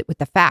it with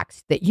the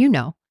facts that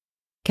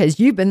because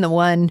you've been the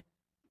one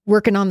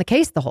working on the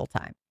case the whole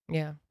time.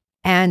 Yeah.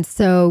 And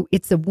so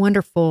it's a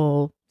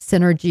wonderful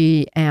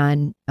synergy,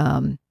 and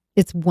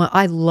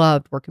I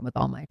loved working with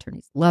all my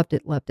attorneys. Loved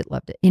it.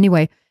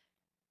 Anyway,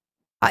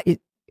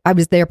 I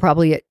was there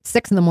probably at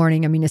 6 a.m.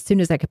 I mean, as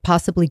soon as I could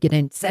possibly get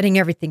in, setting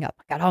everything up.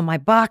 I got all my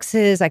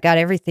boxes. I got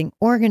everything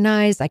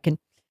organized. I can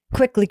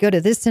quickly go to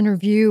this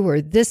interview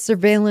or this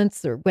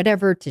surveillance or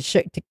whatever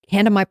to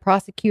hand to my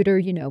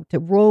prosecutor, to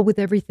roll with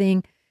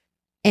everything.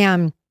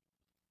 And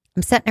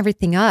I'm setting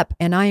everything up,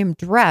 and I am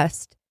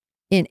dressed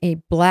in a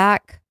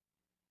black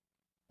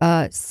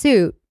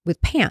suit with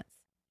pants,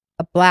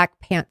 a black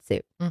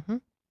pantsuit. Mm-hmm.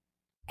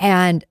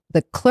 And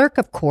the clerk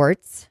of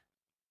courts,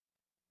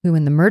 who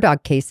in the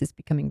Murdoch case is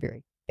becoming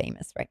very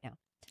famous right now.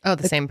 Oh,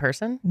 the same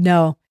person?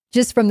 No,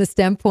 just from the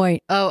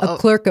standpoint of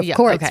clerk of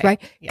courts, okay.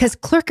 right? Because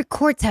clerk of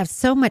courts have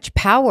so much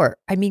power.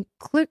 I mean,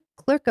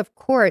 clerk of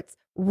courts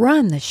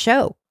run the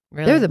show.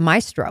 Really? They're the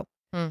maestro.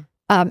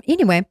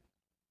 Anyway,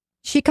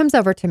 she comes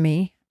over to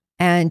me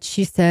and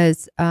she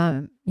says,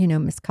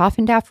 Miss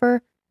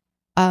Coffindaffer,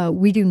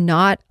 we do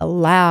not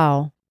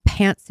allow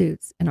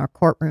pantsuits in our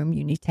courtroom.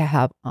 You need to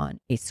have on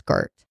a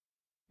skirt.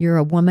 You're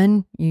a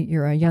woman.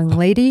 You're a young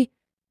lady.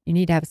 You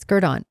need to have a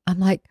skirt on. I'm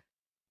like,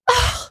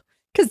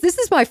 because this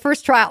is my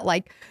first trial.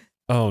 Like,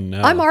 oh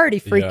no, I'm already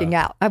freaking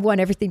out. I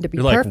want everything to be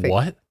perfect. Like,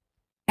 what?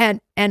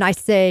 And I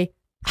say,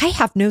 I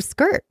have no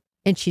skirt.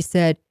 And she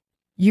said,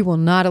 you will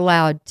not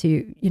allowed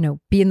to,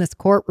 be in this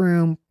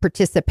courtroom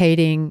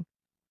participating,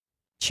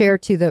 chair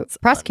to the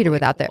prosecutor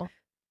without that.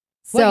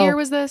 So, what year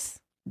was this?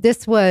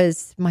 This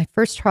was, my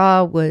first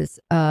trial was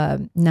I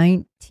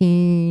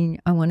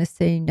want to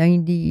say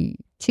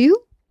 92.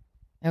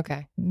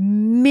 Okay.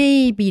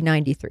 Maybe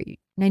 93,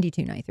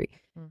 92, 93.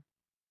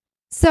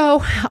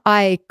 So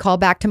I call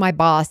back to my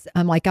boss.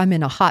 I'm like, I'm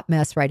in a hot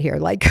mess right here.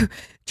 Like,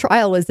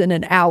 trial is in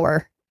an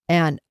hour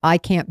and I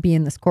can't be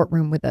in this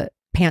courtroom with a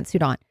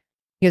pantsuit on.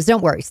 He goes,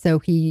 don't worry. So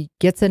he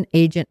gets an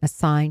agent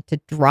assigned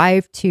to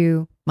drive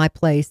to my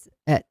place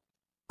at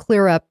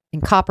Clear Up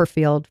in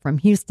Copperfield from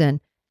Houston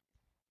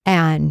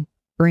and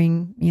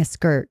bring me a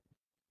skirt,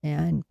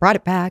 and brought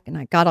it back, and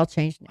I got all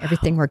changed and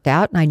everything worked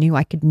out. And I knew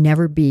I could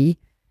never be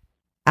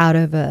out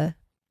of a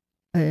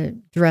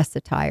dress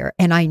attire.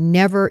 And I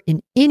never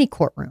in any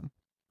courtroom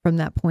from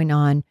that point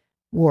on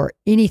wore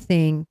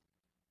anything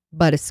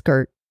but a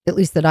skirt, at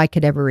least that I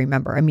could ever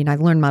remember. I mean, I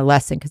learned my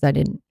lesson because I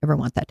didn't ever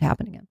want that to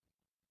happen again.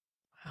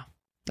 Wow.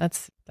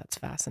 That's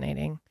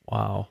fascinating.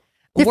 Wow.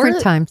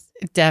 Different times.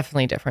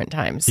 Definitely different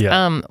times.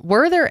 Yeah.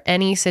 Were there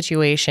any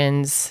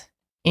situations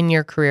in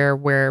your career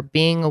where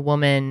being a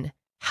woman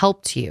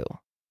helped you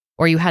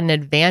or you had an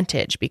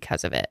advantage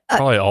because of it?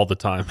 Probably all the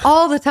time.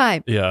 All the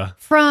time. Yeah.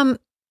 From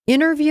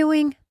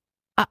interviewing,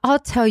 I'll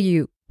tell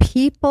you,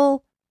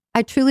 people,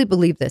 I truly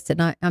believe this,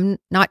 and I'm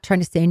not trying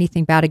to say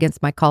anything bad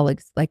against my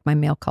colleagues, like my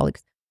male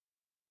colleagues.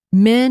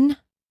 Men,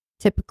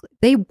 typically,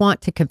 they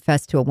want to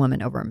confess to a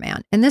woman over a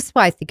man. And this is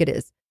why I think it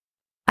is.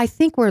 I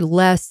think we're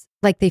less,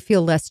 like they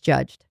feel less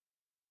judged.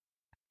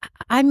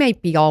 I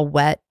might be all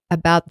wet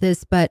about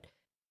this, but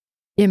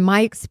in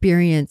my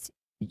experience,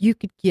 you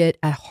could get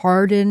a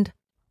hardened,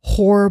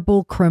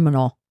 horrible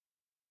criminal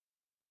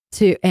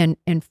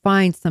and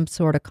find some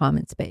sort of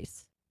common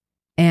space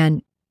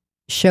and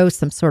show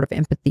some sort of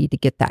empathy to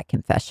get that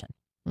confession,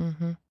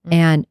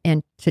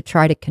 and to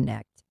try to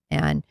connect.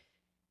 And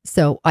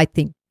so I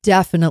think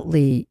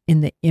definitely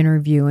in the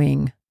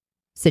interviewing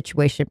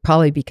situation,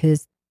 probably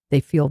because they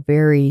feel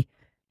very,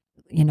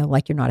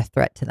 like you're not a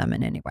threat to them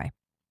in any way.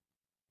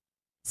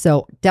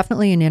 So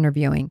definitely in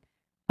interviewing.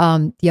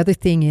 The other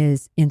thing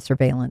is in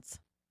surveillance.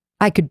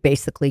 I could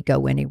basically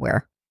go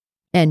anywhere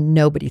and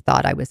nobody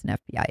thought I was an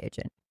FBI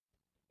agent.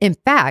 In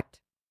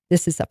fact,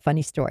 this is a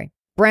funny story.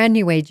 Brand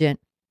new agent.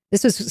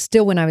 This was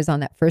still when I was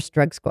on that first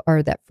drug squad,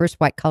 or that first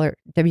white collar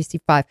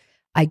WC5.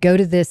 I go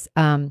to this,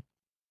 I'm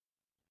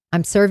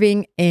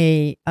serving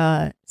a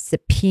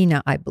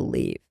subpoena, I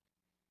believe.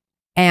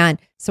 And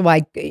so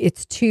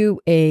it's to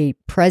a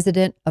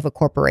president of a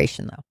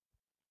corporation though.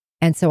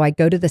 And so I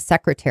go to the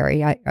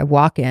secretary, I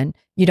walk in.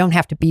 You don't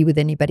have to be with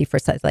anybody for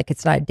such, like,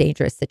 it's not a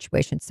dangerous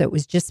situation. So it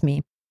was just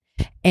me.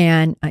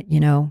 And,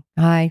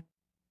 hi,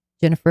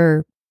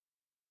 Jennifer,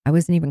 I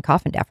wasn't even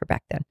Coffindaffer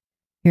back then.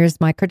 Here's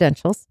my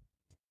credentials.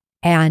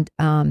 And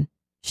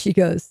she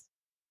goes,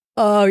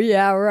 oh,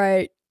 yeah,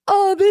 right.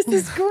 Oh, this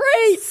is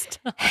great.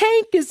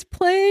 Hank is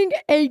playing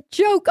a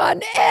joke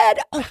on Ed.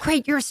 Oh,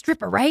 great. You're a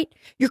stripper, right?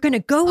 You're going to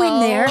go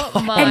in there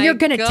and you're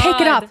going to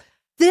take it off.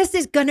 This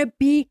is going to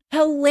be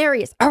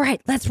hilarious. All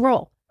right, let's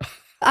roll.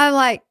 I'm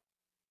like,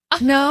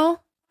 no,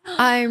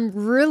 I'm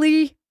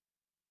really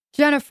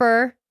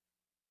Jennifer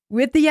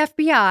with the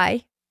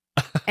FBI.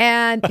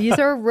 And these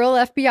are real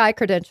FBI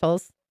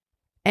credentials.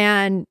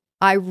 And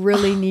I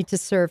really need to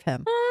serve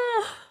him.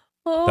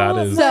 That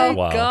is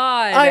wow.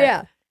 God. Oh,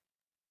 yeah.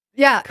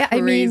 Yeah. Crazy.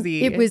 I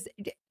mean, it was,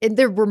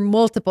 there were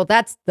multiple,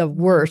 that's the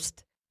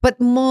worst,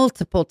 but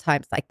multiple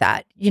times like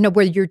that,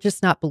 where you're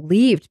just not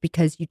believed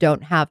because you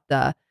don't have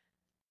the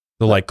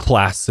like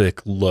classic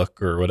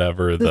look or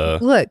whatever, the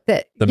look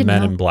that the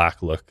Men in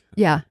Black look.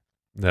 Yeah.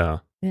 Yeah.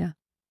 Yeah.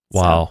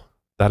 Wow. So.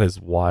 That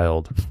is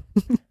wild.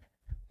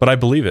 But I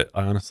believe it.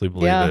 I honestly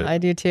believe it. Yeah, I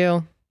do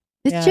too.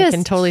 It's I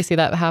can totally see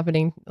that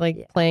happening,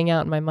 playing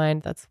out in my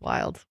mind. That's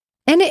wild.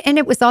 And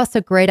it was also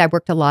great. I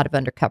worked a lot of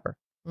undercover.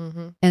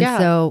 Mm-hmm. And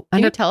so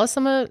can you tell us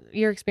some of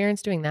your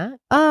experience doing that?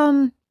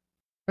 Or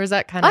is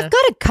that kind of? I've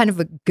got a kind of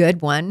a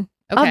good one.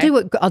 Okay.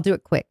 I'll do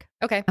it quick.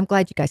 Okay. I'm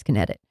glad you guys can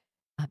edit.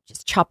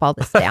 Just chop all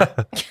this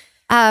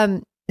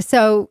down.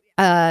 So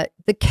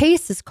the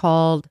case is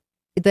called,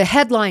 the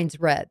headlines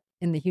read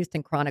in the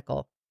Houston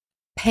Chronicle,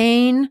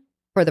 Pain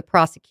for the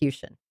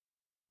Prosecution.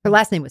 Her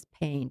last name was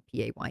Payne,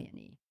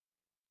 P-A-Y-N-E.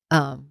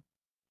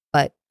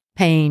 But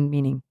Payne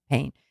meaning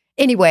pain.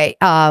 Anyway,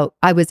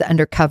 I was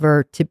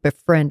undercover to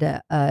befriend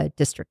a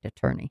district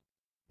attorney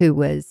who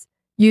was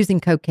using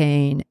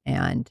cocaine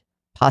and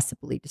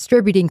possibly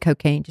distributing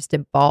cocaine, just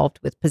involved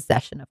with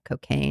possession of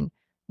cocaine.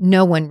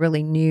 No one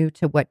really knew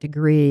to what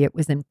degree. It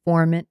was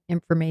informant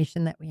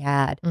information that we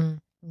had.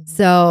 Mm-hmm.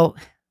 So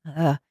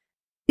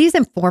these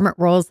informant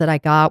roles that I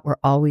got were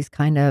always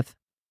kind of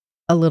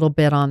a little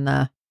bit on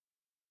the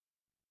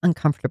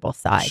uncomfortable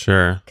side.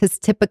 Sure. Because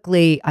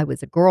typically I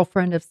was a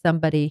girlfriend of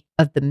somebody,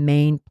 of the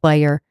main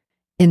player.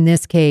 In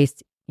this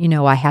case,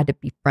 I had to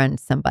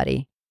befriend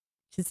somebody,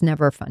 which is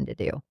never fun to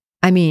do.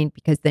 I mean,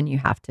 because then you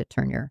have to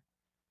turn your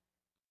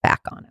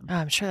back on him. Oh,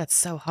 I'm sure that's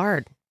so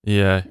hard.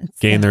 Yeah.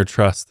 Gain their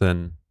trust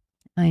and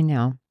I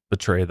know.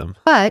 Betray them.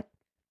 But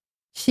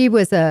she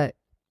was a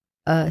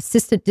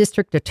assistant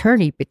district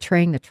attorney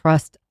betraying the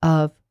trust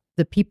of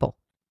the people,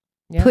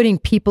 putting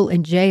people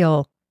in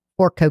jail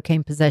for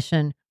cocaine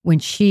possession when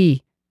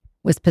she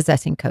was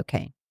possessing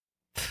cocaine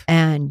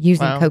and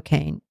using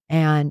cocaine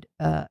and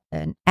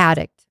an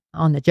addict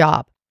on the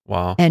job.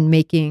 Wow. And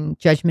making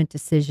judgment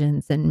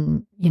decisions.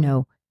 And,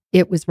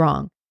 it was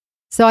wrong.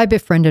 So I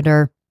befriended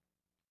her.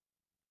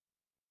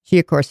 She,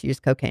 of course,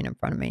 used cocaine in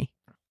front of me.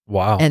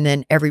 Wow. And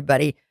then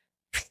everybody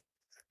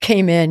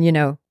came in,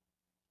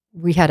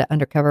 we had an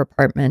undercover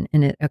apartment,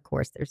 and of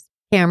course, there's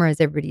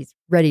cameras. Everybody's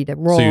ready to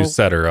roll. So you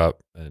set her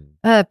up, and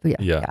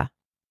yeah,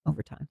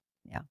 over time.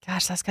 Yeah.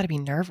 Gosh, that's got to be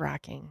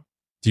nerve-wracking.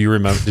 Do you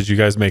remember? Did you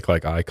guys make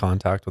like eye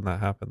contact when that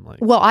happened? Like,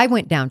 well, I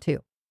went down too.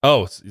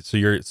 Oh,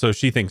 so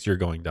she thinks you're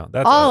going down.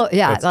 That's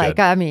that's like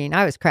good. I mean,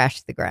 I was crashed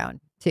to the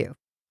ground too.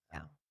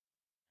 Yeah.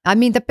 I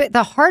mean,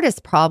 the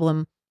hardest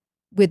problem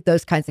with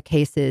those kinds of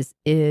cases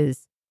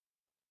is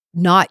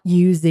not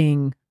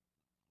using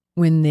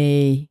when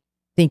they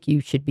think you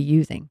should be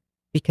using,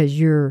 because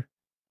you're,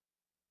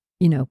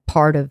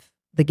 part of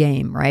the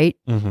game, right?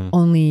 Mm-hmm.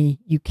 Only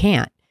you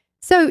can't.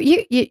 So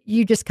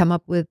you just come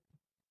up with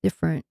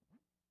different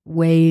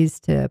ways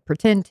to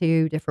pretend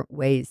to, different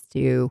ways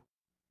to.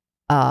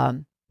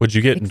 Would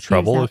you get in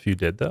trouble if you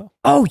did though?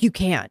 Oh, you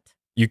can't.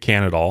 You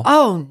can't at all?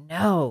 Oh,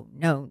 no,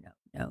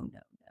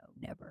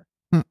 never.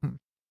 Mm-mm.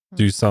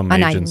 Do some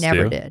agents And I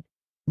never do? did.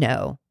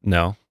 No.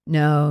 No?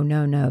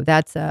 No.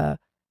 That's a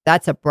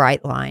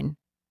bright line.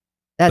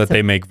 That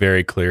they make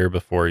very clear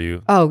before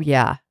you. Oh,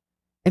 yeah.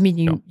 I mean,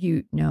 you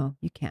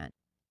can't.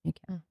 You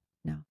can't.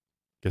 No.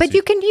 But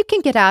you can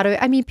get out of it.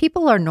 I mean,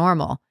 people are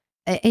normal.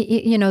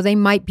 They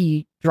might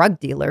be drug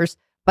dealers,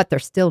 but they're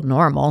still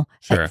normal.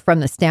 Sure.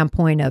 From the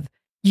standpoint of,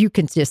 you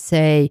can just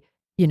say,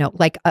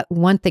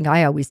 one thing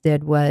I always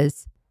did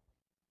was,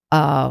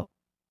 I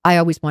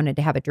always wanted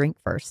to have a drink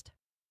first.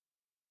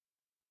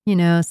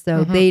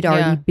 So they'd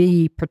already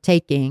be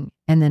partaking,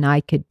 and then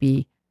I could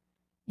be,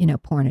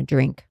 pouring a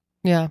drink.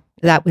 Yeah.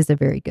 That was a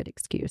very good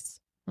excuse.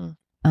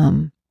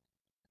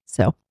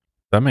 So.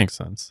 That makes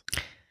sense.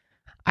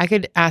 I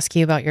could ask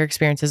you about your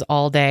experiences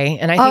all day,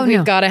 and I think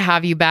we've got to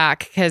have you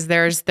back, because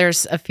there's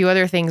a few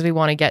other things we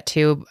want to get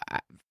to.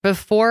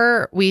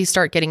 Before we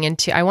start getting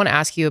into, I want to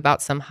ask you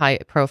about some high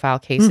profile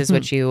cases,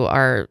 which you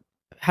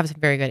have some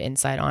very good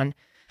insight on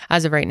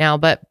as of right now.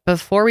 But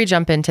before we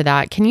jump into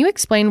that, can you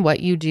explain what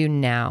you do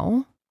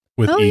now?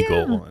 With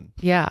Eagle.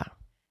 Yeah.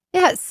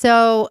 Yeah.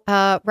 So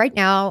right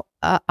now,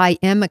 I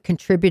am a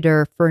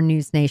contributor for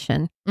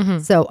NewsNation. Mm-hmm.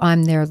 So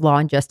I'm their law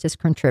and justice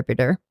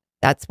contributor.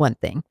 That's one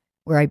thing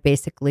where I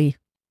basically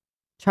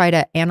try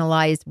to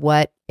analyze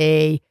what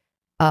a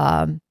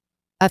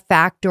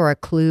fact or a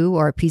clue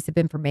or a piece of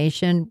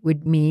information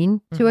would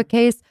mean to a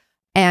case,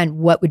 and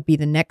what would be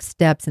the next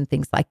steps and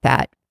things like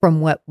that from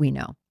what we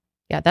know.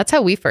 Yeah, that's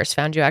how we first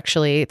found you,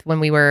 actually,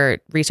 when we were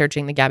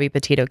researching the Gabby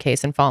Petito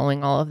case and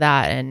following all of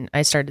that. And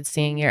I started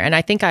seeing your, and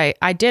I think I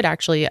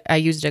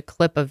used a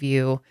clip of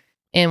you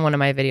in one of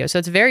my videos. So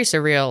it's very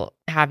surreal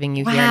having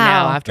you here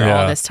now after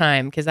all this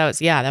time, because that was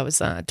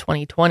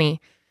 2020.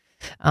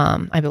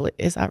 I believe,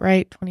 is that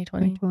right?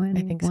 2020?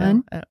 I think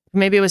so.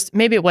 Maybe it was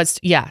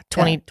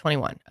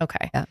 2021.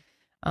 Okay. Yeah.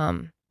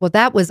 Well,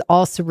 that was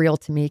all surreal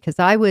to me, because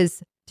I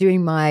was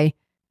doing my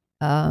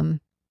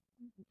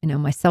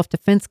my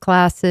self-defense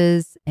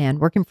classes and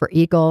working for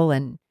Eagle,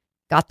 and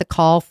got the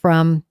call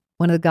from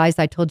one of the guys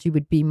I told you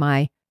would be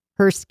my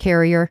Hearst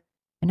carrier.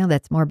 I know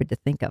that's morbid to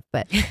think of,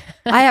 but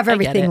I have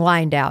everything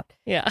lined out.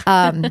 Yeah.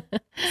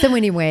 So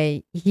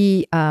anyway,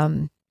 he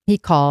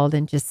called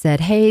and just said,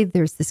 "Hey,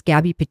 there's this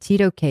Gabby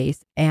Petito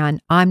case,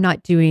 and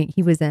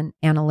he was an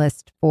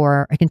analyst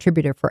for a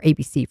contributor for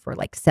ABC for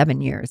like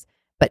 7 years,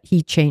 but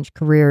he changed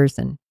careers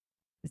and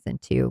was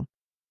into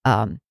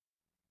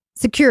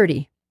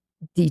security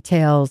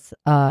details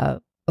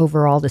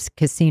over all the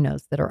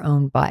casinos that are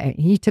owned by."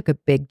 He took a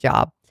big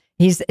job.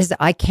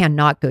 I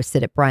cannot go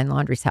sit at Bryan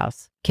Laundrie's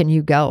house. Can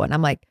you go? And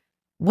I'm like,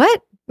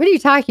 what? What are you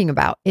talking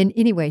about? And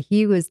anyway,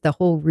 he was the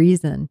whole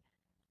reason.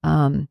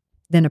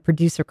 Then a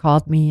producer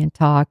called me and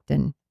talked,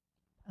 and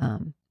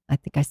I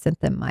think I sent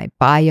them my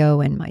bio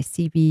and my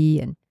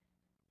CV, and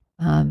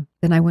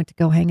then I went to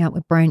go hang out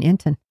with Brian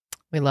Enton.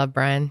 We love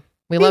Brian.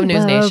 We love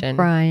NewsNation.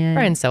 Brian.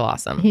 Brian's so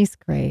awesome. He's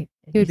great.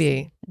 He would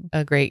be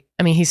a great.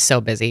 I mean, he's so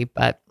busy,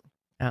 but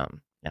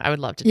I would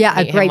love to meet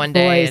a great him one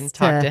day and voice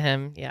talk to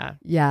him. Yeah.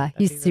 Yeah,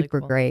 he's really super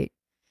cool. great.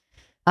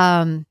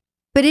 But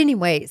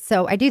anyway,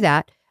 so I do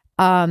that.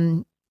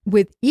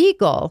 With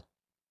Eagle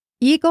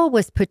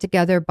was put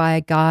together by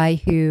a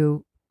guy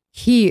who,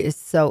 he is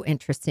so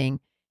interesting.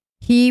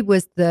 He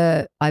was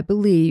the, I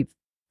believe,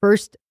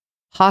 first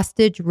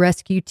hostage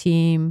rescue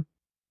team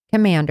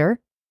commander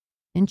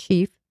in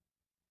chief,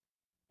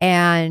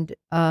 and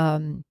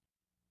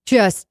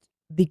just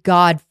the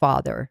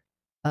godfather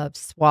of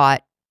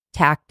SWAT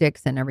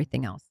tactics and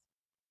everything else.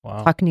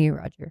 Wow. Talking to you,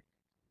 Roger.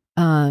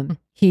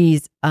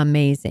 He's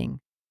amazing.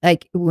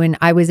 like when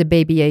I was a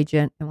baby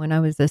agent and when I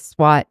was a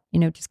SWAT,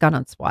 just got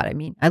on SWAT. I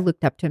mean, I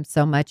looked up to him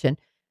so much, and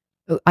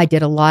I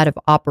did a lot of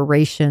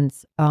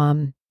operations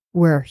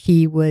where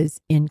he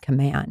was in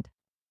command.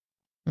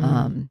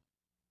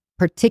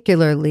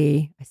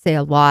 Particularly, I say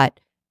a lot,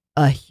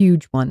 a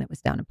huge one that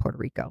was down in Puerto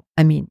Rico.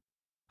 I mean,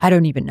 I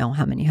don't even know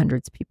how many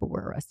hundreds of people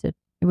were arrested.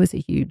 It was a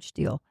huge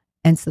deal.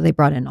 And so they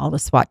brought in all the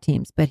SWAT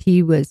teams, but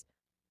he was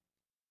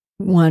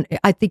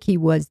I think he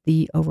was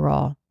the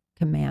overall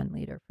command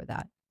leader for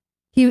that.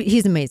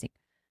 He's amazing.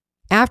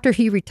 After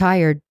he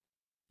retired,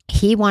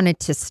 he wanted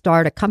to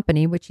start a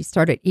company, which he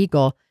started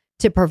Eagle,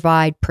 to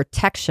provide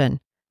protection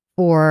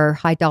for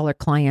high dollar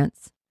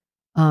clients.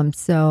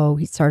 So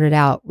he started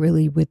out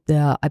really with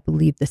I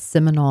believe the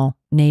Seminole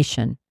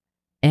Nation,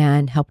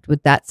 and helped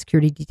with that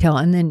security detail.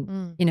 And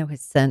then,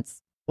 has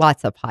since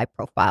lots of high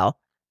profile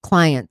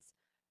clients.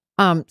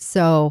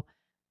 So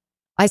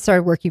I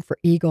started working for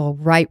Eagle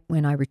right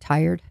when I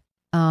retired.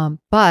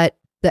 But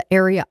the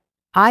area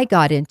I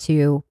got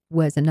into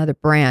was another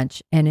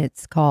branch, and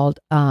it's called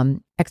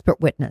expert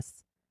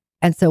witness.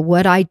 And so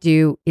what I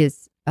do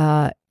is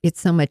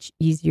it's so much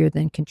easier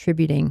than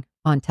contributing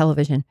on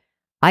television.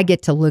 I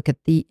get to look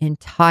at the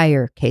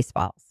entire case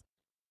files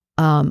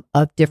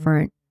of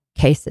different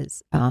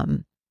cases.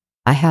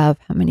 I have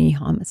how many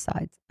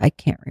homicides? I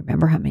can't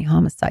remember how many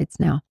homicides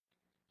now.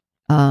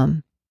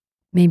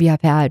 Maybe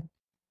I've had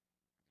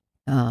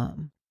 5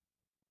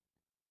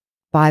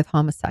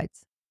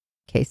 homicides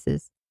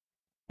cases,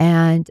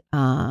 and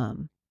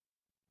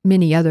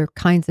many other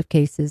kinds of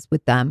cases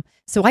with them.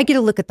 So I get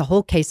to look at the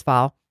whole case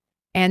file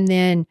and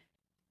then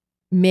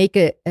make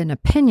an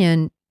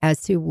opinion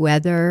as to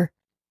whether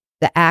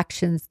the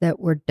actions that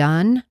were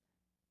done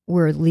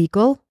were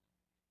legal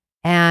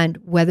and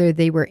whether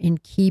they were in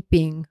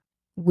keeping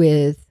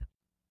with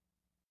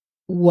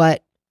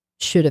what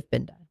should have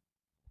been done.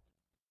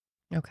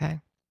 Okay.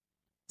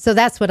 So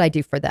that's what I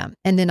do for them.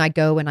 And then I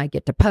go and I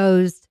get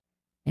deposed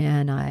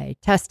and I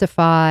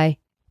testify.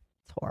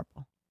 It's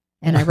horrible.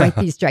 And I write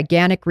these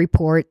gigantic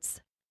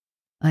reports.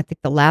 I think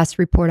the last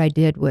report I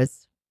did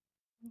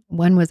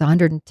one was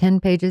 110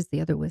 pages.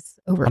 The other was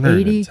over 80.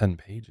 110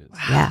 pages. Wow,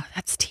 yeah.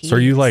 That's tedious. So are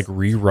you like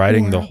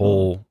rewriting the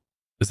whole,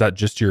 is that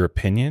just your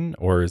opinion,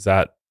 or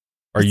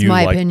are you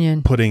my like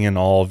opinion. Putting in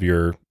all of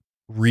your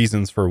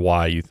reasons for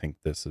why you think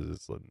this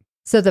is?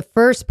 So the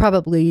first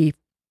probably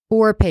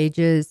 4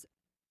 pages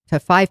to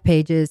 5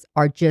 pages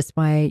are just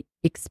my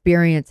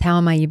experience. How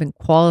am I even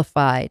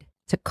qualified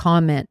to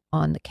comment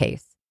on the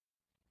case?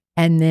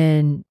 And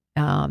then,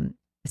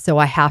 so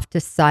I have to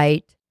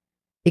cite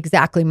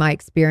exactly my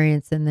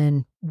experience and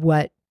then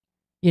what,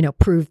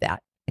 prove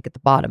that. Like at the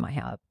bottom, I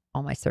have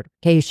all my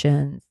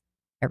certifications,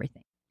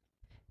 everything.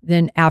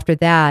 Then after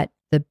that,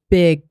 the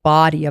big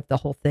body of the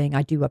whole thing,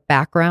 I do a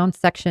background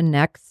section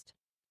next,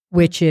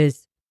 which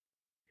is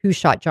who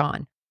shot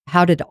John?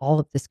 How did all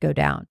of this go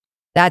down?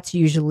 That's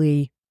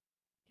usually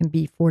can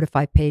be 4 to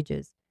 5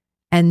 pages.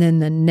 And then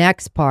the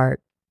next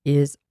part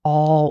is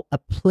all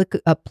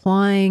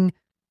applying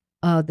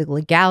the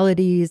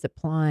legalities,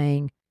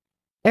 applying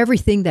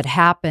everything that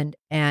happened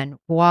and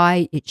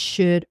why it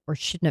should or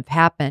shouldn't have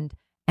happened,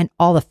 and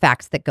all the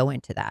facts that go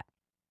into that.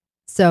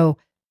 So,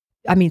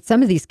 I mean,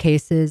 some of these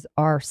cases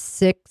are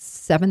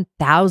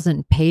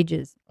 7,000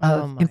 pages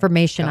of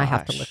information I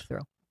have to look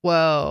through.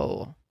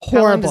 Whoa.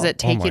 Horrible. How long does it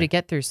take you to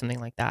get through something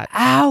like that?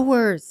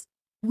 Hours,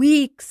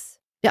 weeks.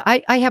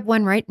 I have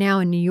one right now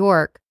in New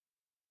York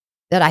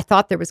that I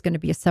thought there was going to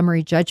be a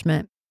summary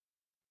judgment,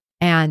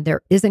 and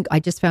there isn't.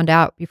 I just found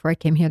out before I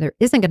came here, there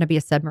isn't going to be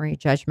a summary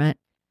judgment.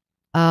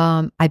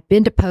 I've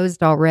been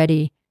deposed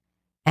already,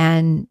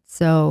 and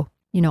so,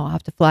 I'll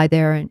have to fly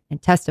there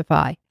and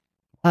testify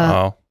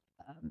on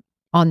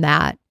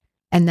that.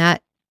 And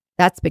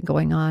that's been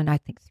going on, I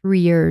think, 3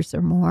 years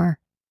or more.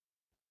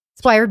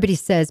 That's why everybody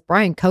says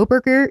Bryan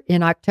Kohberger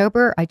in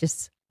October. I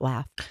just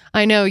laugh.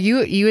 I know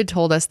you had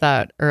told us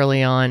that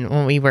early on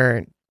when we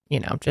were,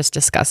 just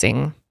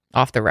discussing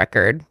off the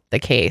record the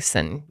case,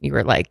 and you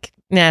were like,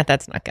 nah,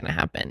 that's not going to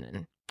happen.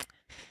 And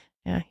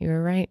yeah, you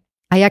were right.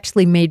 I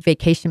actually made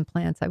vacation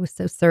plans. I was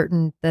so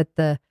certain that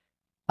the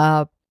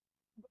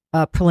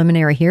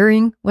preliminary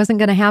hearing wasn't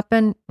going to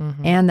happen,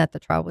 and that the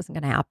trial wasn't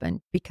going to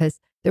happen, because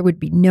there would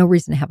be no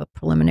reason to have a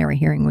preliminary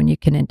hearing when you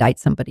can indict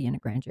somebody in a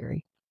grand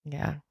jury.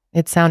 Yeah.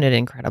 It sounded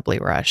incredibly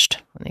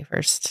rushed when they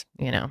first,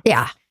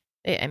 Yeah.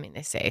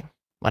 They say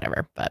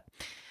whatever, but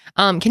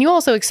can you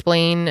also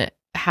explain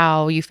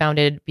how you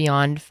founded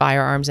Beyond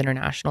Firearms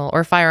International,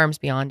 or Firearms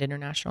Beyond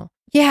International?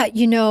 Yeah.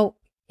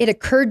 It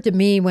occurred to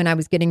me when I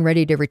was getting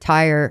ready to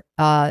retire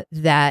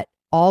that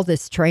all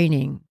this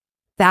training,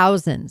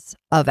 thousands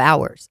of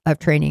hours of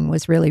training,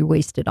 was really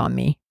wasted on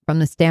me, from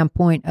the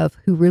standpoint of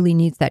who really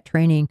needs that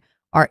training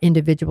are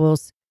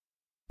individuals'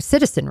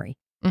 citizenry.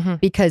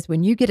 Because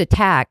when you get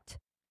attacked,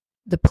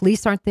 the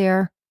police aren't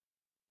there.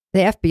 The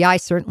FBI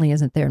certainly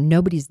isn't there.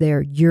 Nobody's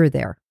there. You're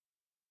there.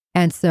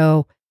 And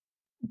so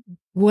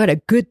what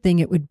a good thing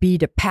it would be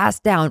to pass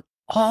down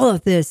all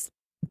of this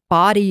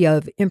body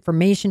of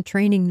information,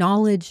 training,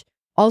 knowledge,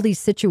 all these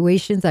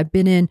situations I've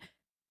been in,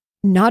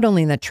 not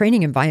only in the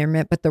training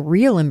environment, but the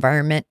real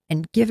environment,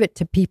 and give it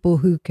to people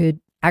who could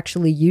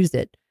actually use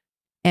it.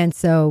 And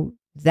so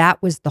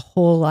that was the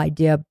whole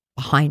idea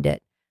behind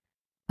it.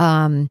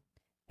 And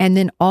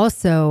then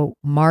also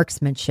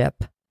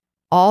marksmanship,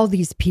 all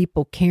these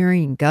people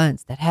carrying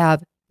guns that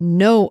have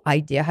no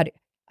idea how to,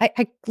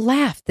 I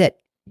laugh that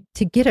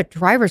to get a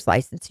driver's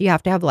license, you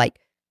have to have like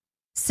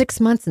 6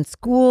 months in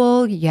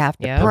school. You have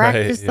to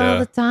practice all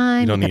the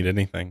time. You don't need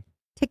anything.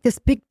 Take this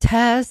big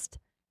test,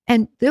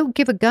 and they'll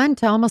give a gun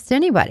to almost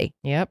anybody.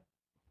 Yep.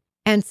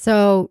 And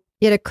so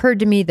it occurred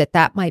to me that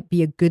that might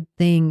be a good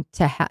thing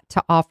to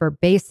offer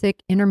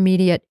basic,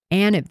 intermediate,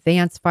 and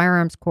advanced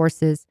firearms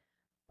courses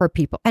for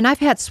people. And I've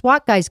had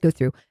SWAT guys go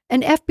through.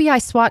 An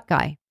FBI SWAT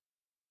guy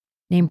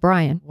named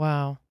Bryan.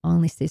 Wow. I'll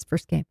only say his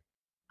first game.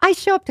 I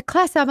show up to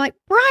class. I'm like,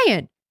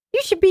 Bryan,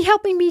 you should be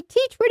helping me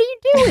teach. What are you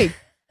doing?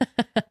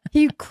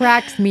 He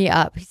cracks me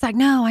up. He's like,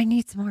 no, I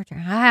need some more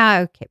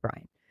time. Okay,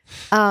 Bryan.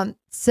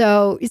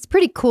 So it's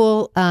pretty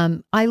cool.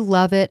 I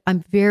love it.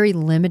 I'm very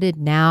limited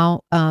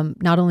now.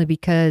 Not only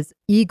because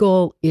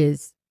Eagle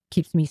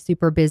keeps me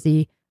super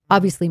busy.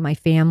 Obviously my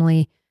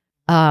family,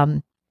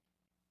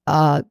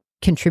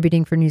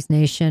 contributing for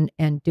NewsNation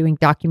and doing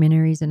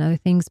documentaries and other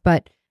things.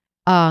 But,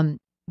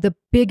 the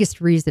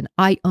biggest reason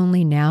I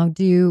only now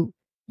do,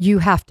 you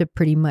have to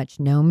pretty much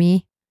know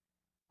me,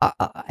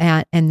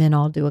 and then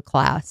I'll do a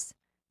class.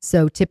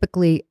 So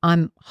typically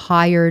I'm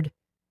hired,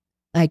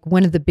 like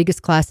one of the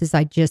biggest classes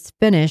I just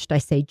finished, I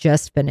say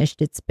just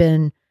finished, it's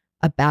been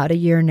about a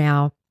year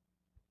now.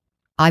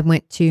 I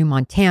went to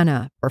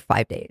Montana for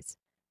 5 days,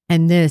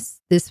 and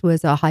this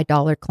was a high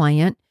dollar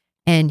client,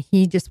 and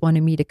he just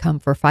wanted me to come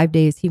for 5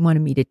 days. He wanted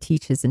me to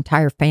teach his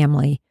entire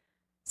family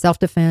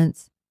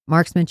self-defense,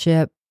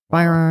 marksmanship,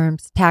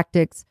 firearms,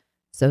 tactics.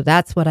 So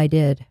that's what I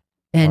did.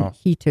 And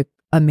he took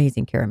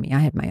amazing care of me. I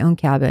had my own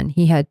cabin.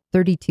 He had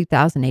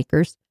 32,000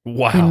 acres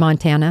in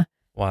Montana.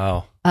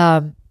 Wow.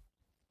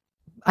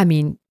 I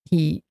mean,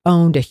 he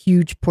owned a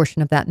huge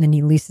portion of that, and then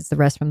he leases the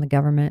rest from the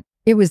government.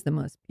 It was the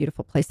most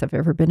beautiful place I've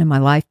ever been in my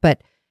life.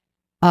 But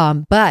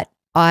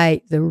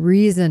the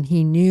reason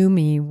he knew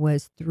me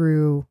was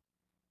through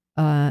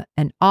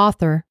an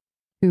author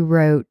who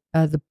wrote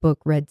the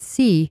book Red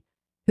Sea,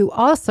 who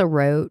also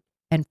wrote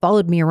and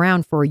followed me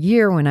around for a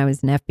year when I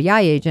was an FBI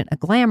agent, a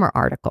Glamour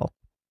article.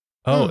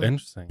 Oh,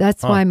 interesting.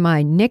 That's why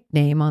my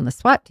nickname on the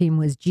SWAT team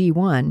was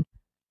G1,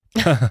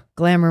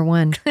 Glamour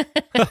 1.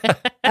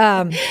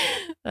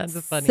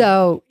 That's funny.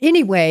 So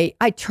anyway,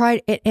 I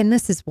tried it, and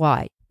this is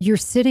why. You're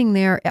sitting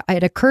there.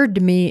 It occurred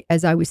to me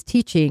as I was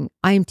teaching,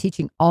 I am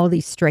teaching all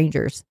these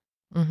strangers.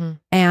 Mm-hmm.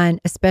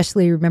 And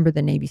especially remember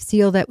the Navy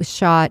SEAL that was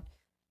shot,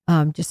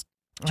 just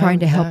trying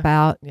to help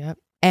out. Yep.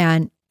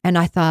 And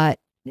I thought,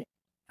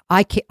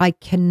 I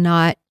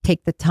cannot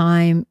take the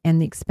time and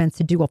the expense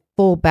to do a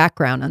full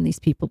background on these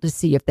people to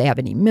see if they have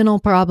any mental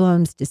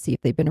problems, to see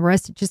if they've been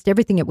arrested, just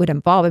everything it would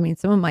involve. I mean,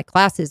 some of my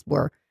classes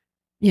were,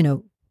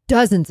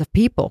 dozens of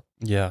people.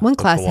 Yeah. One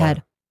class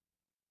had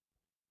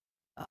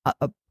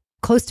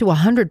close to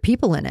 100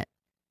 people in it.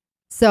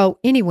 So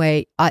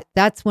anyway,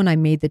 that's when I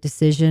made the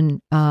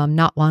decision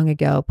not long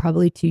ago,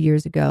 probably 2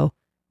 years ago,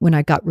 when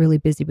I got really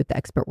busy with the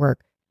expert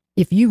work.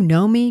 If you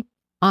know me,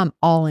 I'm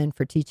all in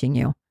for teaching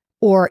you.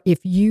 Or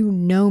if you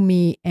know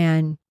me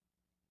and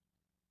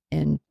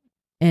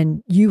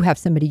you have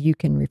somebody you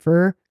can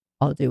refer,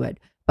 I'll do it.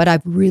 But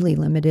I've really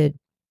limited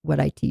what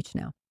I teach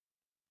now.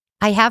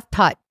 I have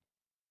taught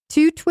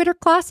 2 Twitter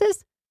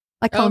classes.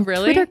 I call them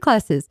Twitter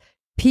classes.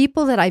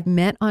 People that I've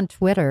met on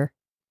Twitter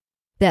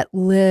that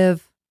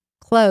live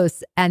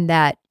close and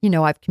that,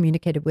 I've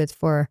communicated with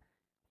for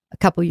a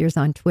couple years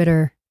on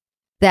Twitter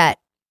that,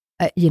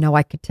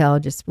 I could tell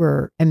just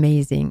were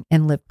amazing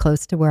and lived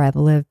close to where I've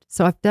lived.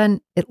 So I've done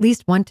at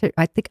least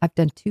I think I've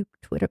done 2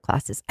 Twitter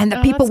classes, and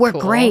the people were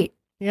great.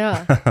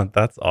 Yeah.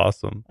 That's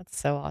awesome. That's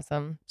so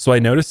awesome. So I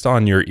noticed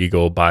on your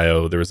Eagle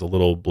bio, there was a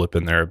little blip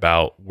in there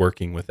about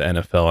working with the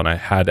NFL, and I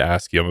had to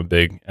ask you, I'm a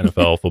big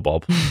NFL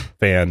football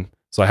fan.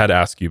 So I had to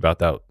ask you about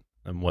that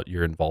and what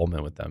your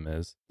involvement with them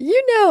is.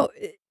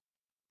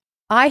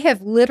 I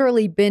have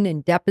literally been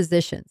in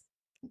depositions,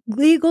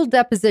 legal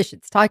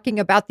depositions, talking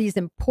about these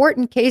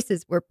important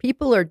cases where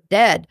people are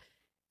dead.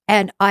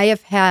 And I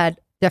have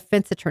had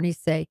defense attorneys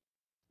say,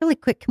 really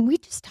quick, can we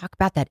just talk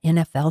about that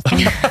NFL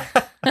thing?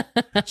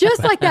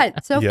 Just like that.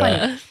 It's so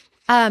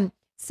funny.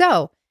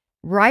 So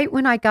right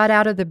when I got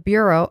out of the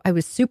bureau, I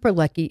was super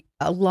lucky.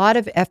 A lot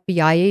of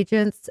FBI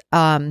agents,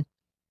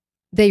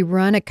 they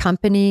run a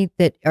company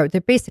they're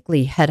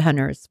basically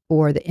headhunters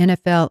for the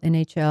NFL,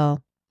 NHL,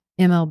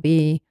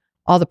 MLB,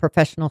 all the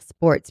professional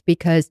sports,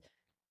 because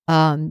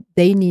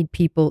they need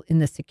people in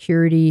the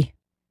security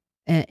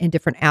and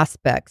different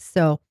aspects.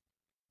 So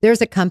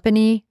there's a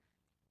company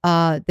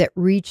that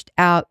reached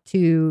out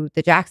to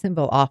the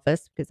Jacksonville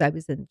office, because I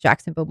was in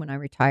Jacksonville when I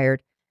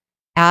retired,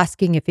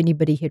 asking if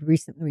anybody had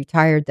recently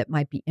retired that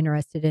might be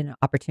interested in an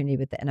opportunity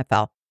with the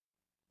NFL.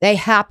 They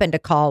happened to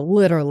call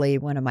literally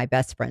one of my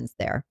best friends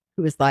there,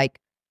 who was like,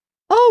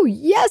 oh,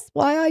 yes,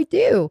 why I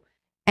do.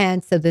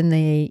 And so then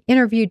they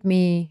interviewed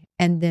me,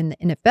 And then the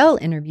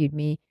NFL interviewed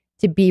me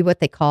to be what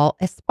they call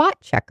a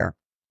spot checker.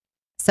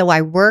 So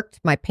I worked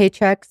my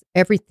paychecks.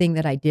 Everything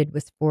that I did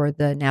was for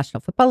the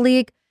National Football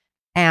League.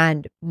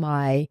 And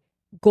my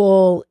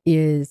goal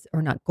is,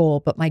 or not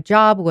goal, but my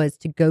job was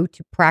to go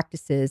to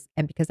practices.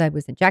 And because I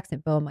was in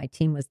Jacksonville, my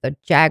team was the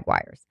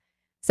Jaguars.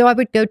 So I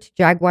would go to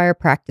Jaguar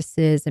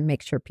practices and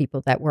make sure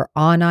people that were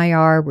on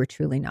IR were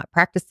truly not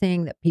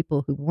practicing, that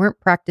people who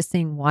weren't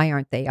practicing, why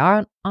aren't they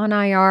on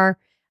IR?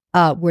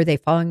 Were they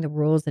following the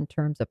rules in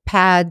terms of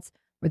pads?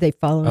 Were they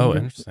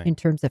following in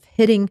terms of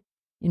hitting?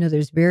 You know,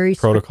 there's very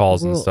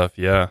protocols and stuff.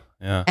 Yeah.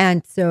 Yeah.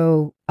 And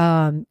so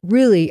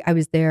really, I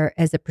was there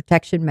as a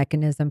protection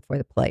mechanism for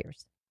the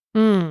players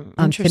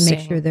to make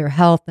sure their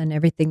health and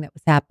everything that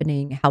was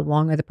happening, how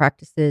long are the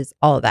practices,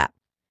 all of that.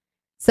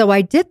 So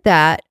I did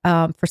that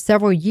for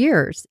several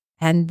years.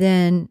 And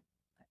then,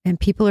 and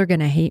people are going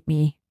to hate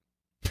me.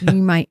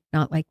 You might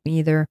not like me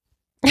either.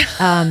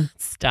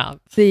 Stop.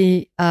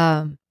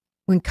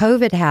 When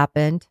COVID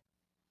happened,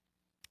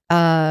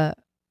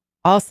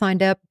 all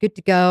signed up, good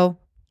to go.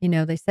 You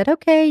know, they said,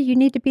 okay, you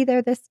need to be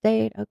there this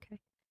date. Okay.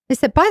 They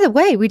said, by the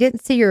way, we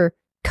didn't see your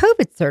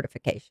COVID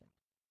certification.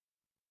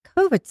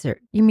 COVID cert?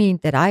 You mean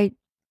that I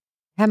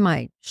have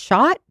my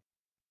shot?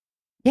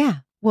 Yeah.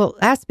 Well,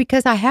 that's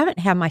because I haven't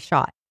had my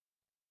shot.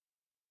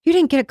 You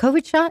didn't get a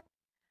COVID shot?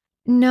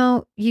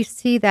 No, you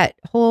see that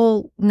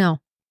whole, no,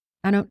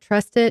 I don't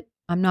trust it.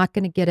 I'm not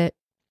going to get it.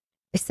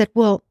 I said,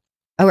 well,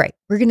 all right,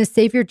 we're going to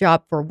save your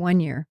job for 1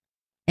 year.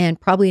 And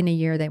probably in a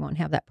year, they won't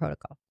have that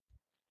protocol.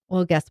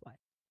 Well, guess what?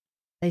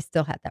 They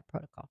still had that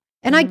protocol.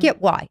 And I get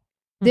why.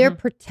 They're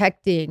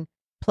protecting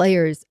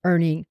players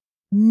earning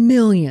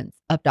millions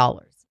of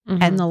dollars.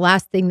 And the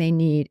last thing they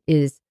need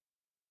is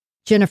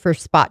Jennifer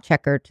spot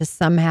checker to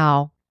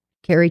somehow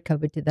carry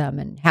COVID to them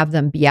and have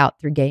them be out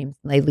 3 games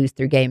and they lose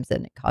 3 games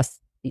and it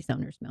costs these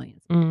owners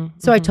millions.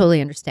 So I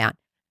totally understand.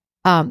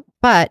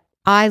 But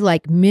I,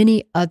 like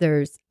many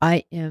others,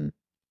 I am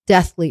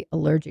deathly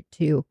allergic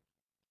to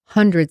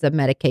hundreds of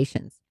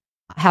medications.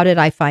 How did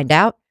I find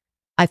out?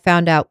 I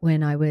found out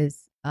when I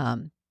was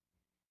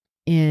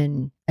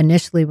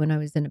initially when I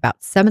was in about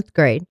 7th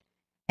grade,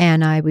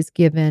 and I was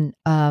given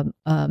a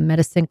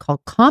medicine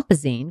called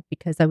Compazine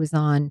because I was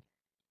on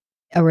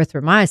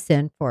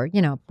erythromycin for,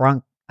 you know,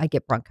 I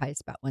get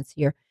bronchitis about once a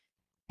year.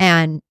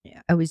 And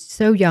I was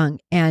so young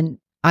and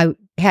I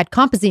had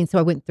Compazine so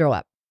I wouldn't throw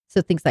up.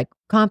 So things like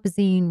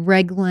Compazine,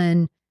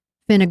 Reglan,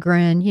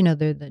 Finagrin, you know,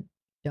 they're the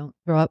don't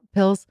throw up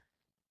pills.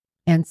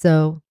 And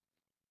so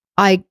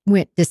I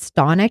went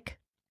dystonic,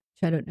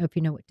 which I don't know if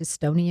you know what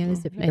dystonia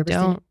is. If you've ever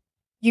seen it.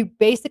 You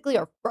basically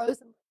are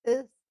frozen like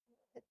this.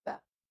 It's bad.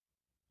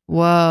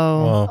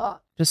 Whoa.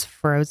 Just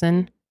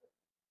frozen.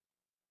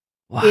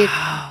 Wow. It's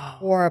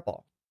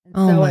horrible. And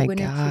oh so my I went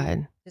God.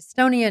 into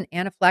dystonia and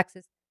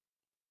anaphylaxis.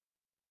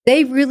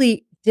 They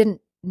really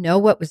didn't know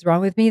what was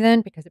wrong with me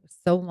then because it was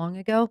so long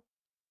ago.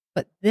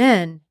 But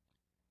then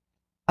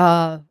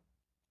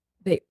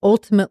they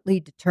ultimately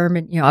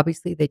determined, you know,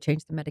 obviously they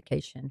changed the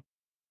medication.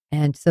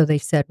 And so they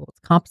said, well, it's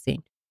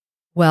Compazine.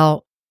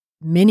 Well,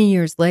 many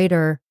years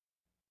later,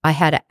 I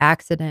had an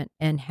accident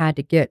and had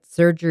to get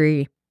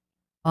surgery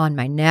on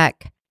my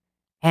neck.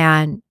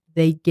 And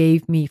they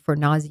gave me for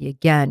nausea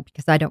again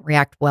because I don't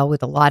react well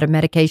with a lot of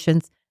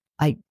medications.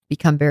 I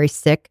become very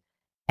sick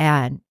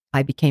and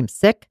I became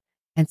sick.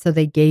 And so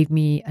they gave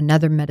me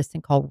another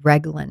medicine called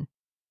Reglan.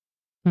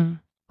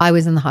 I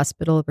was in the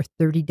hospital over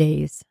 30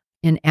 days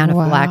in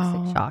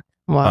anaphylactic shock.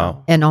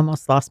 Wow. And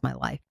almost lost my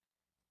life.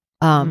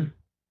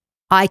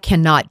 I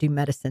cannot do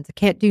medicines. I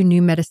can't do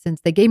new medicines.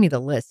 They gave me the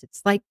list.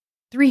 It's like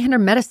 300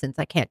 medicines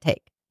I can't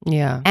take.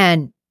 Yeah.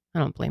 And I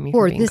don't blame you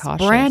for being this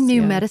cautious. brand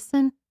new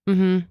medicine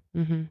in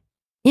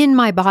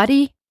my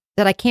body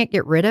that I can't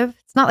get rid of.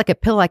 It's not like a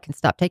pill I can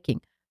stop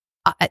taking.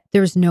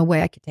 There's no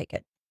way I could take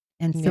it.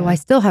 And so I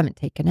still haven't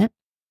taken it.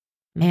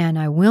 And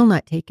I will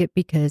not take it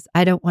because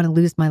I don't want to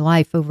lose my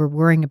life over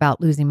worrying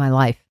about losing my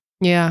life.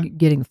 Yeah.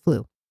 Getting the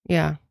flu.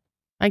 Yeah.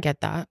 I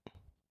get that.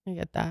 I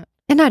get that.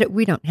 And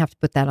we don't have to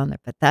put that on there,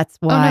 but that's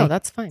why. Oh, no,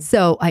 that's fine.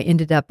 So I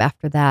ended up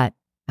after that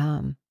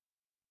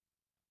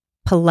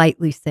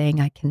politely saying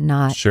I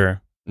cannot do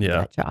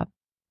that job.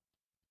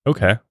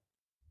 Okay.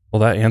 Well,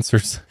 that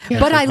answers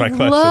but I my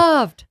question.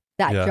 Loved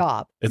that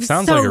job. It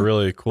sounds like a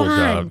really cool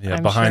job.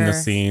 Yeah, behind the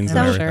scenes and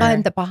everything.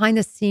 Fun. The behind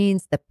the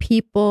scenes, the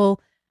people.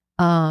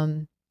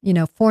 You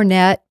know,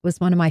 Fournette was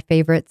one of my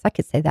favorites. I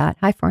could say that.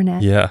 Hi,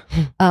 Fournette.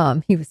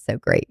 Yeah. He was so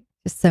great.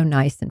 Just so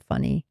nice and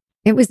funny.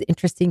 It was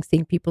interesting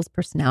seeing people's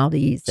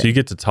personalities. So you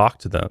get to talk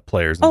to the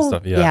players and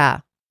stuff. Yeah.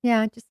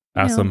 Yeah. Just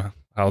ask them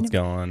how it's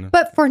going.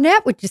 But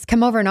Fournette would just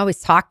come over and always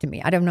talk to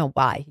me. I don't know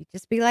why. He'd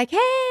just be like,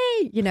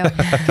 hey, you know,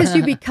 because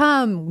you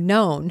become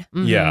known.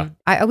 Yeah.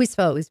 I always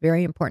felt it was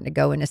very important to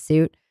go in a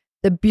suit.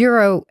 The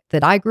bureau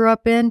that I grew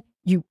up in,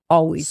 you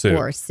always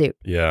wore a suit.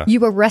 Yeah.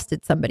 You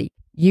arrested somebody,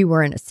 you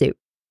were in a suit,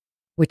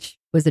 which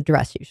was a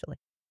dress usually.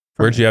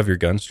 Where'd you have your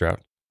gun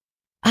strapped?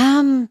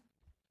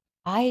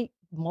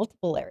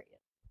 Multiple areas.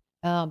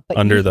 But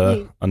under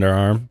the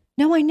underarm?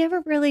 No, I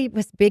never really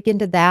was big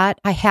into that.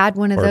 I had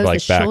one of those, like a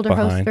shoulder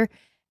holster.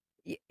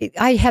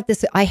 I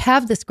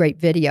have this great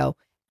video,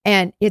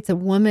 and it's a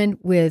woman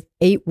with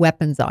 8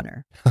 weapons on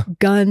her,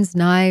 guns,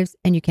 knives,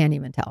 and you can't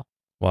even tell.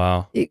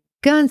 Wow.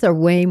 Guns are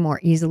way more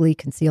easily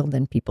concealed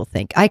than people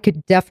think. I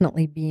could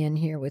definitely be in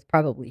here with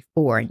probably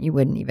 4 and you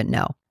wouldn't even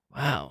know.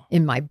 Wow.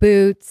 In my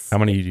boots. How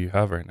many do you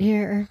have right now?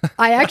 Here.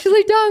 I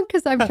actually don't,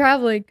 because I'm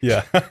traveling.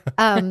 Yeah.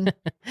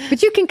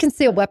 But you can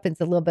conceal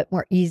weapons a little bit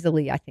more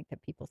easily, I think, than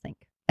people think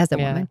as a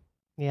woman.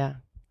 Yeah.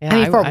 I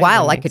mean, for a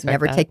while, I could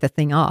never take the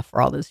thing off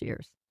for all those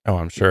years. Oh,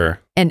 I'm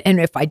sure. And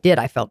if I did,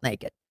 I felt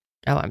naked.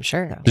 Oh, I'm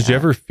sure. So, did you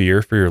ever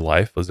fear for your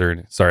life? Was there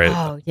any, sorry.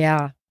 Oh,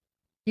 yeah. A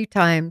few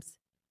times.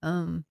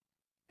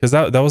 Because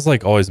that was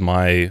like always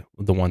the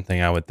one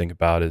thing I would think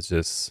about is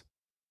just,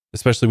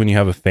 especially when you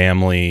have a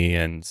family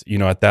and, you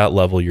know, at that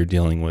level, you're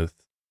dealing with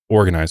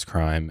organized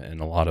crime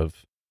and a lot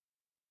of,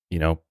 you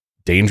know,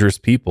 dangerous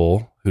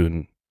people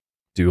who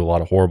do a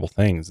lot of horrible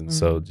things. And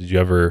so do you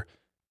ever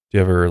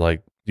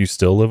like, do you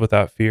still live with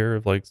that fear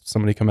of like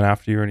somebody coming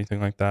after you or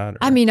anything like that? Or?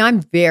 I mean,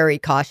 I'm very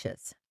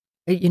cautious.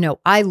 You know,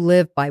 I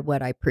live by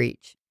what I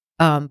preach.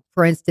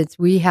 For instance,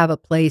 we have a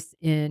place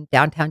in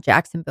downtown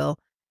Jacksonville,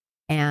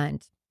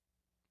 and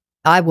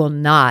I will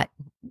not,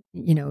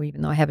 you know,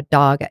 even though I have a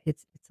dog,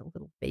 it's a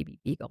little baby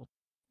beagle.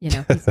 You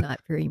know, he's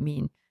not very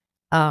mean.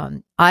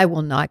 I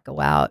will not go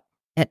out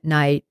at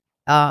night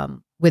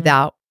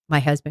without my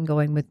husband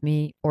going with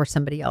me or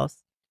somebody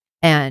else,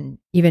 and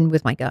even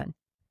with my gun,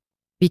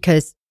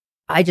 because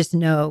I just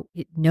know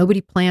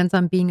nobody plans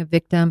on being a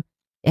victim.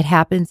 It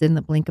happens in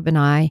the blink of an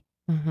eye,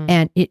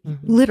 and it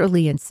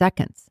literally in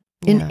seconds,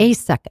 in a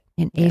second.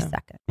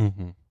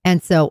 Mm-hmm.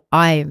 And so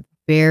I am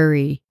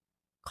very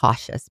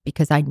cautious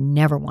because I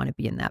never want to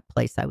be in that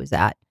place I was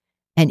at.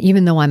 And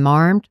even though I'm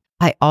armed,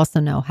 I also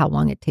know how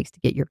long it takes to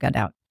get your gun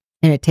out,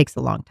 and it takes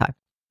a long time.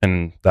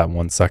 And that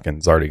 1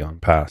 second's already gone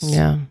past.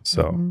 Yeah.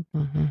 So,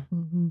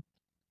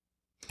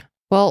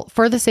 well,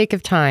 for the sake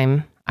of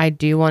time, I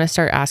do want to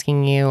start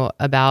asking you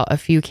about a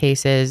few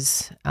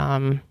cases.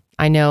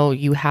 I know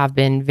you have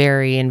been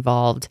very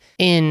involved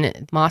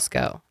in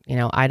Moscow, you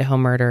know, Idaho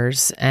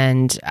murders,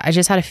 and I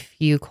just had a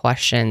few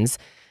questions.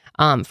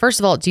 First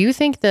of all, do you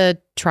think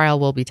the trial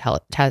will be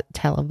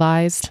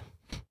televised?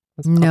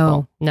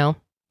 No. No?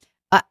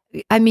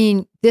 I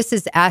mean, this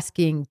is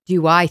asking,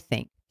 do I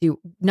think? Do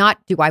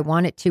I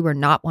want it to or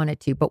not want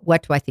it to, but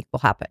what do I think will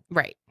happen?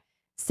 Right.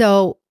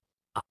 So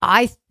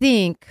I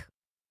think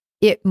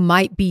it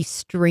might be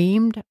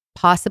streamed,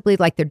 possibly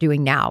like they're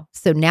doing now.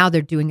 So now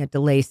they're doing a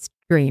delay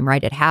stream,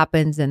 right? It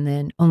happens, and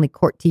then only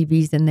court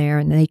TV's in there,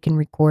 and they can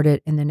record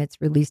it, and then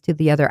it's released to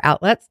the other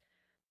outlets.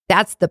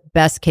 That's the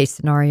best case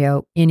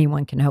scenario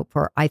anyone can hope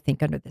for, I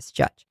think, under this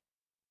judge.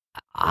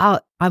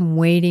 I'm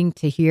waiting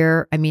to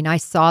hear. I mean, I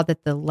saw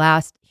that the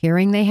last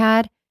hearing they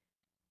had,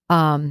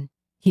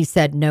 he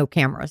said no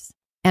cameras.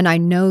 And I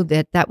know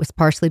that was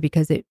partially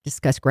because it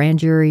discussed grand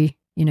jury,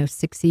 you know,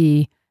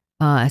 6E,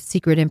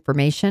 secret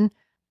information.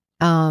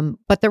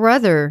 But there were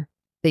other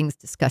things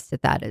discussed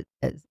at that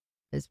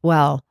as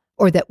well,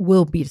 or that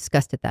will be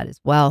discussed at that as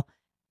well.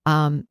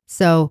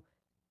 So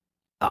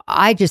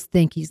I just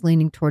think he's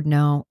leaning toward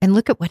no. And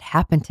look at what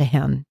happened to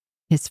him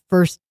his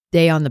first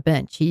day on the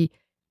bench.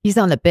 He's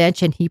on the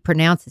bench and he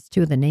pronounces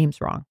 2 of the names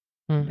wrong.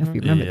 If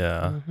you remember.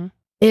 Yeah.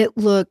 It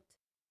looked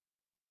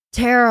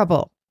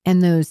terrible.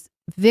 And those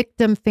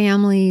victim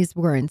families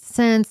were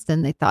incensed,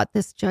 and they thought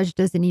this judge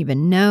doesn't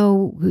even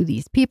know who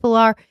these people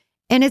are.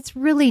 And it's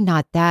really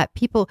not that.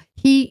 People,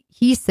 he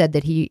said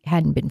that he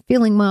hadn't been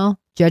feeling well.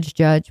 Judge,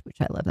 which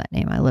I love that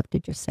name. I love to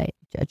just say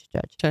it.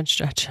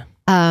 Judge.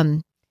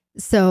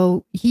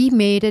 So he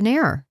made an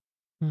error.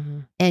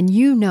 And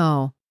you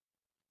know,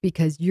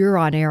 because you're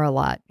on air a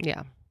lot.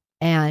 Yeah.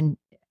 And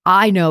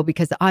I know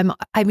because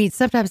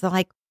sometimes I'm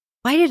like,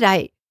 why did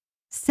I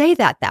say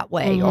that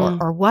way?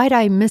 Or why did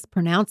I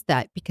mispronounce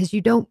that? Because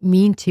you don't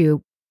mean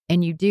to,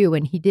 and you do,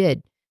 and he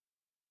did.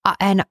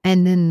 And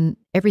then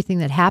everything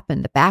that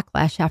happened, the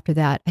backlash after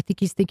that, I think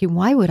he's thinking,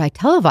 why would I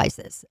televise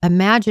this?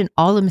 Imagine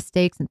all the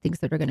mistakes and things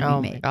that are going to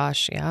be made. Oh my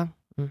gosh, yeah.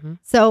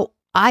 So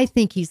I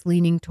think he's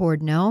leaning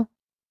toward no.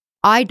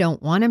 I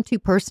don't want him to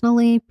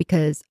personally,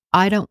 because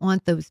I don't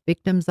want those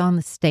victims on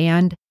the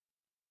stand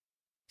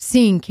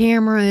seeing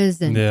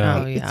cameras, and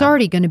it's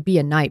already going to be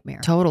a nightmare.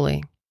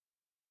 Totally.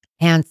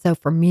 And so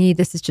for me,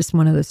 this is just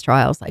one of those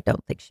trials I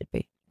don't think should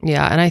be.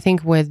 Yeah. And I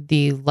think with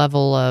the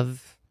level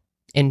of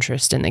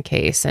interest in the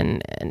case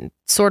and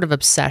sort of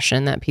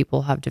obsession that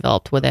people have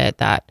developed with it,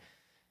 that,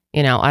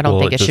 you know, I don't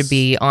think it should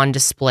be on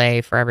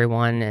display for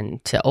everyone,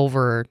 and to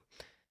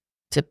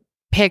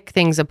pick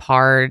things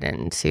apart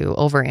and to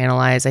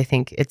overanalyze. I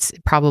think it's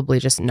probably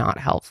just not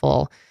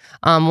helpful.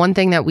 One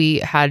thing that we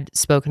had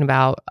spoken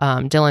about,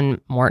 Dylan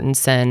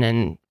Mortensen,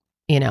 and,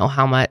 you know,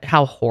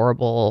 how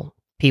horrible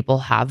people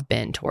have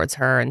been towards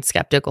her and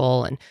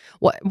skeptical. And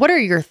what are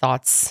your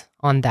thoughts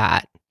on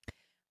that?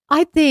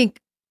 I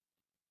think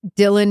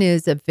Dylan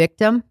is a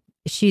victim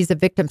she's a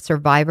victim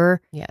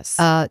survivor. Yes.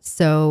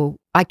 So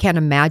I can't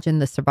imagine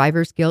the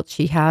survivor's guilt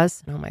she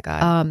has. Oh my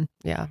God.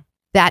 Yeah.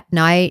 That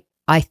night,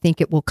 I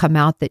think it will come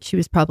out that she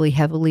was probably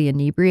heavily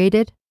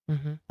inebriated.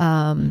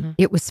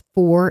 It was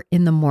 4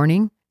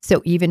 a.m.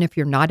 So even if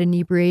you're not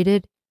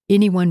inebriated,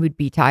 anyone would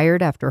be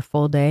tired after a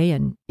full day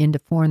and into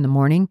 4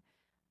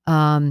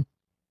 a.m.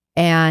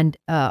 And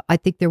I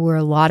think there were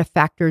a lot of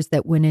factors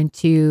that went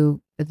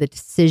into the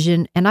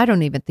decision. And I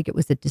don't even think it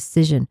was a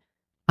decision.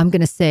 I'm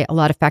going to say a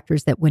lot of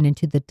factors that went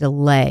into the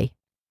delay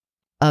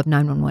of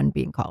 911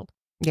 being called.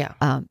 Yeah.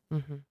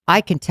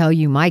 I can tell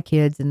you my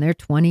kids in their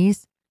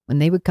 20s, when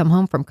they would come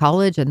home from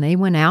college and they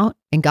went out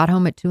and got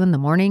home at 2 a.m.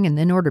 and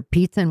then ordered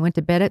pizza and went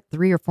to bed at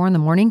 3 or 4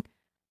 a.m,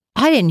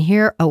 I didn't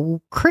hear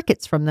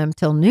crickets from them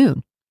till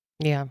noon.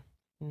 Yeah.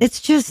 It's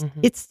just,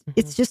 it's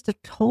just a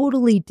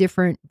totally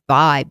different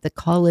vibe, the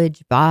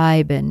college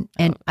vibe. And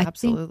I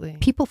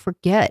think people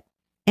forget.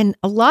 And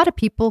a lot of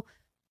people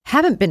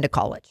haven't been to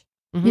college.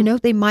 You know,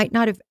 they might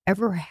not have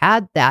ever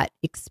had that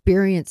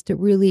experience to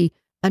really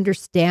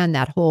understand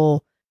that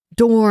whole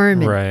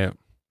dorm and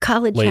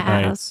college late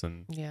house.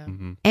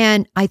 Nights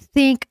And I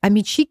think, I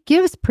mean, she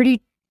gives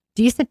pretty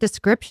decent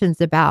descriptions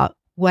about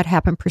what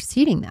happened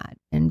preceding that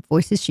and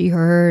voices she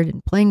heard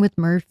and playing with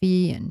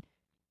Murphy and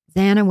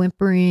Xana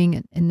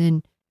whimpering and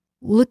then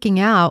looking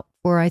out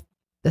for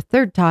the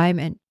third time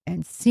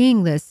and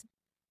seeing this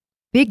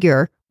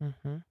figure.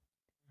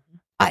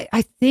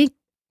 I think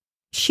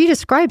she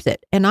describes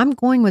it, and I'm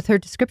going with her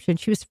description.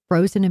 She was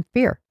frozen in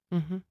fear.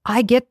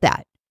 I get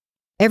that.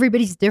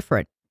 Everybody's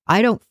different.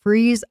 I don't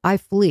freeze, I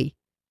flee.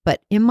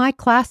 But in my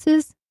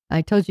classes,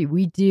 I told you,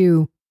 we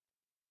do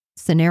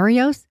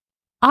scenarios.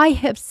 I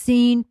have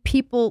seen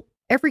people,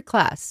 every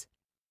class,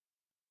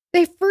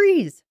 they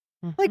freeze.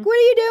 Like, what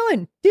are you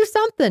doing? Do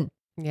something.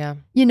 Yeah.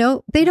 You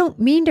know, they don't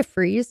mean to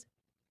freeze.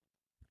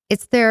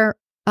 It's their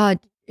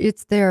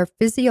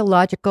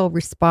physiological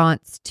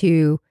response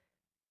to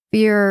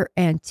fear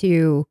and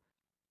to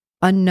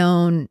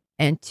unknown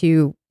and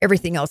to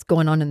everything else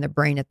going on in their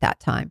brain at that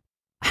time.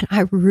 And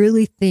I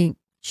really think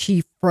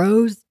she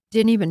froze,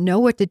 didn't even know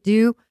what to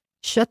do,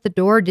 shut the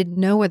door, didn't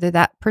know whether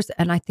that person,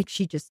 and I think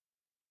she just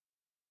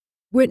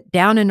went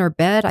down in her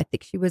bed. I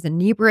think she was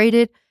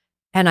inebriated,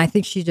 and I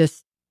think she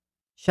just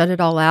shut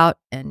it all out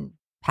and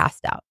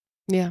passed out.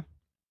 Yeah.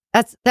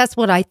 That's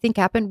what I think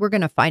happened. We're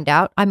going to find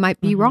out. I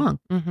might be wrong.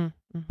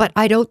 But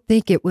I don't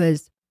think it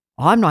was,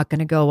 I'm not going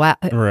to go out.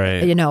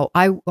 Right. You know,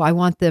 I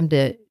want them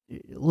to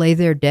lay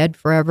there dead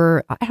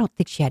forever. I don't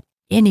think she had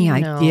any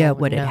idea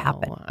what had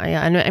happened.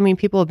 I mean,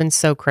 people have been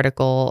so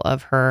critical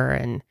of her.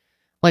 And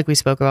like we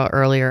spoke about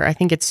earlier, I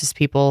think it's just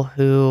people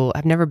who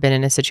have never been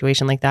in a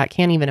situation like that,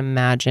 can't even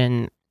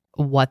imagine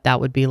what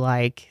that would be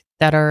like,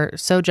 that are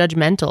so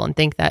judgmental and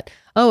think that,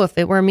 oh, if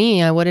it were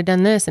me, I would have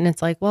done this. And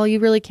it's like, well, you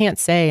really can't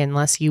say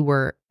unless you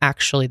were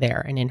actually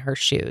there and in her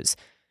shoes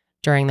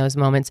during those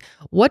moments.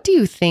 What do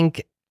you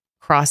think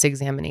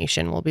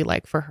cross-examination will be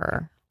like for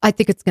her? I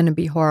think it's going to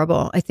be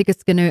horrible.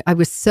 I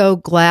was so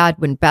glad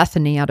when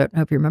Bethany, I don't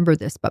know if you remember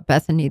this, but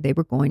Bethany, they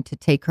were going to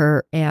take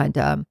her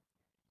and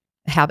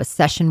have a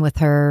session with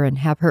her and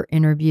have her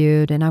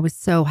interviewed. And I was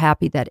so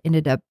happy that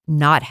ended up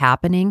not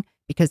happening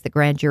because the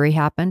grand jury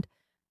happened.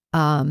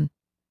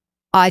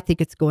 I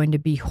think it's going to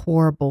be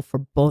horrible for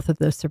both of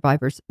those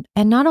survivors.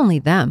 And not only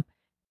them,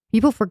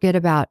 people forget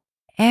about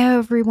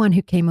everyone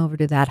who came over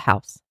to that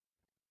house,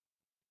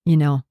 you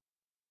know,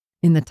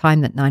 in the time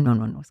that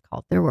 911 was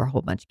called. There were a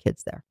whole bunch of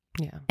kids there.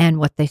 Yeah. And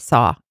what they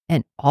saw.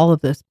 And all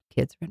of those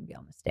kids are going to be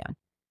on the stand.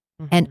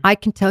 And I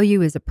can tell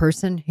you, as a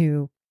person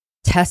who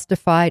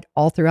testified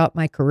all throughout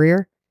my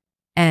career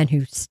and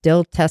who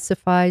still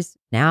testifies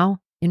now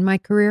in my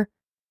career,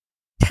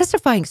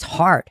 testifying is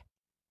hard.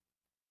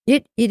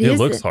 It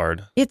looks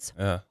hard. It's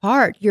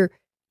hard. You're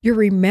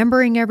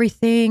remembering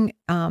everything.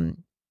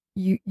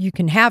 You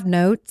can have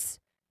notes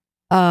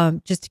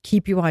just to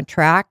keep you on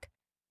track.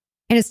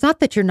 And it's not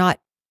that you're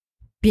not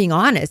being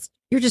honest.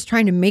 You're just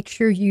trying to make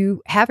sure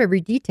you have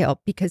every detail,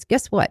 because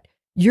guess what?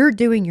 You're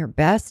doing your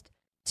best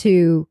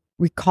to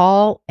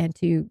recall and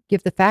to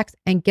give the facts.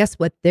 And guess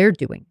what they're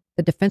doing?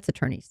 The defense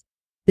attorneys,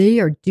 they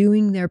are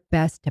doing their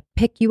best to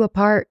pick you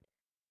apart,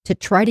 to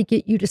try to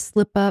get you to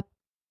slip up,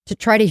 to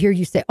try to hear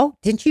you say, "Oh,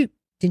 didn't you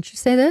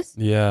say this?"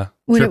 Yeah.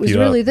 When it was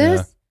really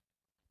this.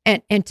 Yeah.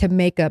 And to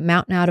make a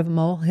mountain out of a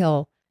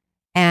molehill.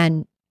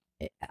 And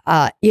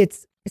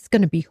it's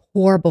going to be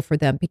horrible for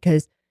them,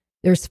 because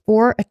there's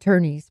 4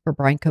 attorneys for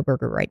Bryan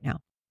Kohberger right now,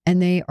 and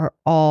they are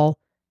all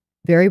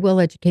very well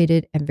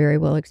educated and very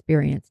well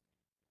experienced.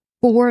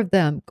 4 of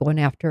them going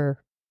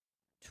after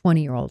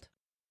 20-year-old.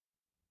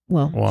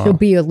 Well, wow. She'll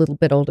be a little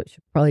bit older.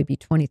 She'll probably be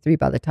 23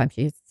 by the time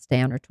she has to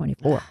stand, or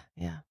 24.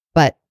 Yeah.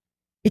 But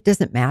it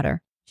doesn't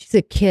matter. She's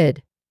a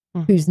kid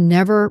who's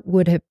never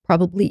would have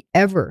probably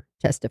ever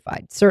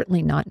testified,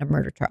 certainly not in a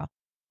murder trial.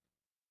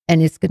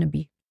 And it's going to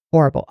be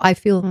horrible. I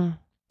feel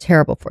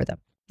terrible for them.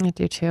 I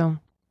do too.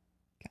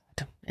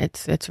 God,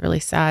 it's really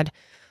sad.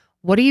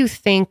 What do you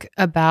think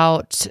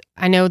about,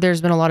 I know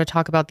there's been a lot of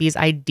talk about these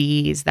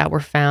IDs that were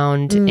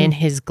found in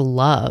his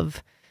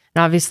glove.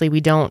 And obviously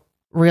we don't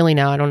really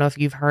know. I don't know if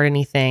you've heard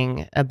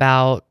anything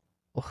about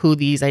who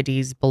these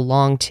IDs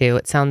belong to.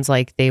 It sounds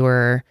like they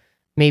were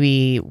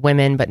maybe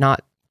women, but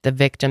not the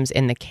victims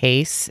in the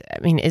case. I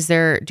mean, do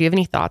you have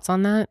any thoughts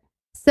on that?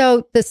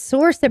 So the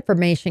source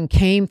information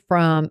came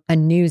from a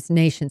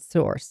NewsNation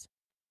source,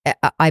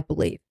 I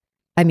believe.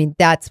 I mean,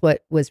 that's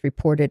what was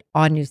reported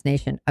on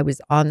NewsNation. I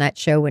was on that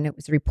show when it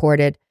was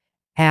reported.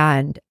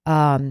 And,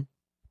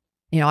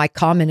 I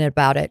commented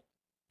about it.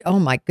 Oh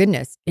my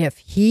goodness. If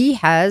he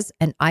has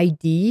an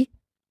ID,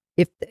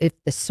 if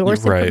the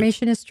source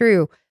information is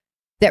true,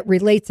 that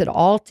relates it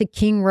all to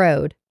King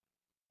Road,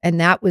 and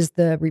that was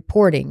the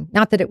reporting,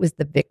 not that it was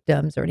the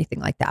victims or anything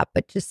like that,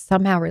 but just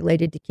somehow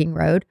related to King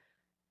Road,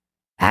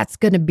 that's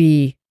going to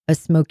be a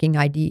smoking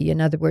ID. In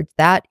other words,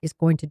 that is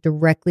going to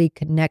directly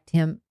connect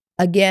him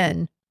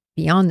again,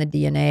 beyond the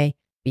DNA,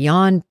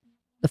 beyond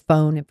the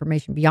phone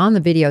information, beyond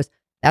the videos.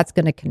 That's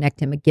going to connect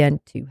him again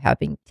to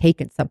having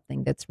taken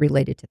something that's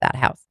related to that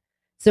house.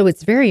 So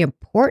it's very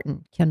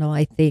important, Kendall,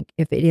 I think,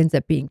 if it ends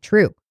up being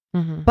true.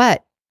 Mm-hmm.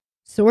 But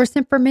source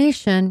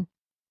information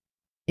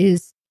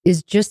is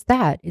just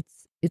that.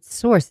 It's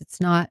source.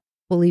 It's not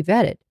fully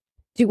vetted.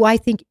 Do I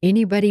think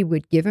anybody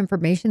would give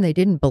information they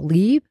didn't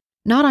believe?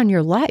 Not on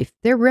your life.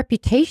 Their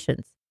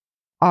reputations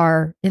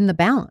are in the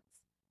balance.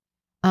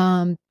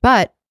 So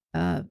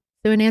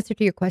in answer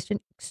to your question,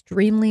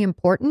 extremely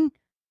important,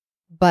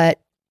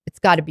 but it's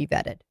got to be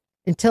vetted.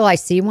 Until I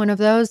see one of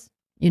those,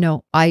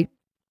 I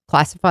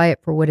classify it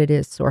for what it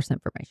is, source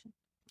information.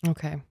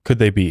 Okay. Could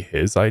they be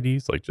his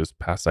IDs, like just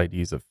past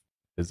IDs of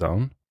his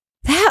own?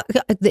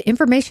 The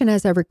information,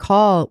 as I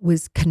recall,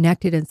 was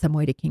connected in some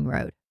way to King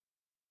Road.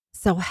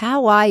 So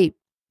how I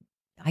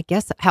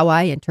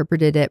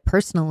interpreted it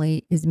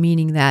personally is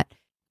meaning that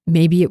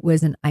maybe it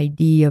was an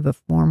ID of a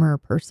former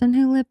person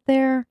who lived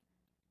there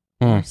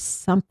or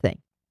something.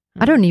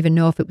 I don't even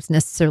know if it was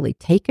necessarily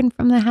taken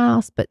from the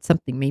house, but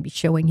something maybe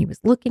showing he was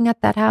looking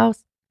at that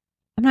house.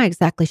 I'm not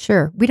exactly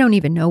sure. We don't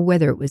even know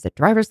whether it was a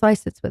driver's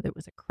license, whether it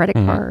was a credit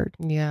card.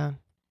 Yeah.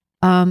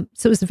 So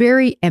it was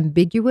very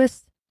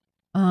ambiguous,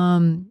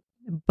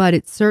 but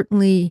it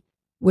certainly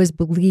was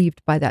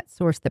believed by that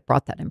source that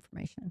brought that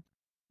information.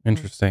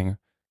 Interesting.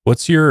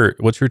 What's your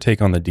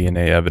take on the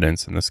DNA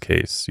evidence in this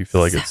case? You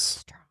feel like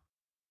it's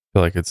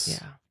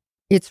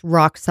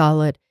rock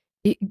solid.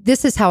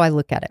 This is how I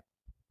look at it.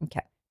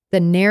 Okay. The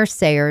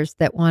naysayers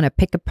that want to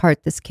pick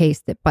apart this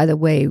case, that, by the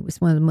way,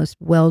 was one of the most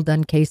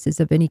well-done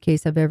cases of any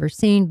case I've ever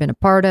seen, been a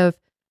part of.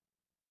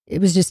 It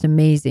was just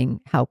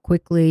amazing how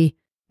quickly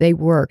they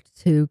worked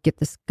to get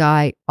this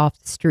guy off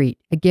the street.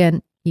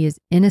 Again, he is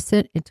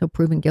innocent until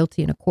proven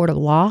guilty in a court of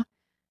law,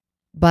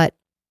 but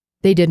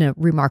they did a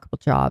remarkable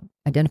job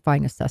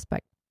identifying a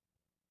suspect.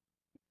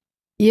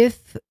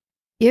 If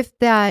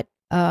that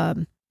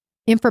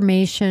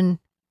information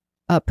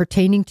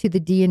pertaining to the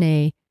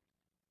DNA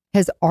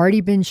has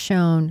already been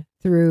shown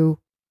through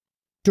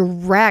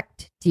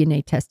direct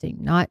DNA testing,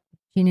 not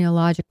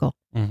genealogical,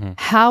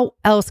 how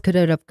else could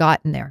it have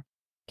gotten there?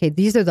 Okay,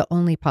 these are the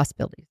only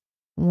possibilities.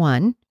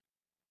 One,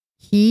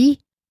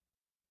 he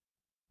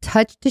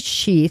touched a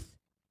sheath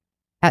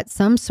at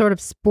some sort of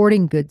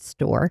sporting goods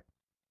store,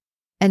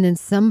 and then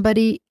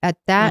somebody at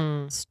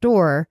that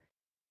store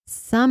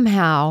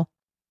somehow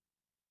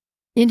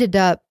ended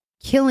up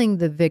killing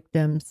the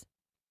victims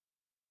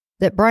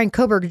that Bryan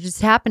Kohberger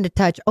just happened to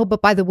touch. Oh,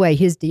 but by the way,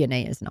 his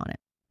DNA isn't on it.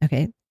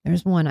 Okay,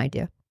 there's one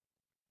idea.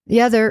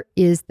 The other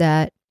is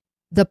that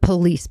the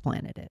police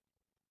planted it.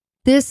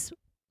 This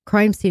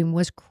crime scene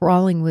was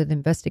crawling with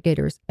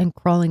investigators and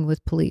crawling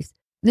with police.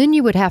 Then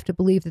you would have to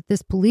believe that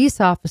this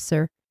police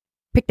officer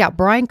picked out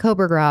Bryan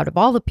Kohberger out of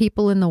all the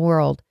people in the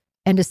world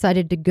and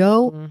decided to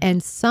go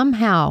and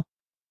somehow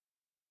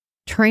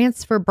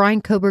transfer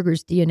Bryan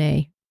Kohberger's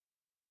DNA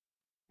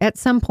at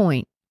some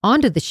point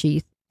onto the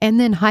sheath and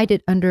then hide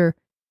it under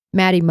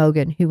Maddie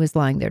Mogan, who was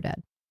lying there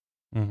dead.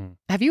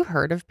 Have you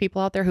heard of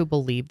people out there who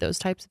believe those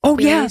types of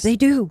theories? Yeah, they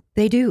do.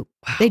 They do.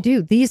 Wow. They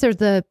do. These are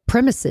the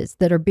premises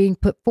that are being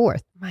put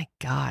forth. My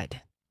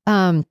God.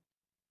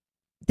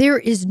 There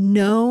is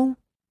no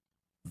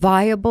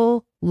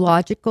viable,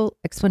 logical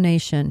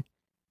explanation,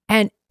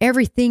 and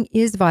everything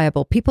is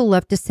viable. People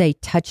love to say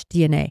touch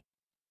DNA.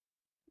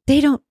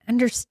 They don't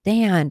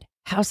understand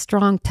how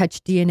strong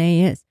touch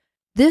DNA is.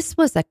 This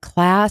was a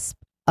clasp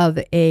of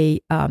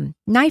a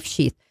knife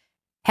sheath.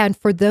 And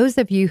for those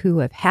of you who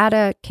have had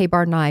a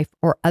K-bar knife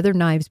or other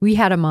knives, we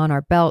had them on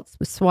our belts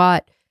with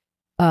SWAT,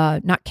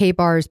 not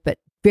K-bars, but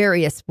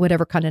various,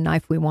 whatever kind of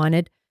knife we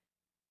wanted.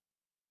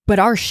 But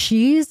our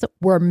sheaths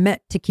were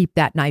meant to keep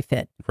that knife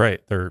in. Right.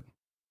 They're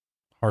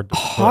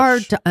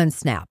hard to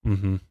unsnap.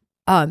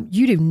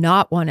 You do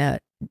not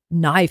want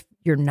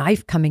your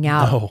knife coming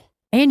out. No.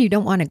 And you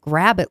don't want to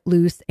grab it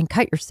loose and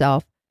cut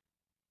yourself.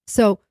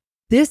 So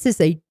this is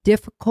a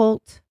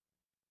difficult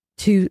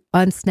to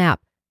unsnap,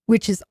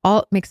 which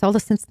makes all the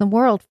sense in the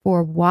world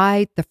for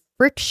why the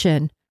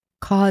friction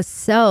caused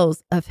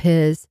cells of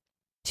his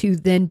to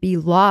then be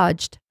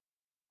lodged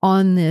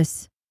on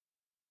this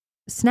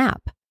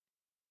snap.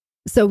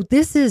 So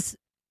this is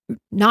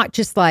not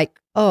just like,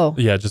 oh.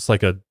 Yeah, just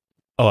like I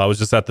was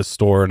just at the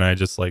store and I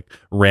just like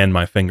ran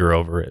my finger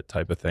over it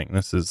type of thing.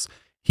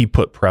 He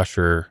put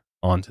pressure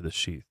onto the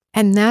sheath.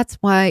 And that's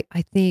why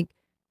I think,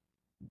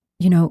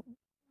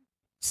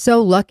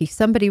 so lucky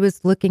somebody was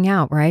looking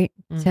out, right?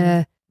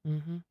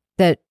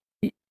 That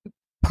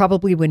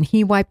probably when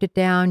he wiped it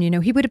down,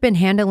 he would have been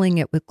handling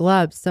it with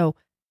gloves. So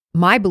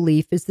my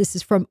belief is this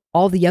is from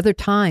all the other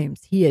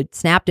times he had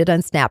snapped it,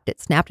 unsnapped it,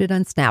 snapped it,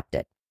 unsnapped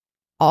it.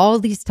 All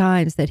these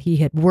times that he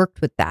had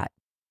worked with that,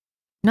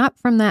 not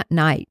from that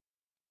night.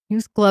 He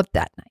was gloved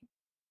that night.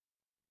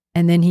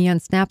 And then he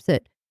unsnaps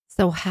it.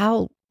 So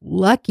how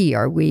lucky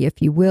are we,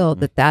 if you will,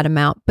 that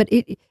amount, but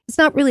it's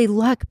not really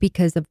luck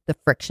because of the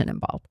friction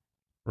involved.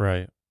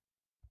 Right.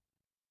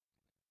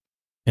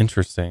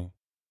 Interesting.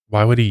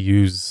 Why would he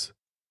use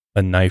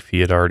a knife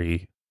he had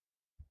already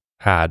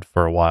had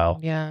for a while?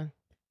 Yeah.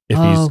 If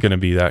he's going to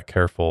be that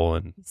careful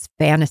and he's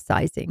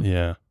fantasizing.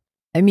 Yeah.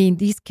 I mean,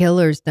 these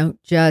killers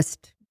don't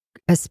just,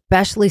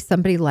 especially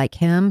somebody like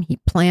him, he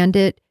planned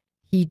it.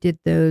 He did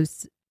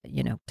those,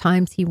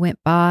 times he went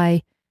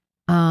by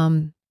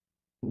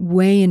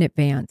way in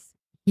advance.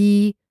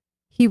 He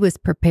was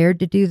prepared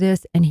to do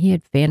this and he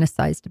had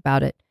fantasized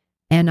about it.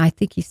 And I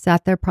think he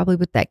sat there probably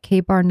with that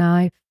K-bar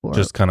knife or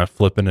just kind of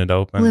flipping it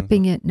open.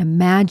 Flipping it and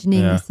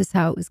imagining this is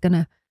how it was going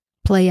to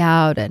play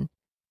out. And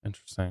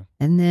interesting.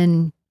 And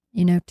then,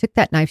 took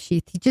that knife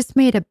sheath. He just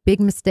made a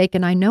big mistake.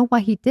 And I know why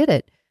he did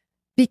it.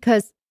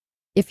 Because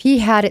if he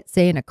had it,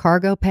 say, in a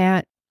cargo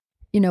pant,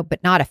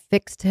 but not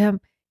affixed to him,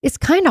 it's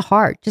kind of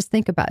hard. Just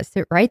think about it.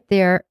 Sit right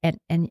there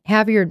and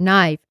have your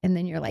knife. And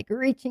then you're like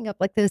reaching up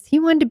like this. He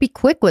wanted to be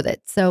quick with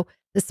it. So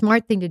the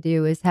smart thing to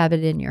do is have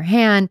it in your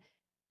hand,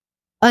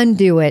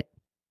 undo it,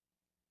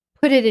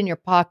 put it in your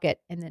pocket,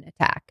 and then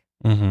attack.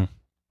 Mm-hmm.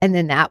 And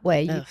then that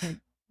way you can,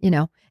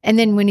 and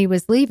then when he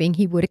was leaving,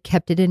 he would have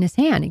kept it in his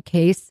hand in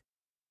case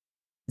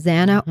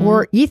Xana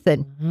or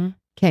Ethan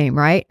came,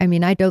 right? I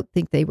mean, I don't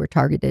think they were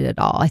targeted at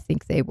all. I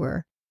think they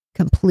were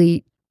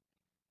complete,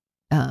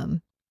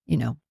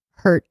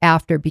 hurt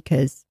after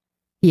because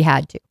he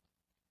had to.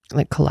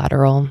 Like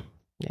collateral.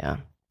 Yeah.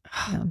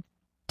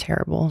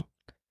 Terrible.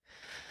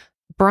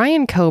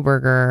 Bryan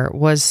Kohberger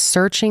was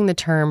searching the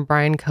term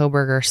Bryan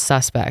Kohberger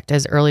suspect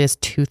as early as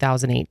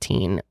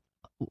 2018.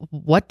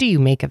 What do you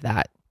make of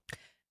that?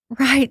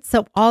 Right.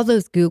 So all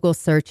those Google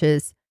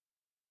searches,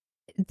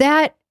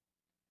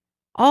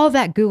 all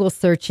that Google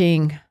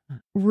searching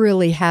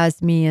really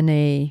has me in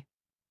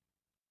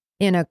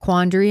a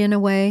quandary in a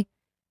way,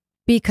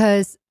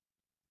 because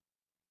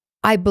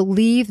I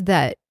believe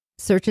that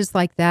searches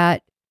like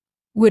that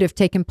would have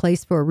taken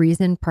place for a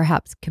reason,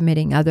 perhaps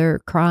committing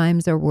other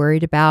crimes or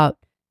worried about.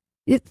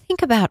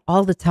 Think about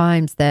all the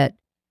times that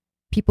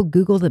people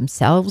Google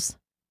themselves.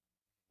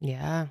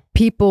 Yeah.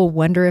 People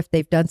wonder if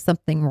they've done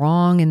something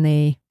wrong and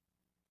they,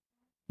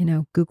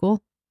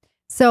 Google.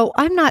 So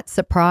I'm not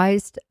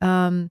surprised.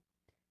 To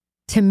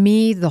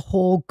me, the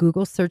whole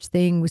Google search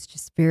thing was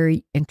just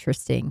very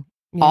interesting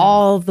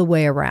all the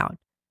way around.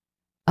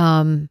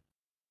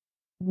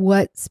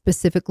 What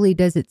specifically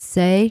does it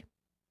say?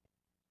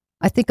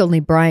 I think only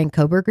Bryan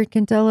Kohberger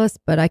can tell us,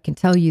 but I can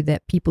tell you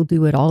that people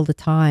do it all the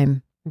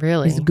time.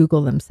 Really? Is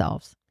Google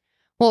themselves.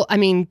 Well, I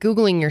mean,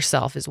 Googling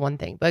yourself is one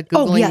thing, but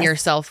Googling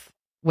yourself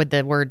with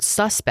the word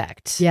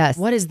suspect. Yes.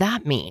 What does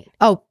that mean?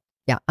 Oh,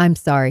 yeah. I'm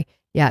sorry.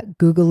 Yeah.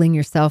 Googling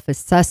yourself as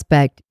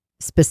suspect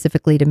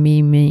specifically to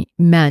me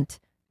meant,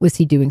 was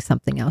he doing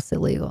something else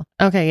illegal?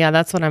 Okay. Yeah.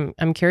 That's what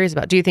I'm curious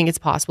about. Do you think it's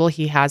possible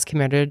he has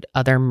committed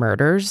other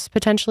murders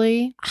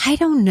potentially? I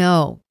don't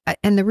know.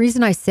 And the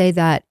reason I say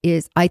that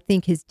is I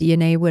think his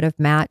DNA would have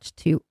matched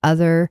to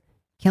other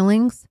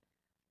killings.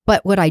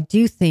 But what I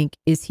do think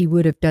is he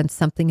would have done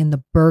something in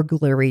the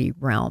burglary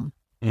realm.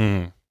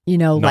 Like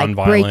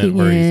breaking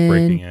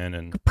in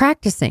and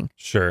practicing.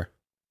 Sure.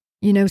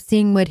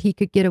 Seeing what he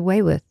could get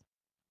away with.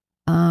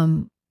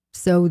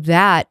 So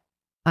that,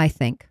 I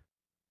think.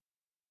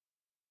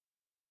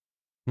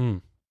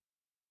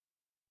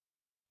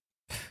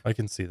 I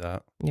can see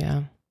that.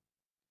 Yeah.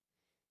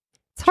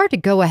 It's hard to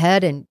go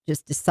ahead and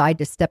just decide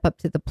to step up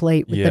to the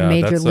plate with the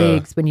major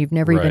leagues when you've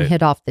never even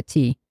hit off the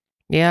tee.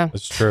 Yeah.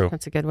 That's true.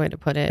 That's a good way to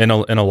put it. And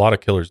a lot of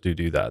killers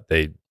do that.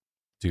 They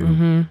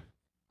do.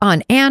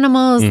 On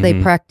animals,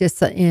 they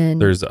practice in...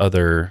 There's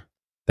other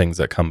things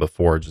that come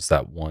before just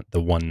the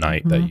one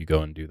night that you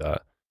go and do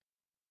that.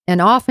 And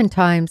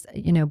oftentimes,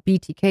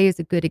 BTK is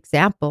a good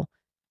example.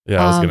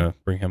 Yeah, I was going to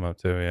bring him up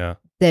too, yeah.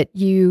 That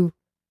you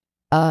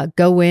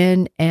go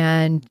in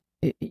and,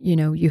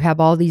 you have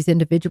all these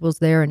individuals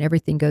there and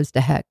everything goes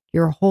to heck.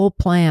 Your whole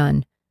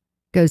plan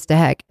goes to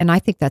heck. And I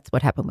think that's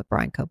what happened with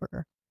Bryan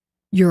Kohberger.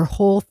 Your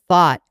whole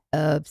thought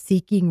of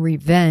seeking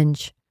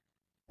revenge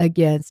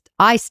against,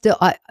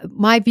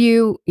 my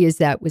view is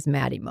that was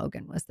Maddie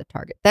Mogen was the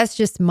target. That's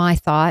just my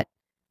thought.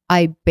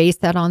 I base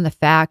that on the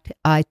fact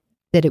that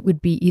it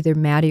would be either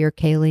Maddie or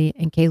Kaylee,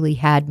 and Kaylee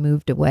had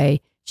moved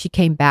away. She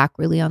came back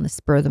really on the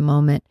spur of the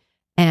moment.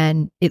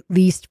 And at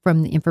least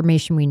from the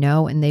information we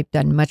know, and they've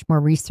done much more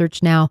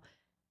research now,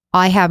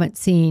 I haven't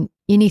seen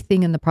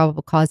anything in the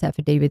probable cause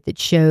affidavit that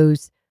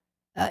shows,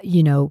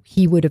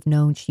 he would have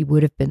known she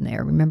would have been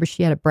there. Remember,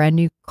 she had a brand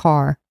new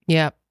car.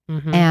 Yep.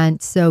 Mm-hmm.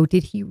 And so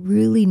did he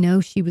really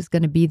know she was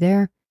going to be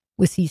there?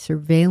 Was he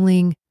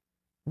surveilling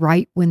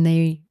right when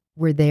they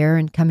were there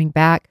and coming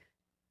back?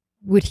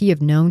 Would he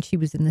have known she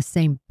was in the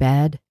same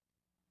bed?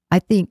 I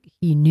think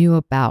he knew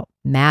about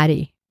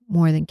Maddie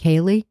more than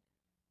Kaylee,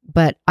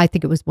 but I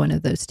think it was one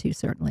of those two,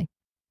 certainly.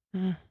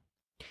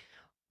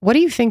 What do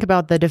you think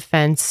about the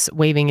defense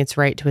waiving its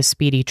right to a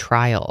speedy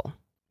trial?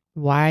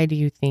 Why do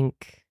you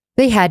think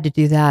they had to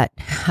do that?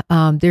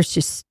 There's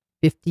just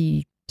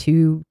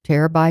 52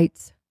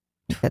 terabytes.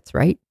 I think that's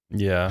right.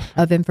 Yeah.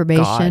 Of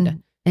information.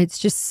 God. It's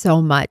just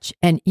so much.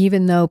 And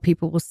even though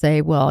people will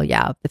say, well,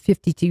 yeah, the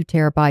 52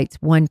 terabytes,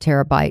 1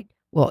 terabyte,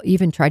 well,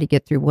 even try to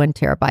get through 1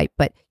 terabyte,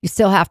 but you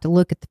still have to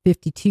look at the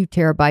 52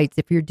 terabytes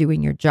if you're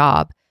doing your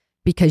job,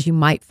 because you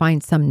might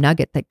find some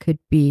nugget that could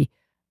be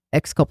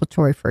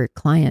exculpatory for your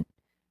client.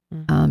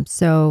 Mm-hmm.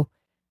 So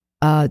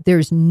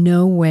there's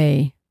no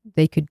way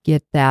they could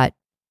get that,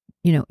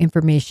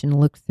 information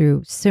looked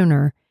through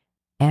sooner.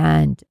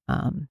 And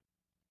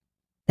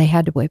they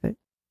had to waive it.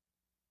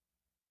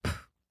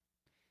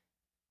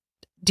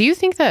 Do you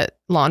think that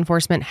law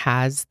enforcement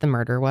has the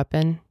murder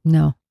weapon?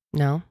 No.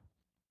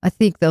 I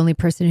think the only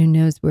person who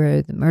knows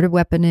where the murder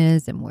weapon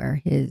is and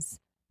where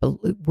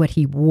what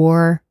he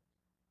wore,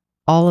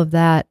 all of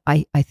that,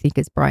 I think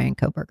is Bryan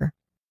Kohberger.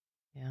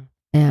 Yeah.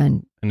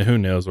 And who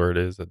knows where it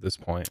is at this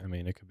point? I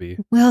mean, it could be.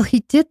 Well,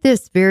 he did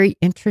this very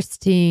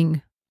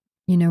interesting,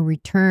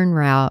 return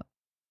route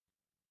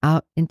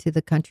out into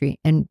the country.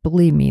 And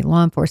believe me,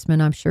 law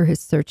enforcement, I'm sure, has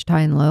searched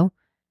high and low.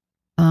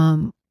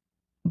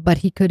 But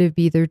he could have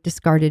either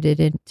discarded it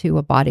into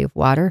a body of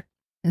water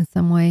in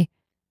some way.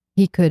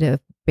 He could have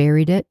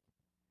buried it.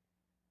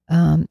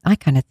 I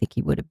kind of think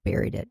he would have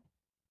buried it.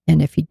 And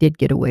if he did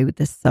get away with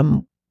this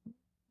some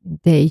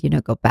day,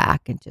 go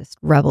back and just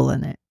revel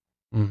in it.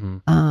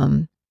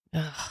 Mm-hmm.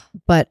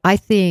 But I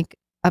think,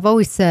 I've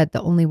always said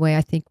the only way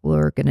I think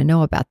we're going to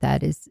know about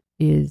that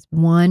is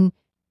one,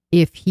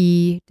 if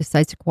he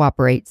decides to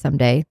cooperate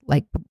someday,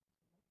 like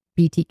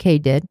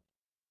BTK did,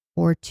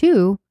 or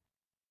two,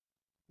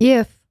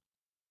 if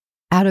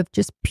out of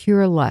just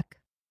pure luck,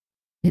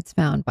 it's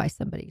found by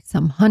somebody,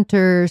 some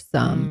hunter,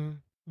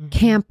 some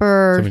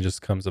camper. Somebody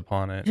just comes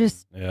upon it.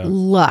 Just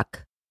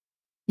luck,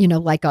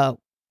 like a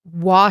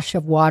wash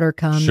of water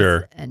comes.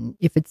 Sure. And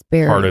if it's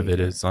buried. Part of it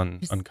is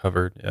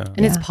uncovered. Yeah.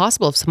 And it's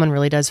possible if someone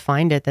really does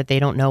find it that they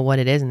don't know what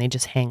it is and they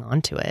just hang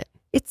on to it.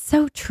 It's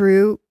so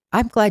true.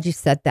 I'm glad you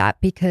said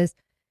that, because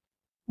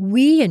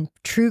we in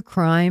true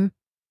crime,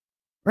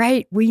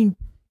 right? We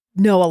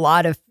know a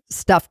lot of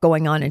stuff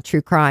going on in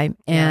true crime.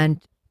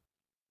 And,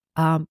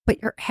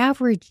 but your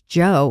average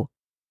Joe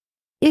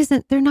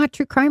they're not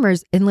true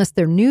crimers unless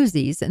they're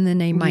newsies, and then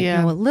they might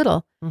know a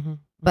little. Mm-hmm.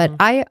 But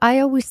I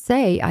always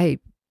say,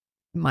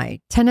 my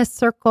tennis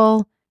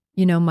circle,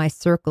 my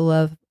circle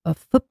of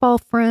football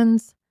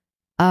friends,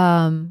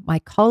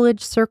 my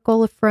college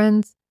circle of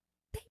friends,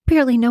 they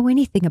barely know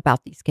anything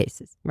about these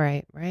cases.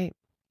 Right.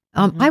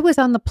 I was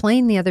on the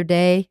plane the other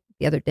day,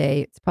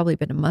 it's probably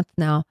been a month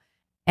now,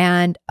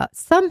 and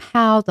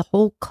somehow the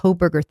whole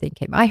Kohberger thing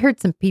came. I heard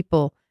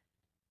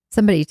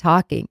somebody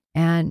talking,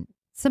 and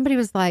somebody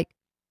was like,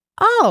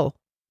 oh,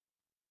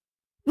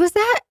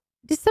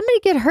 did somebody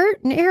get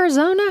hurt in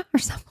Arizona or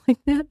something like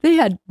that? They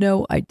had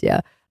no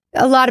idea.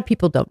 A lot of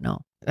people don't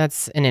know.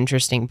 That's an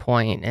interesting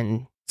point.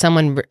 And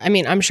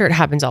I'm sure it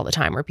happens all the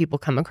time where people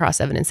come across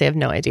evidence they have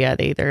no idea.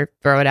 They either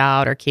throw it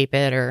out or keep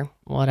it or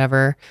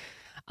whatever.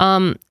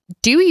 Do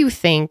you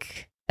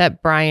think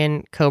that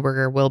Bryan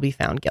Kohberger will be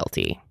found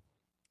guilty?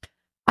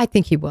 I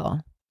think he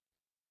will.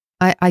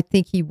 I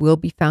think he will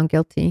be found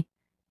guilty.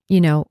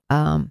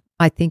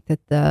 I think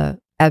that the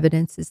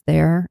evidence is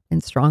there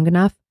and strong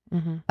enough.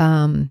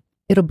 Mm-hmm.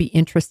 It'll be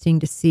interesting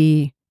to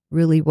see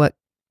really what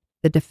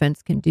the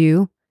defense can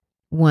do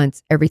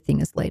once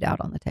everything is laid out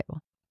on the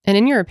table. And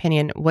in your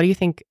opinion, what do you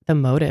think the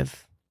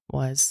motive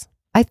was?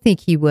 I think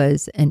he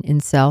was an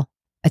incel.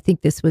 I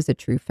think this was a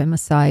true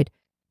femicide.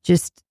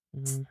 Just,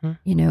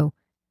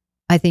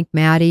 I think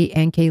Maddie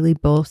and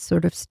Kaylee both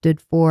sort of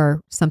stood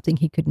for something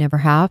he could never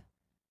have,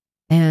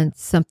 and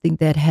something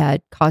that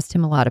had caused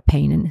him a lot of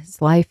pain in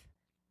his life.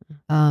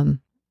 And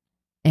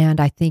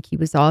I think he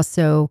was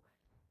also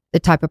the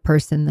type of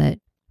person that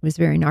was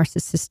very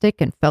narcissistic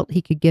and felt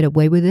he could get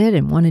away with it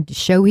and wanted to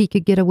show he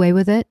could get away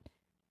with it.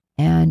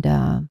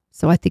 And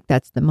so I think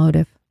that's the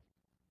motive.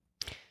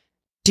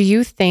 Do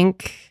you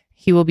think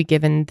he will be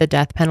given the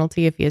death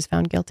penalty if he is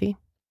found guilty?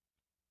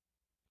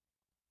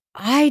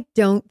 I'm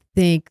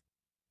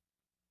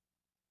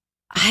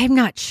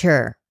not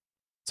sure.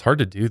 It's hard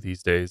to do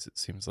these days, it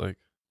seems like.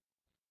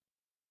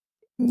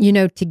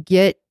 To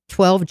get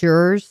 12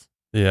 jurors.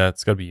 Yeah,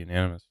 it's got to be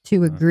unanimous.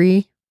 To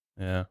agree.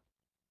 Yeah.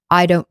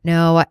 I don't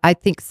know. I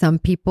think some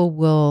people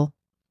will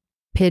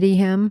pity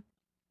him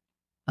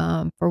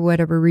for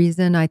whatever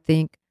reason, I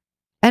think.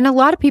 And a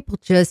lot of people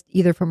just,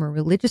 either from a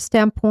religious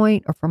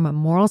standpoint or from a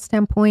moral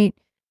standpoint,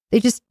 they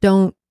just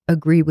don't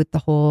agree with the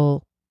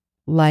whole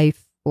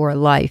life for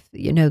life.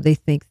 They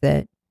think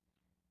that,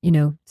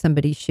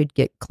 somebody should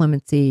get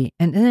clemency.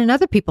 And then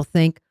other people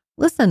think,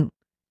 listen,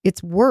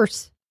 it's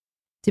worse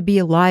to be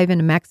alive in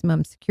a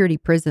maximum security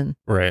prison.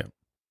 Right.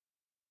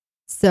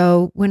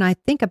 So when I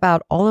think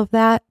about all of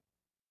that,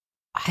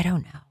 I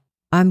don't know.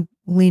 I'm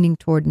leaning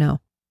toward no.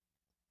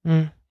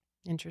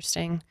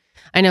 Interesting.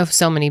 I know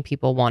so many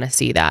people want to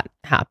see that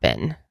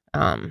happen.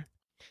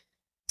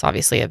 It's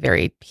obviously a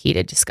very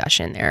heated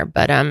discussion there,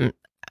 but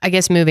I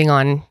guess moving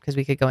on, because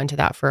we could go into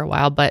that for a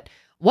while, but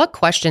what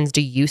questions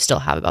do you still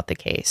have about the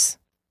case?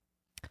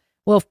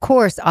 Well, of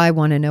course, I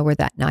want to know where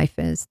that knife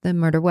is, the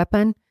murder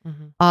weapon.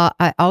 Mm-hmm.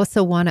 I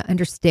also want to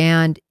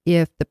understand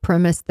if the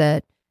premise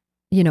that,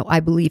 I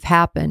believe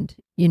happened,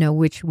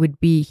 which would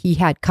be he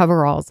had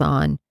coveralls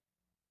on,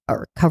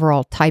 or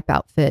coverall type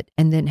outfit,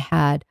 and then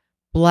had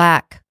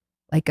black,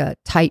 like a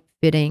tight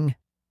fitting,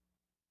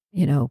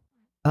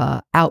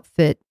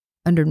 outfit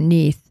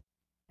underneath,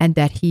 and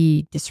that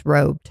he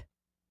disrobed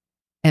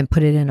and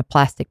put it in a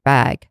plastic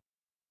bag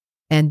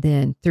and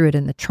then threw it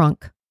in the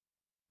trunk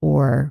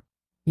or,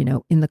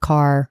 in the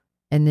car.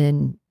 And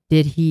then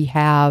did he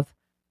have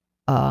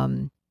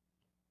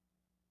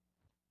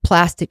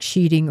plastic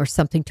sheeting or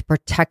something to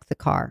protect the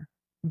car?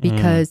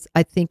 Because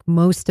I think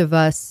most of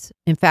us,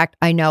 in fact,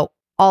 I know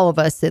all of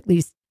us, at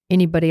least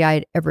anybody I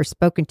had ever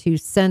spoken to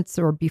since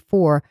or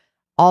before,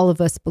 all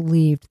of us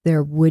believed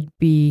there would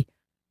be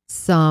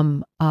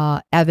some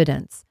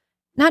evidence,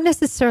 not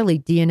necessarily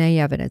DNA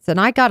evidence. And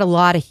I got a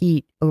lot of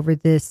heat over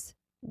this,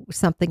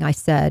 something I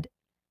said,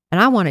 and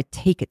I want to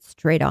take it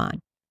straight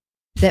on,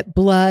 that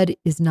blood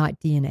is not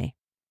DNA.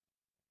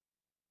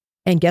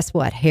 And guess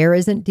what? Hair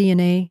isn't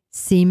DNA.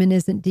 Semen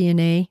isn't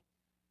DNA.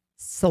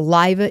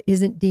 Saliva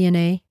isn't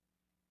DNA.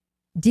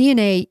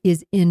 DNA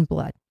is in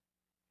blood.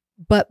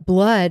 But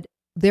blood,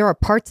 there are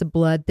parts of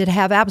blood that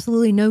have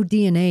absolutely no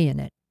DNA in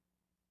it.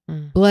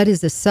 Blood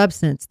is a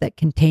substance that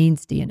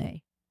contains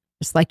DNA,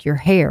 just like your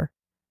hair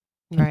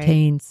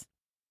contains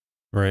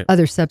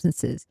other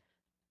substances.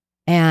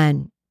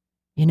 And,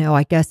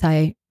 I guess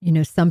I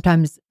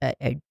sometimes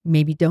I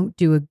maybe don't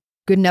do a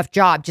good enough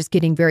job just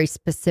getting very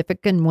specific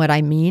in what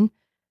I mean.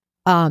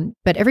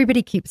 But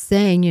everybody keeps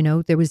saying,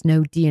 there was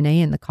no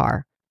DNA in the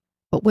car.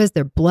 But was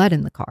there blood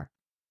in the car?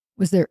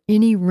 Was there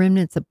any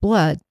remnants of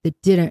blood that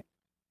didn't,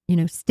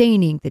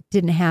 staining that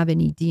didn't have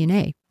any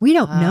DNA? We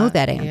don't know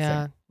that answer.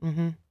 Yeah.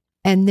 Mm-hmm.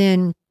 And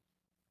then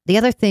the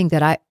other thing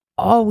that I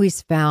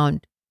always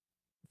found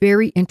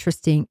very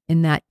interesting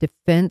in that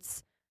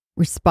defense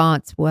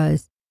response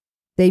was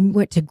they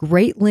went to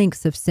great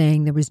lengths of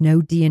saying there was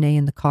no DNA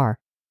in the car.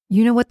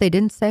 You know what they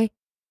didn't say?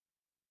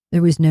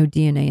 There was no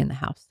DNA in the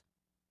house.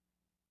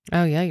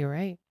 Oh, yeah, you're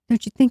right.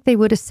 Don't you think they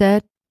would have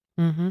said,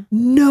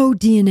 no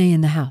DNA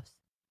in the house?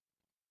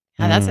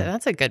 Yeah,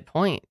 that's a good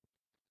point.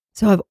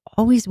 So I've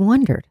always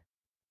wondered,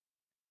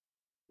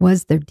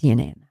 was there DNA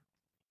in the house?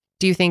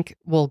 Do you think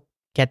we'll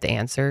get the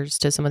answers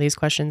to some of these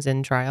questions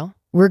in trial?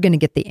 We're going to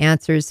get the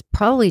answers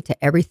probably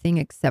to everything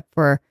except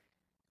for,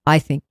 I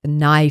think, the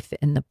knife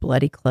and the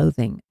bloody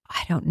clothing.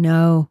 I don't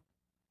know.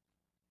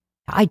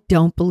 I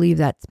don't believe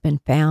that's been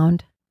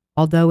found,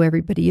 although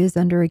everybody is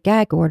under a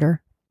gag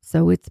order,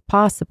 so it's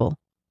possible.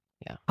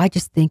 Yeah. I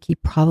just think he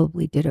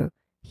probably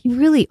he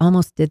really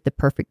almost did the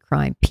perfect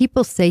crime.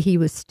 People say he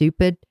was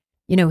stupid.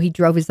 He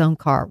drove his own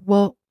car.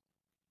 Well,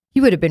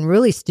 he would have been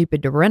really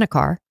stupid to rent a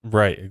car.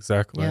 Right,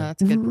 exactly. Yeah,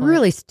 that's a good point.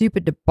 Really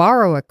stupid to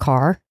borrow a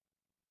car.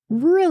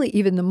 Really,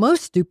 even the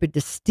most stupid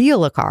to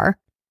steal a car.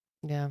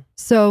 Yeah.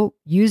 So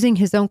using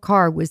his own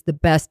car was the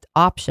best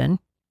option.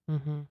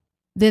 Mm-hmm.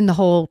 Then the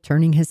whole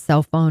turning his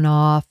cell phone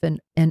off and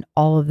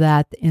all of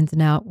that, the ins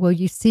and outs. Well,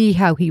 you see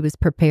how he was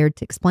prepared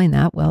to explain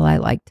that. Well, I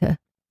like to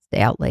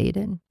stay out late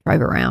and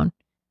drive around.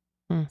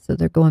 So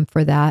they're going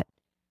for that.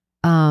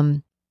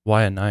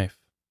 Why a knife?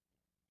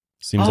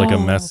 Seems like a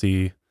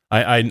messy...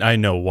 I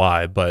know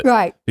why,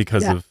 but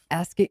because of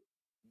asking.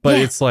 But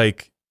it's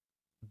like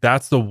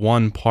that's the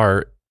one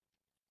part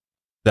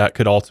that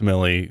could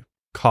ultimately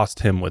cost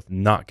him with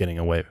not getting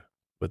away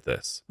with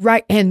this.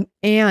 Right, and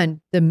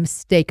the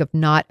mistake of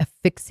not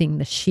affixing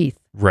the sheath.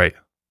 Right,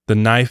 the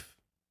knife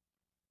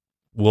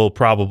will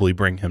probably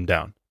bring him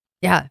down.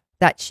 Yeah,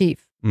 that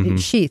sheath,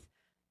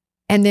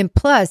 and then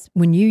plus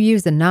when you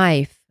use a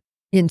knife,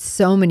 in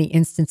so many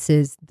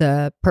instances,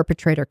 the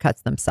perpetrator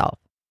cuts themselves.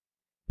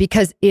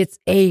 Because it's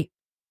a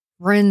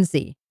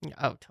frenzy.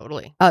 Oh,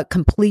 totally. A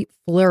complete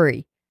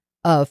flurry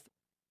of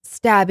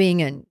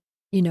stabbing and,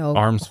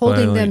 arms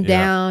holding flailing, them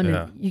down.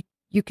 Yeah. And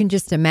you can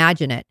just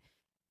imagine it.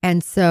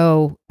 And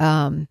so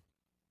I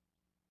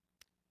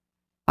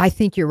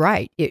think you're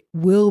right. It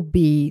will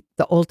be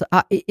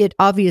it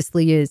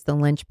obviously is the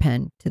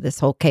linchpin to this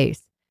whole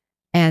case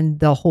and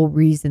the whole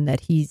reason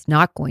that he's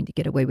not going to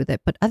get away with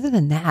it. But other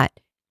than that,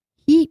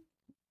 he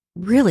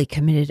really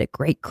committed a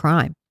great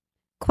crime.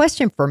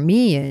 Question for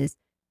me is,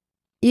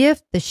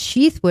 if the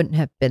sheath wouldn't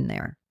have been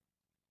there,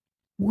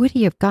 would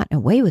he have gotten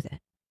away with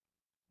it?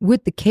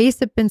 Would the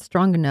case have been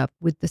strong enough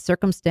with the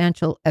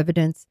circumstantial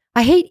evidence?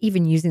 I hate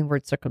even using the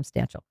word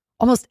circumstantial.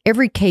 almost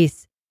every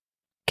case,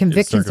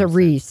 convictions are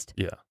reached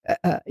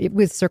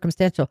with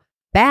circumstantial.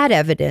 Bad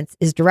evidence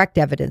is direct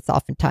evidence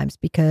oftentimes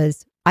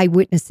because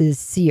eyewitnesses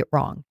see it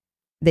wrong.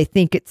 They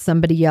think it's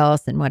somebody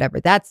else and whatever.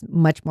 That's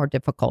much more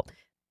difficult.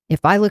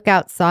 If I look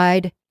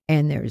outside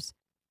and there's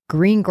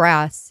green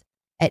grass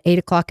at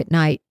 8:00 at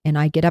night and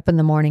I get up in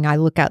the morning, I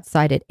look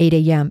outside at 8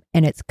 a.m.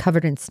 and it's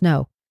covered in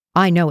snow,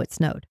 I know it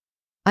snowed.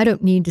 I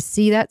don't need to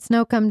see that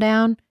snow come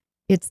down.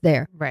 It's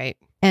there. Right.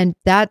 And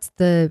that's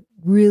the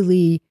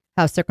really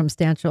how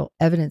circumstantial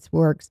evidence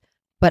works.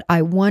 But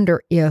I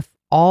wonder if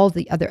all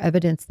the other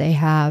evidence they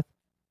have,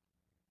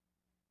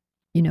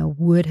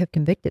 would have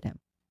convicted him.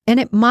 And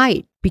it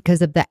might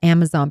because of the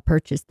Amazon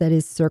purchase that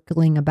is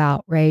circling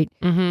about, right?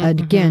 And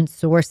again,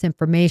 source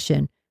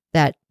information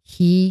that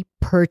he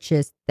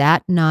purchased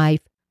that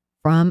knife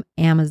from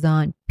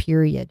Amazon,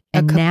 period.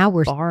 And now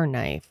we're bar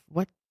knife.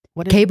 What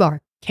is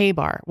K-bar.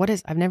 K-bar. What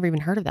is? I've never even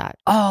heard of that.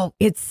 Oh,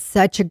 it's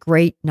such a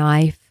great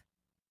knife.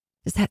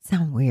 Does that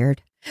sound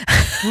weird?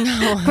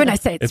 No. When I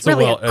say it's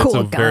really a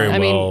cool gun. I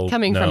mean,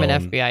 coming from an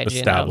FBI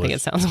agent, I don't think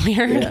it sounds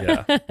weird.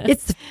 Yeah.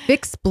 It's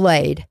fixed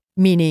blade,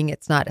 meaning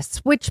it's not a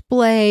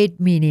switchblade,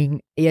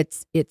 meaning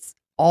it's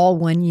all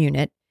one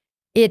unit.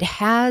 It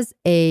has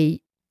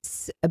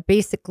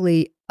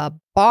basically a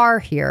bar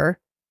here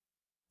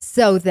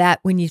so that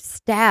when you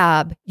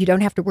stab, you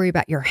don't have to worry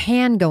about your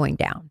hand going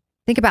down.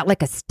 Think about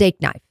like a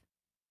steak knife.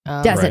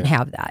 Doesn't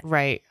have that.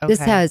 Right. Okay. This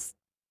has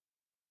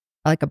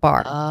like a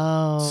bar.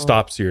 Oh.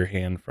 Stops your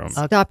hand from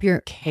stop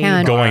your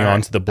hand going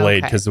onto the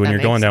blade, because when that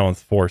you're going down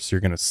with force,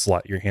 you're going to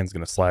slide. Your hand's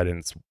going to slide, and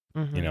it's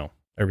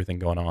everything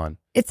going on.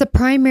 It's a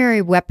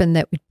primary weapon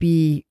that would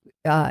be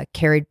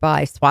carried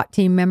by SWAT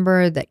team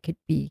member. That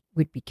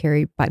would be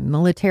carried by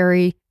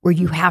military, where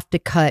you have to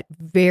cut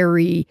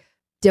very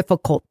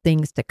difficult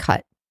things to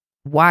cut,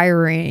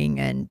 wiring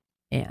and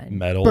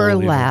metal,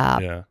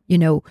 burlap. Yeah.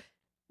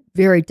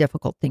 Very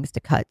difficult things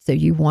to cut. So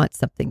you want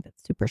something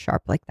that's super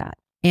sharp like that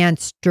and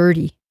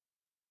sturdy.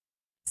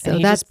 So you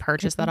just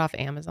purchased that off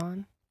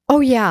Amazon? Oh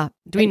yeah.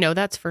 Do we know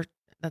that's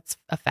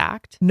a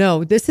fact?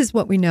 No, this is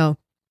what we know.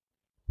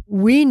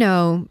 We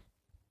know.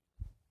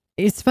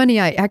 It's funny.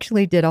 I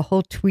actually did a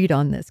whole tweet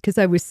on this because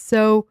I was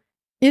so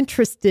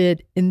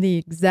interested in the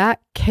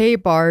exact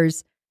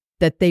K-bars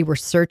that they were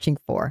searching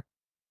for.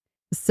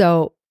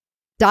 So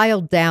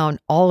dialed down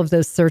all of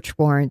those search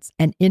warrants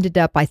and ended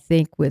up, I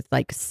think, with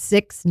like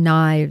 6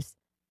 knives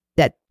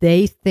that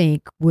they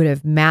think would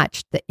have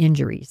matched the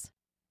injuries.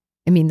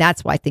 I mean,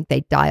 that's why I think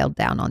they dialed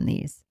down on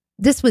these.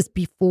 This was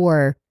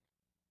before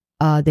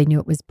they knew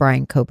it was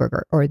Bryan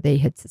Kohberger, or they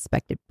had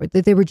suspected, but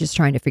they were just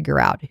trying to figure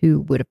out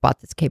who would have bought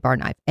this K-bar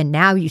knife. And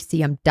now you see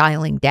them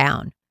dialing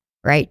down,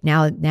 right?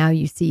 Now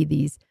you see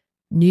these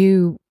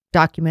new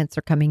documents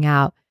are coming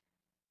out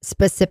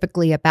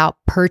specifically about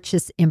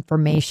purchase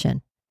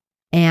information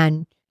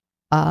and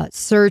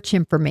search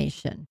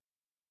information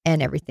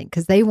and everything,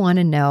 because they want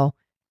to know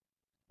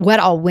what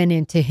all went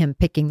into him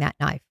picking that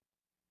knife.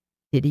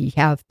 Did he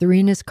have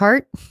 3 in his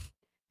cart?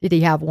 Did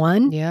he have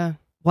 1? Yeah.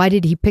 Why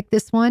did he pick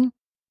this one?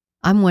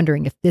 I'm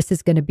wondering if this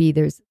is going to be,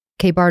 there's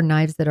K-bar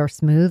knives that are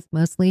smooth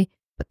mostly,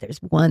 but there's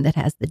one that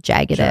has the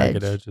jagged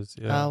edges.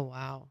 Yeah. Oh,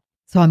 wow.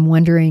 So I'm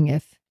wondering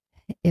if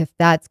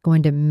that's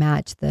going to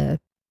match the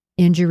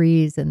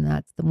injuries, and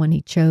that's the one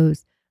he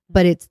chose.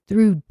 But it's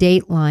through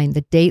Dateline.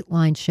 The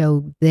Dateline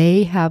show,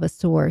 they have a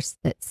source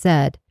that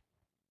said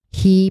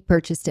he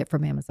purchased it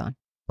from Amazon.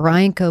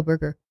 Bryan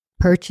Kohberger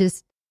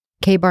purchased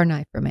K-bar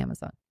knife from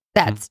Amazon.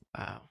 That's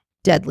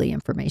deadly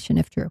information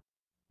if true.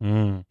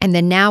 And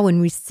then now when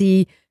we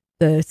see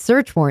the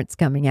search warrants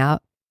coming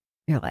out,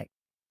 you're like,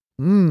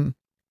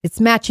 it's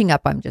matching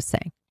up, I'm just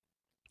saying.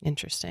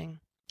 Interesting.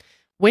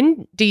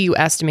 When do you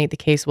estimate the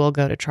case will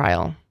go to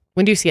trial?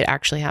 When do you see it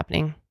actually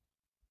happening?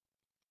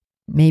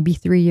 Maybe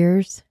 3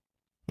 years.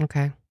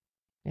 Okay.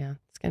 Yeah,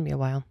 it's going to be a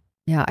while.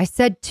 Yeah, I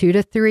said 2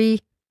 to 3.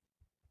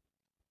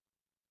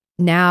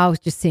 Now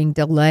just seeing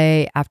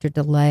delay after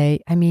delay.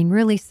 I mean,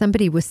 really,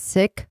 somebody was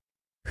sick.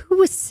 Who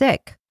was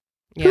sick?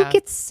 Yeah. Who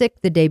gets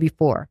sick the day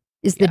before?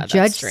 Is the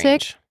judge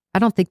sick? I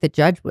don't think the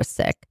judge was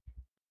sick.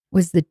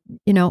 Was the,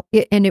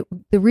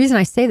 the reason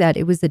I say that,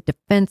 it was a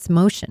defense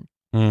motion.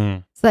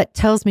 So that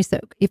tells me, so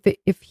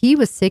if he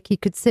was sick, he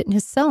could sit in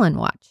his cell and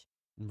watch.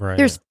 Right.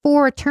 There's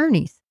 4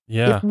 attorneys.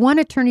 Yeah. If one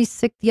attorney's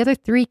sick, the other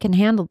 3 can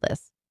handle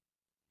this.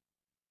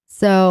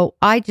 So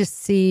I just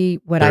see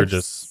what I've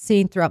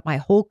seen throughout my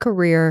whole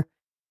career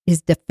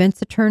is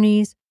defense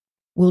attorneys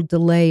will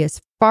delay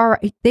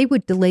they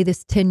would delay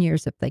this 10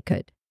 years if they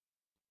could.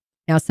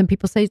 Now, some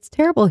people say it's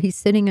terrible. He's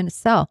sitting in a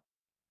cell.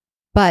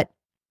 But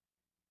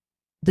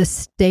the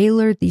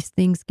staler these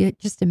things get,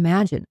 just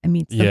imagine. I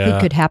mean, something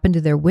could happen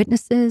to their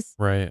witnesses.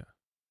 Right.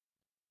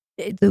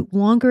 The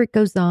longer it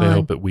goes on, they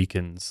hope it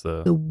weakens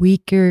the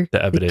weaker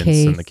the evidence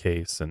in the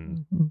case,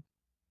 and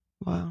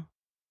wow,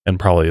 and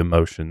probably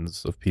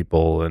emotions of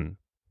people, and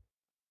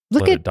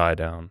let it die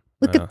down.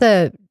 Look at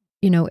the,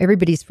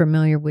 everybody's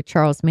familiar with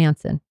Charles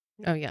Manson.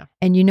 Oh yeah,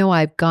 and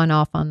I've gone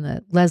off on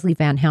the Leslie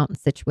Van Houten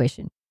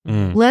situation.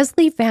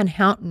 Leslie Van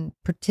Houten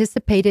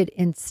participated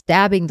in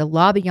stabbing the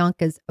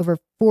LaBiancas over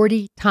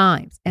 40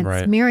 times and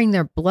smearing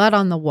their blood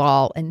on the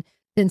wall and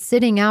then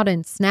sitting out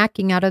and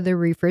snacking out of the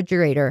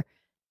refrigerator.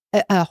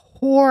 A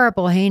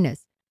horrible,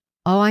 heinous.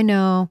 Oh, I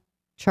know.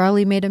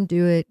 Charlie made him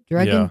do it.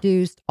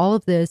 Drug-induced, all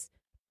of this.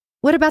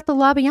 What about the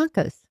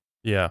LaBiancas?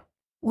 Yeah.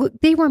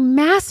 They were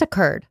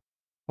massacred.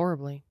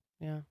 Horribly.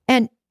 Yeah.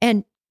 And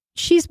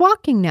she's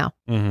walking now.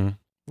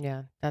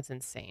 Yeah, that's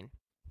insane.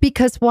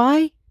 Because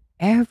why?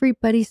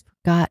 Everybody's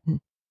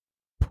forgotten.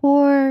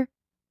 Poor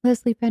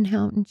Leslie Van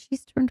Houten.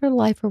 She's turned her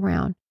life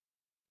around.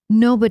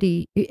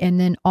 Nobody,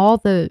 and then all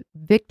the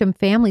victim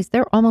families,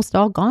 they're almost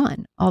all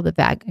gone. All the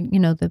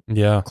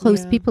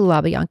close people,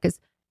 LaBiancas.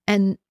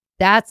 And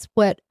that's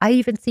what I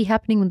even see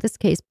happening with this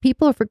case.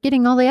 People are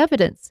forgetting all the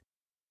evidence.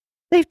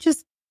 They've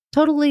just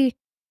totally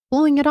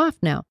blowing it off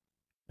now.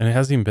 And it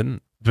hasn't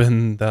even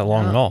been that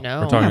long at all.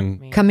 No. We're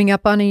talking coming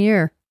up on a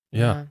year.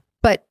 Yeah.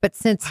 But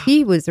since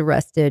he was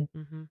arrested,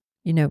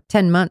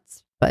 10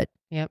 months, but.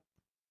 Yep.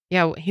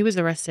 Yeah. He was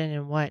arrested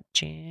in what?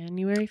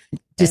 January?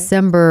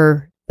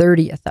 December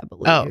 30th, I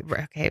believe. Oh,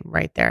 okay.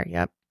 Right there.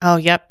 Yep. Oh,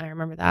 yep. I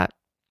remember that.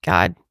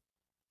 God,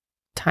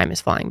 time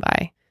is flying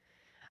by.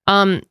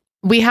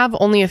 We have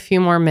only a few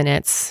more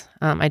minutes.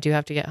 I do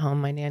have to get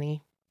home. My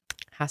nanny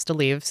has to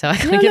leave, so I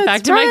gotta get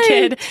back to my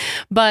kid.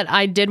 But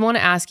I did want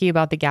to ask you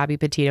about the Gabby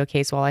Petito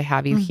case while I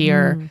have you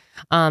here.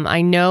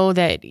 I know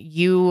that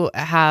you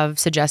have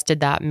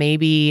suggested that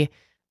maybe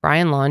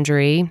Bryan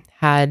Laundrie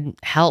had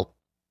help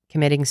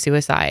committing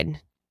suicide.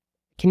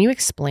 Can you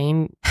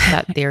explain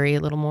that theory a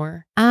little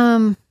more?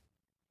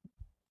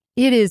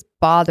 It is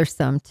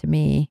bothersome to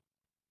me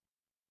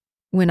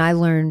when I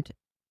learned.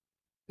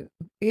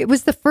 It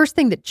was the first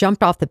thing that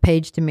jumped off the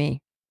page to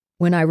me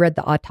when I read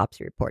the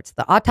autopsy reports.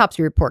 The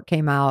autopsy report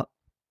came out.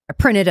 I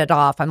printed it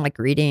off. I'm like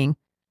reading.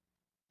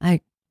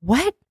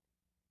 What?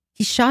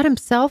 He shot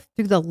himself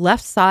through the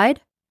left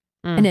side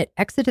and it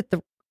exited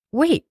the...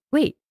 Wait.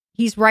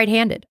 He's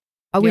right-handed.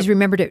 I always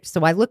remembered it.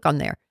 So I look on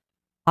there.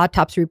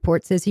 Autopsy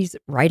report says he's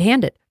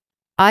right-handed.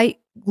 I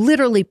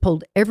literally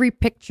pulled every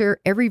picture,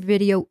 every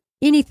video,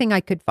 anything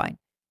I could find.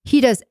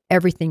 He does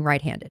everything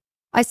right-handed.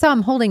 I saw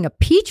him holding a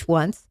peach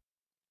once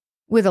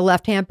with a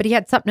left hand, but he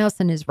had something else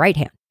in his right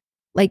hand.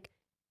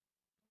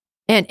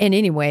 And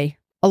anyway,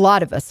 a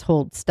lot of us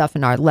hold stuff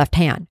in our left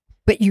hand,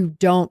 but you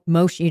don't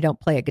motion, you don't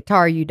play a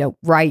guitar, you don't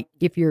write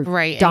if you're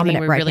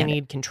dominant we really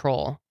need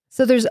control.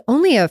 So there's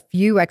only a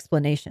few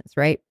explanations,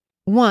 right?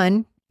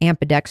 One,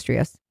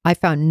 ambidextrous. I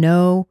found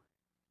no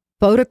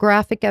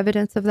photographic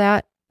evidence of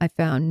that. I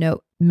found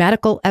no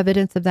medical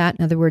evidence of that.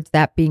 In other words,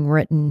 that being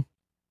written,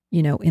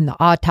 in the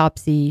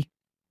autopsy,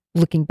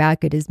 looking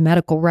back at his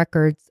medical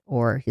records,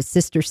 or his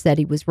sister said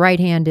he was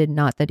right-handed,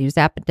 not that he was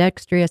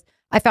ambidextrous.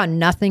 I found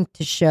nothing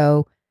to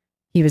show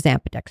he was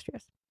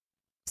ambidextrous.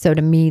 So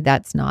to me,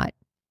 that's not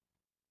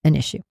an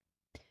issue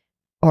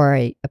or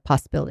a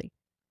possibility.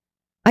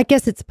 I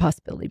guess it's a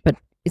possibility, but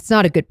it's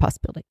not a good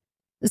possibility.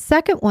 The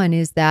second one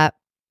is that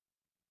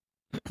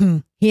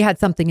he had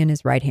something in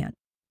his right hand.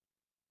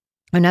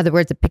 In other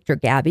words, a picture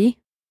of Gabby,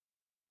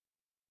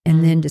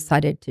 and then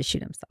decided to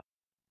shoot himself.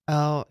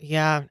 Oh,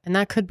 yeah. And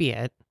that could be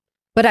it.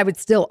 But I would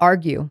still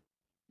argue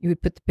you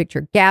would put the picture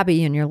of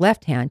Gabby in your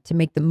left hand to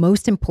make the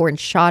most important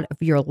shot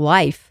of your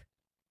life.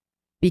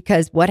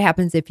 Because what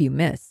happens if you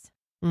miss?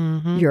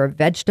 You're a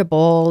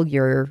vegetable.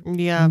 You're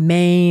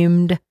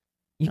maimed.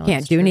 You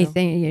can't do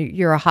anything.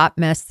 You're a hot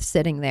mess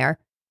sitting there.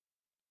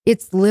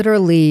 It's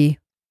literally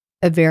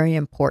a very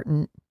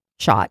important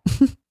shot.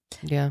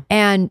 Yeah.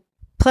 And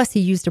plus he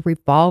used a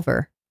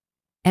revolver.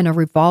 And a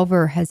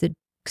revolver has an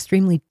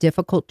extremely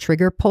difficult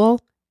trigger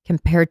pull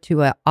compared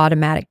to an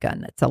automatic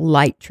gun. That's a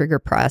light trigger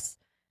press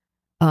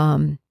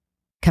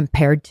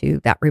compared to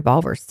that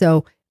revolver.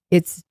 So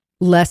it's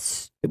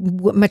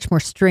much more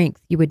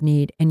strength you would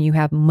need, and you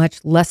have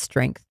much less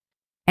strength,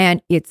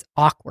 and it's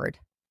awkward.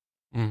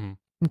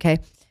 Okay.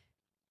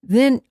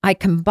 Then I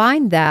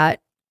combined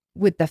that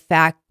with the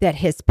fact that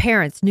his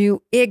parents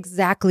knew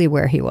exactly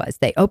where he was.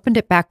 They opened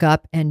it back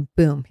up and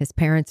boom, his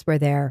parents were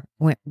there,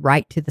 went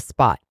right to the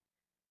spot.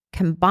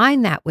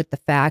 Combine that with the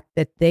fact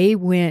that they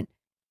went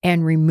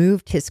and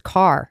removed his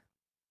car.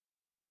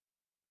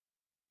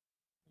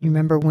 You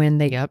remember when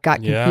they got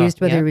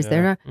confused whether he was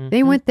there or not?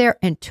 They went there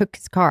and took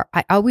his car.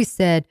 I always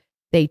said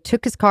they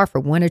took his car for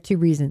one or two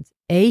reasons.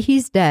 A,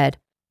 he's dead,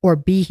 or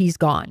B, he's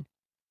gone.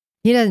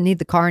 He doesn't need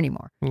the car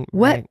anymore.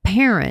 What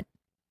parent,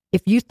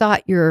 if you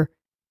thought your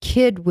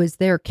kid was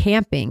there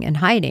camping and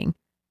hiding,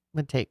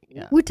 would take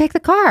the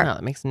car? No,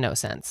 that makes no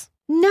sense.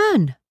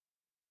 None.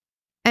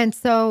 And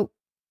so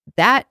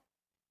that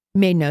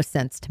made no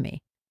sense to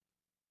me.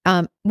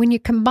 When you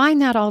combine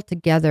that all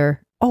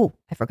together,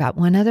 I forgot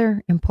one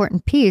other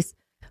important piece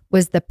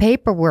was the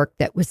paperwork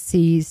that was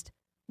seized,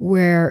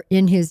 where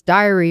in his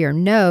diary or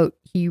note,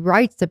 he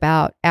writes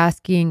about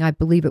asking, I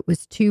believe it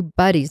was two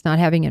buddies, not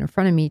having it in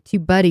front of me, two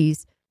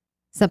buddies,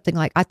 something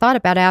like, I thought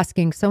about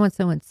asking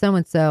so-and-so and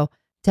so-and-so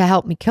to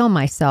help me kill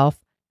myself,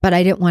 but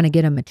I didn't want to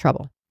get them in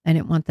trouble. I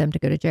didn't want them to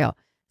go to jail.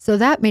 So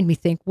that made me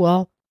think,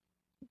 well,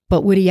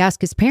 But would he ask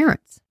his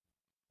parents?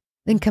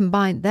 Then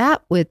combine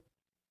that with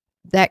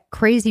that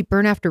crazy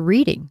burn after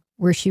reading,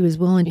 where she was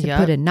willing to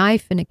put a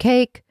knife in a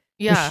cake.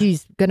 Yeah.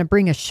 She's going to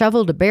bring a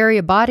shovel to bury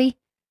a body.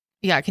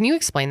 Yeah. Can you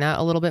explain that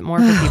a little bit more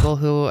for people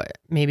who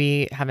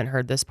maybe haven't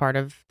heard this part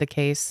of the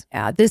case?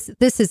 Yeah. This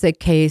is a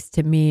case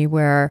to me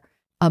where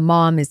a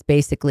mom is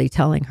basically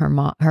telling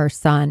her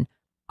son,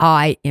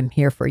 I am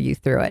here for you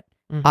through it.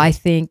 Mm-hmm. I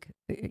think,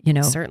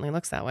 it certainly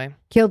looks that way.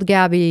 Killed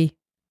Gabby.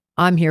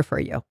 I'm here for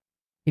you.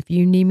 If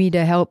you need me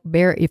to help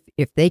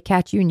if they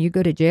catch you and you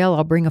go to jail,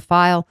 I'll bring a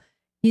file.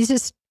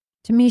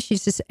 To me,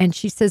 she's just, and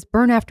she says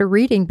burn after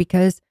reading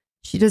because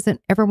she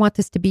doesn't ever want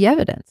this to be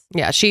evidence.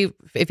 Yeah.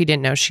 If you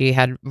didn't know, she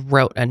had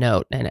wrote a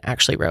note and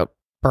actually wrote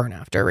burn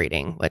after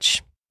reading,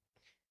 which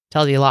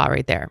tells you a lot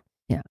right there.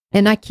 Yeah.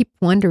 And I keep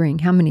wondering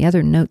how many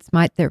other notes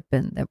might there have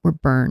been that were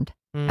burned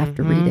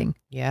after reading.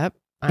 Yep.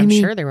 I'm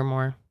sure there were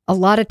more. A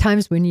lot of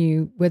times whether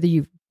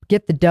you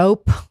get the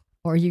dope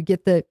or you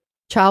get the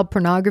child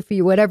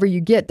pornography, whatever you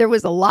get, there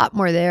was a lot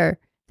more there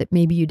that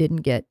maybe you didn't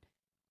get.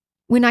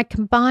 When I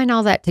combine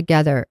all that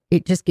together,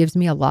 it just gives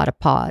me a lot of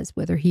pause,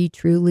 whether he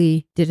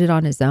truly did it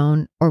on his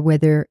own or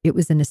whether it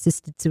was an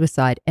assisted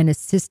suicide. And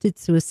assisted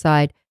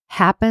suicide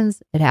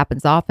happens. It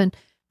happens often.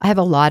 I have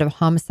a lot of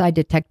homicide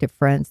detective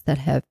friends that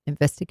have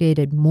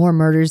investigated more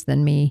murders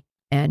than me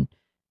and,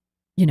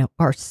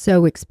 are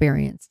so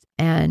experienced.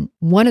 And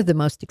one of the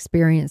most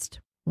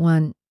experienced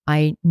one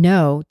I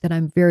know that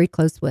I'm very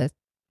close with,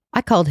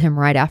 I called him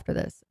right after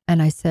this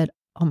and I said,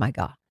 oh my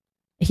God,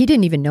 he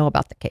didn't even know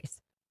about the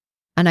case.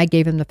 And I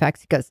gave him the facts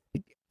because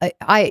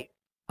I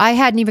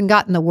hadn't even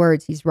gotten the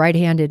words. He's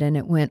right-handed and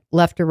it went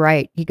left to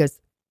right. He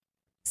goes,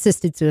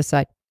 assisted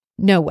suicide.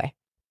 No way.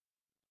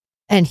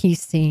 And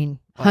he's seen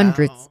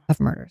hundreds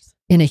of murders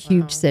in a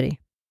huge city.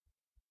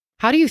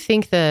 How do you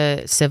think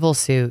the civil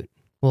suit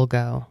will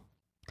go?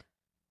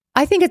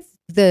 I think it's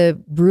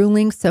the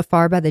rulings so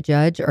far by the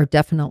judge are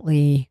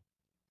definitely,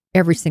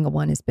 every single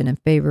one has been in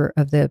favor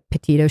of the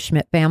Petito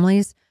Schmidt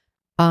families.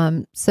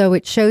 So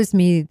it shows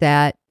me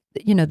that,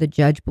 the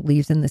judge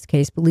believes in this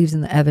case, believes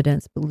in the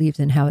evidence, believes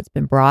in how it's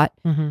been brought.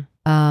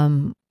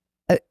 Mm-hmm.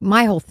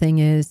 My whole thing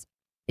is,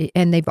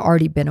 and they've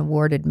already been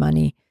awarded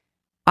money.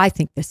 I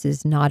think this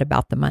is not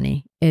about the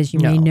money. As you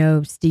may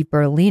know, Steve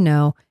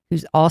Berlino,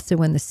 who's also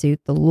in the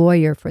suit, the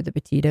lawyer for the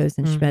Petitos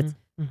and Schmidts,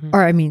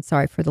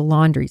 for the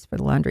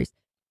Laundries.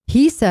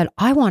 He said,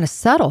 I want to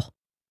settle.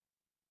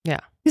 Yeah.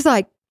 He's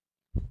like,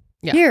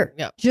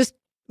 just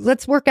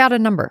let's work out a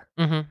number.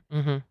 Mm-hmm,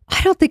 mm-hmm.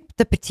 I don't think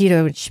the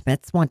Petito and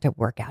Schmidts want to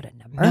work out a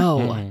number.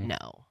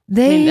 No.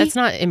 That's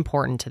not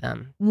important to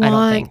them. I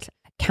don't think.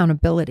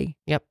 Accountability.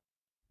 Yep.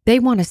 They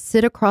want to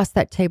sit across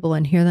that table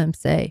and hear them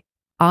say,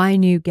 I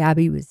knew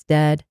Gabby was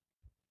dead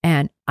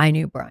and I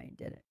knew Bryan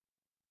did it.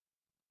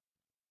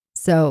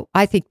 So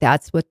I think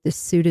that's what this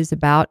suit is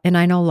about. And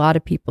I know a lot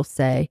of people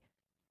say,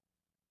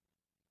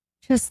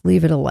 just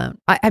leave it alone.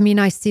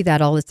 I see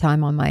that all the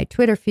time on my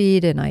Twitter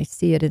feed and I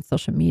see it in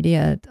social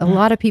media. A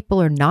lot of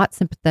people are not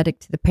sympathetic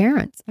to the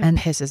parents. And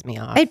it pisses me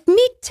off.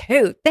 Me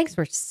too. Thanks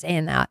for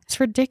saying that. It's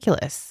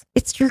ridiculous.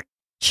 It's your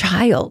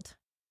child.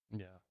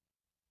 Yeah.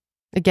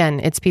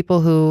 Again, it's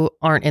people who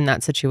aren't in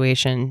that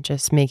situation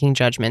just making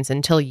judgments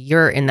until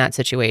you're in that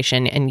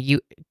situation and you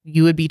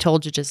would be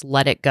told to just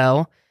let it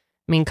go.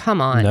 I mean,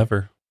 come on.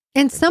 Never.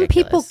 And some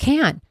people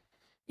can.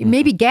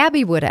 Maybe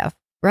Gabby would have,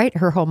 right?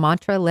 Her whole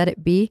mantra, let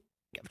it be.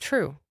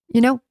 True.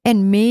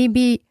 And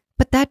maybe,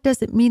 but that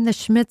doesn't mean the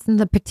Schmidts and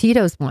the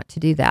Petitos want to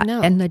do that.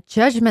 No. And the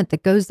judgment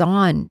that goes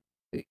on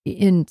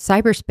in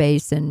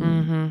cyberspace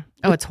and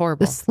it's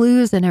horrible. The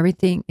slews and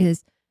everything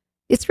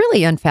it's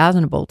really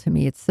unfathomable to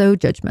me. It's so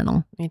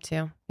judgmental. Me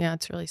too. Yeah,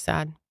 it's really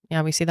sad.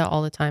 Yeah, we see that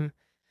all the time.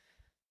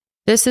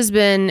 This has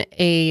been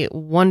a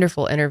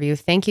wonderful interview.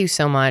 Thank you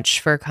so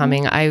much for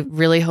coming. I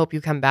really hope you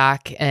come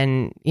back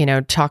and,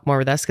 talk more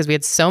with us because we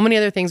had so many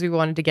other things we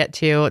wanted to get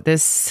to.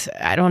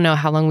 I don't know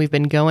how long we've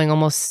been going,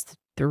 almost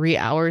 3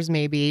 hours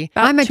maybe.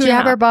 I'm a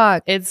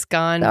jabberbuck. It's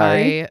gone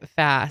by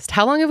fast.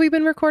 How long have we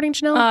been recording,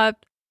 Janelle?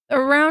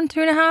 Around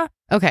 2.5.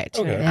 Okay,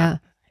 2.5.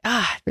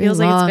 Feels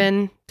like it's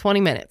been 20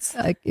 minutes.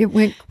 It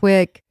went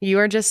quick. You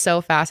are just so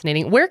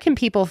fascinating. Where can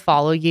people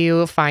follow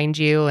you, find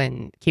you,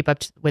 and keep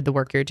up with the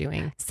work you're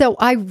doing? So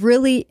I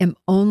really am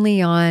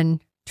only on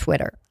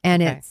Twitter,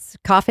 and it's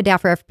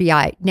Kohfindaffer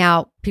FBI.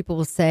 Now, people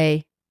will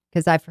say,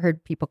 because I've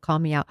heard people call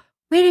me out,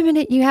 wait a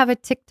minute, you have a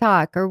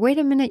TikTok, or wait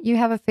a minute, you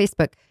have a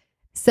Facebook.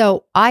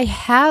 So I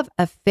have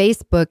a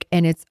Facebook,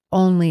 and it's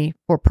only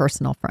for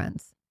personal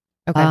friends.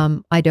 Okay.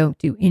 I don't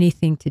do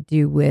anything to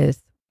do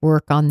with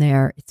work on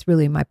there. It's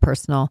really my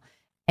personal.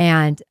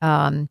 And,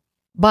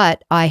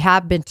 but I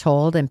have been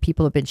told, and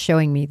people have been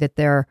showing me that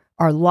there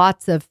are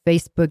lots of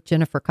Facebook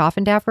Jennifer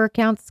Coffindaffer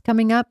accounts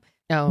coming up.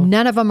 Oh.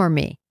 None of them are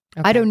me.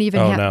 Okay. I don't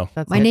even have, no.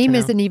 My name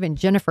isn't even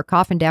Jennifer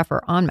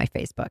Coffindaffer on my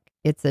Facebook.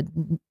 It's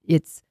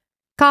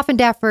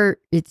Coffindaffer.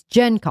 It's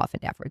Jen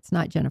Coffindaffer. It's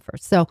not Jennifer.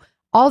 So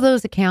all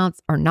those accounts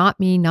are not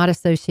me, not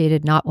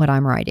associated, not what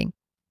I'm writing.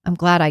 I'm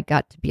glad I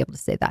got to be able to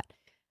say that.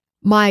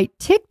 My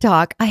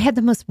TikTok, I had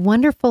the most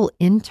wonderful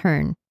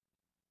intern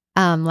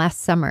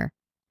last summer.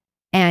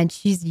 And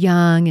she's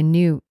young and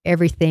knew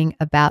everything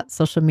about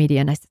social media.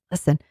 And I said,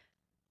 listen,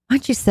 why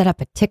don't you set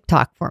up a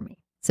TikTok for me?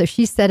 So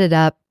she set it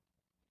up.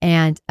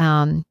 And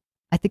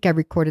I think I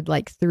recorded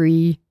like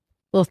 3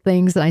 little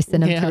things and I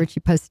sent them to her and she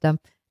posted them.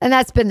 And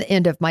that's been the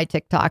end of my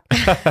TikTok.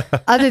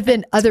 Other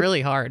than other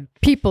really hard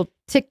people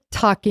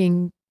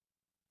TikToking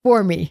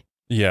for me.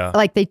 Yeah.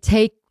 Like they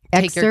take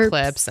excerpts your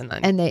clips and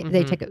then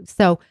they take it.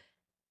 So,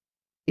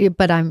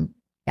 but I'm,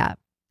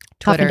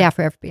 Twitter.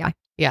 Coffindaffer FBI.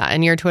 Yeah.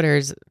 And your Twitter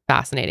is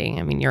fascinating.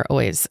 I mean, you're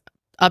always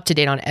up to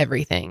date on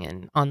everything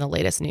and on the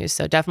latest news.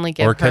 So definitely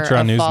give her catch her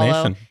on follow.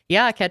 NewsNation.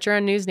 Yeah. Catch her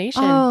on NewsNation.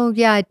 Oh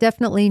yeah,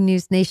 definitely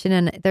NewsNation.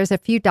 And there's a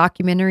few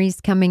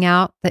documentaries coming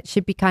out that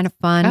should be kind of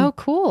fun. Oh,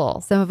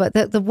 cool. Some of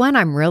it, the one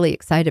I'm really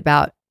excited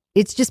about,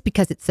 it's just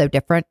because it's so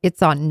different.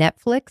 It's on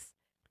Netflix.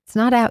 It's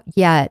not out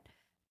yet.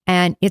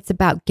 And it's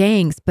about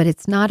gangs, but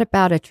it's not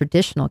about a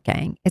traditional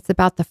gang. It's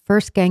about the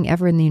first gang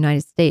ever in the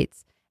United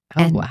States.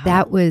 Oh, and wow.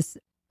 that was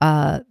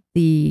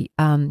the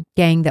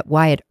gang that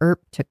Wyatt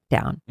Earp took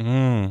down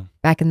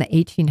back in the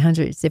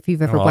 1800s. If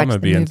you've ever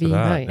watched the movie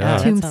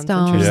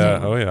Tombstone. Yeah.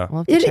 Oh yeah.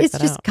 It's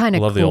just kind of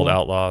cool. Love the old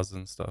outlaws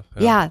and stuff.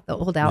 Yeah, the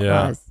old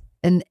outlaws.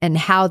 And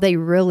how they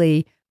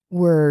really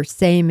were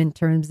same in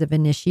terms of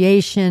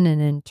initiation and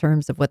in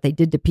terms of what they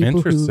did to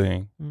people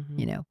who,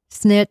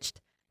 snitched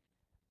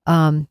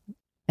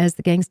as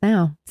the gangs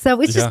now.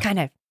 So it's just kind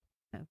of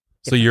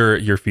So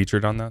you're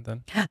featured on that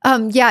then?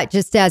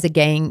 Just as a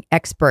gang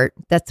expert.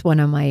 That's one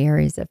of my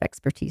areas of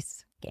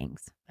expertise,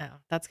 gangs. Oh,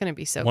 that's going to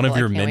be so one cool. of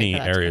your many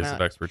areas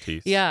of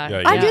expertise.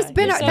 Yeah. I just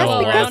been, that's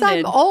because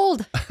I'm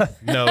old.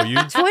 No,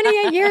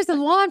 28 years in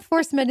law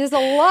enforcement is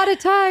a lot of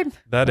time.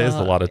 That is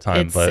a lot of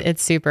time, but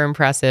it's super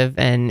impressive.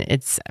 And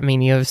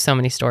you have so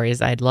many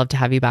stories. I'd love to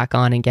have you back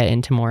on and get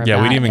into more of that.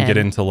 Yeah, we didn't even get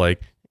into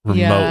like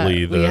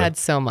remotely we had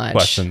so much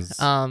questions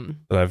that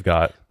I've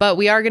got. But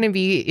we are going to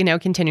be,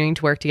 continuing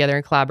to work together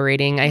and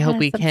collaborating. I hope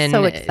we can. I'm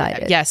so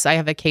excited. Yes, I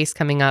have a case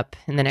coming up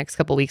in the next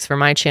couple of weeks for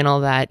my channel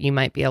that you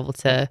might be able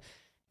to,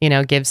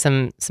 give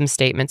some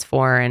statements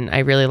for. And I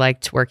really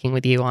liked working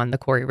with you on the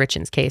Corey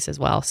Richins case as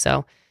well.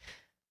 So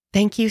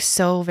thank you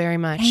so very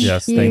much.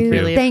 Yes, thank you.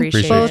 Really Thank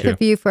appreciate both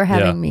of you for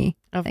having me.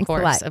 Of Thanks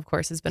course.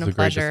 It's been a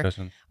pleasure. Great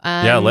discussion.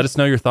 Let us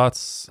know your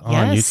thoughts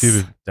on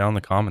YouTube down in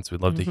the comments.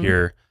 We'd love to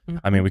hear.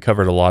 I mean, we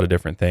covered a lot of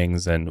different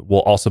things, and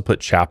we'll also put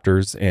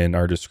chapters in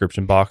our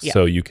description box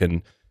so you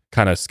can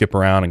kind of skip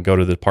around and go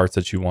to the parts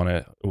that you want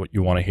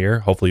to hear.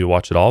 Hopefully you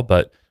watch it all,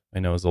 but I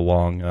know it's a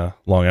long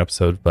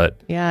episode, but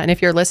and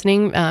if you're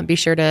listening, be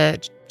sure to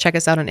check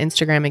us out on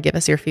Instagram and give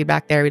us your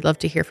feedback there. We'd love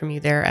to hear from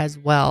you there as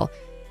well.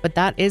 But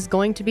that is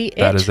going to be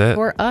it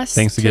for us.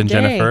 Thanks again,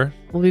 today. Jennifer.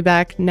 We'll be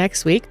back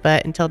next week,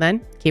 but until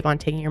then, keep on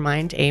taking your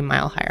mind a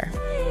mile higher.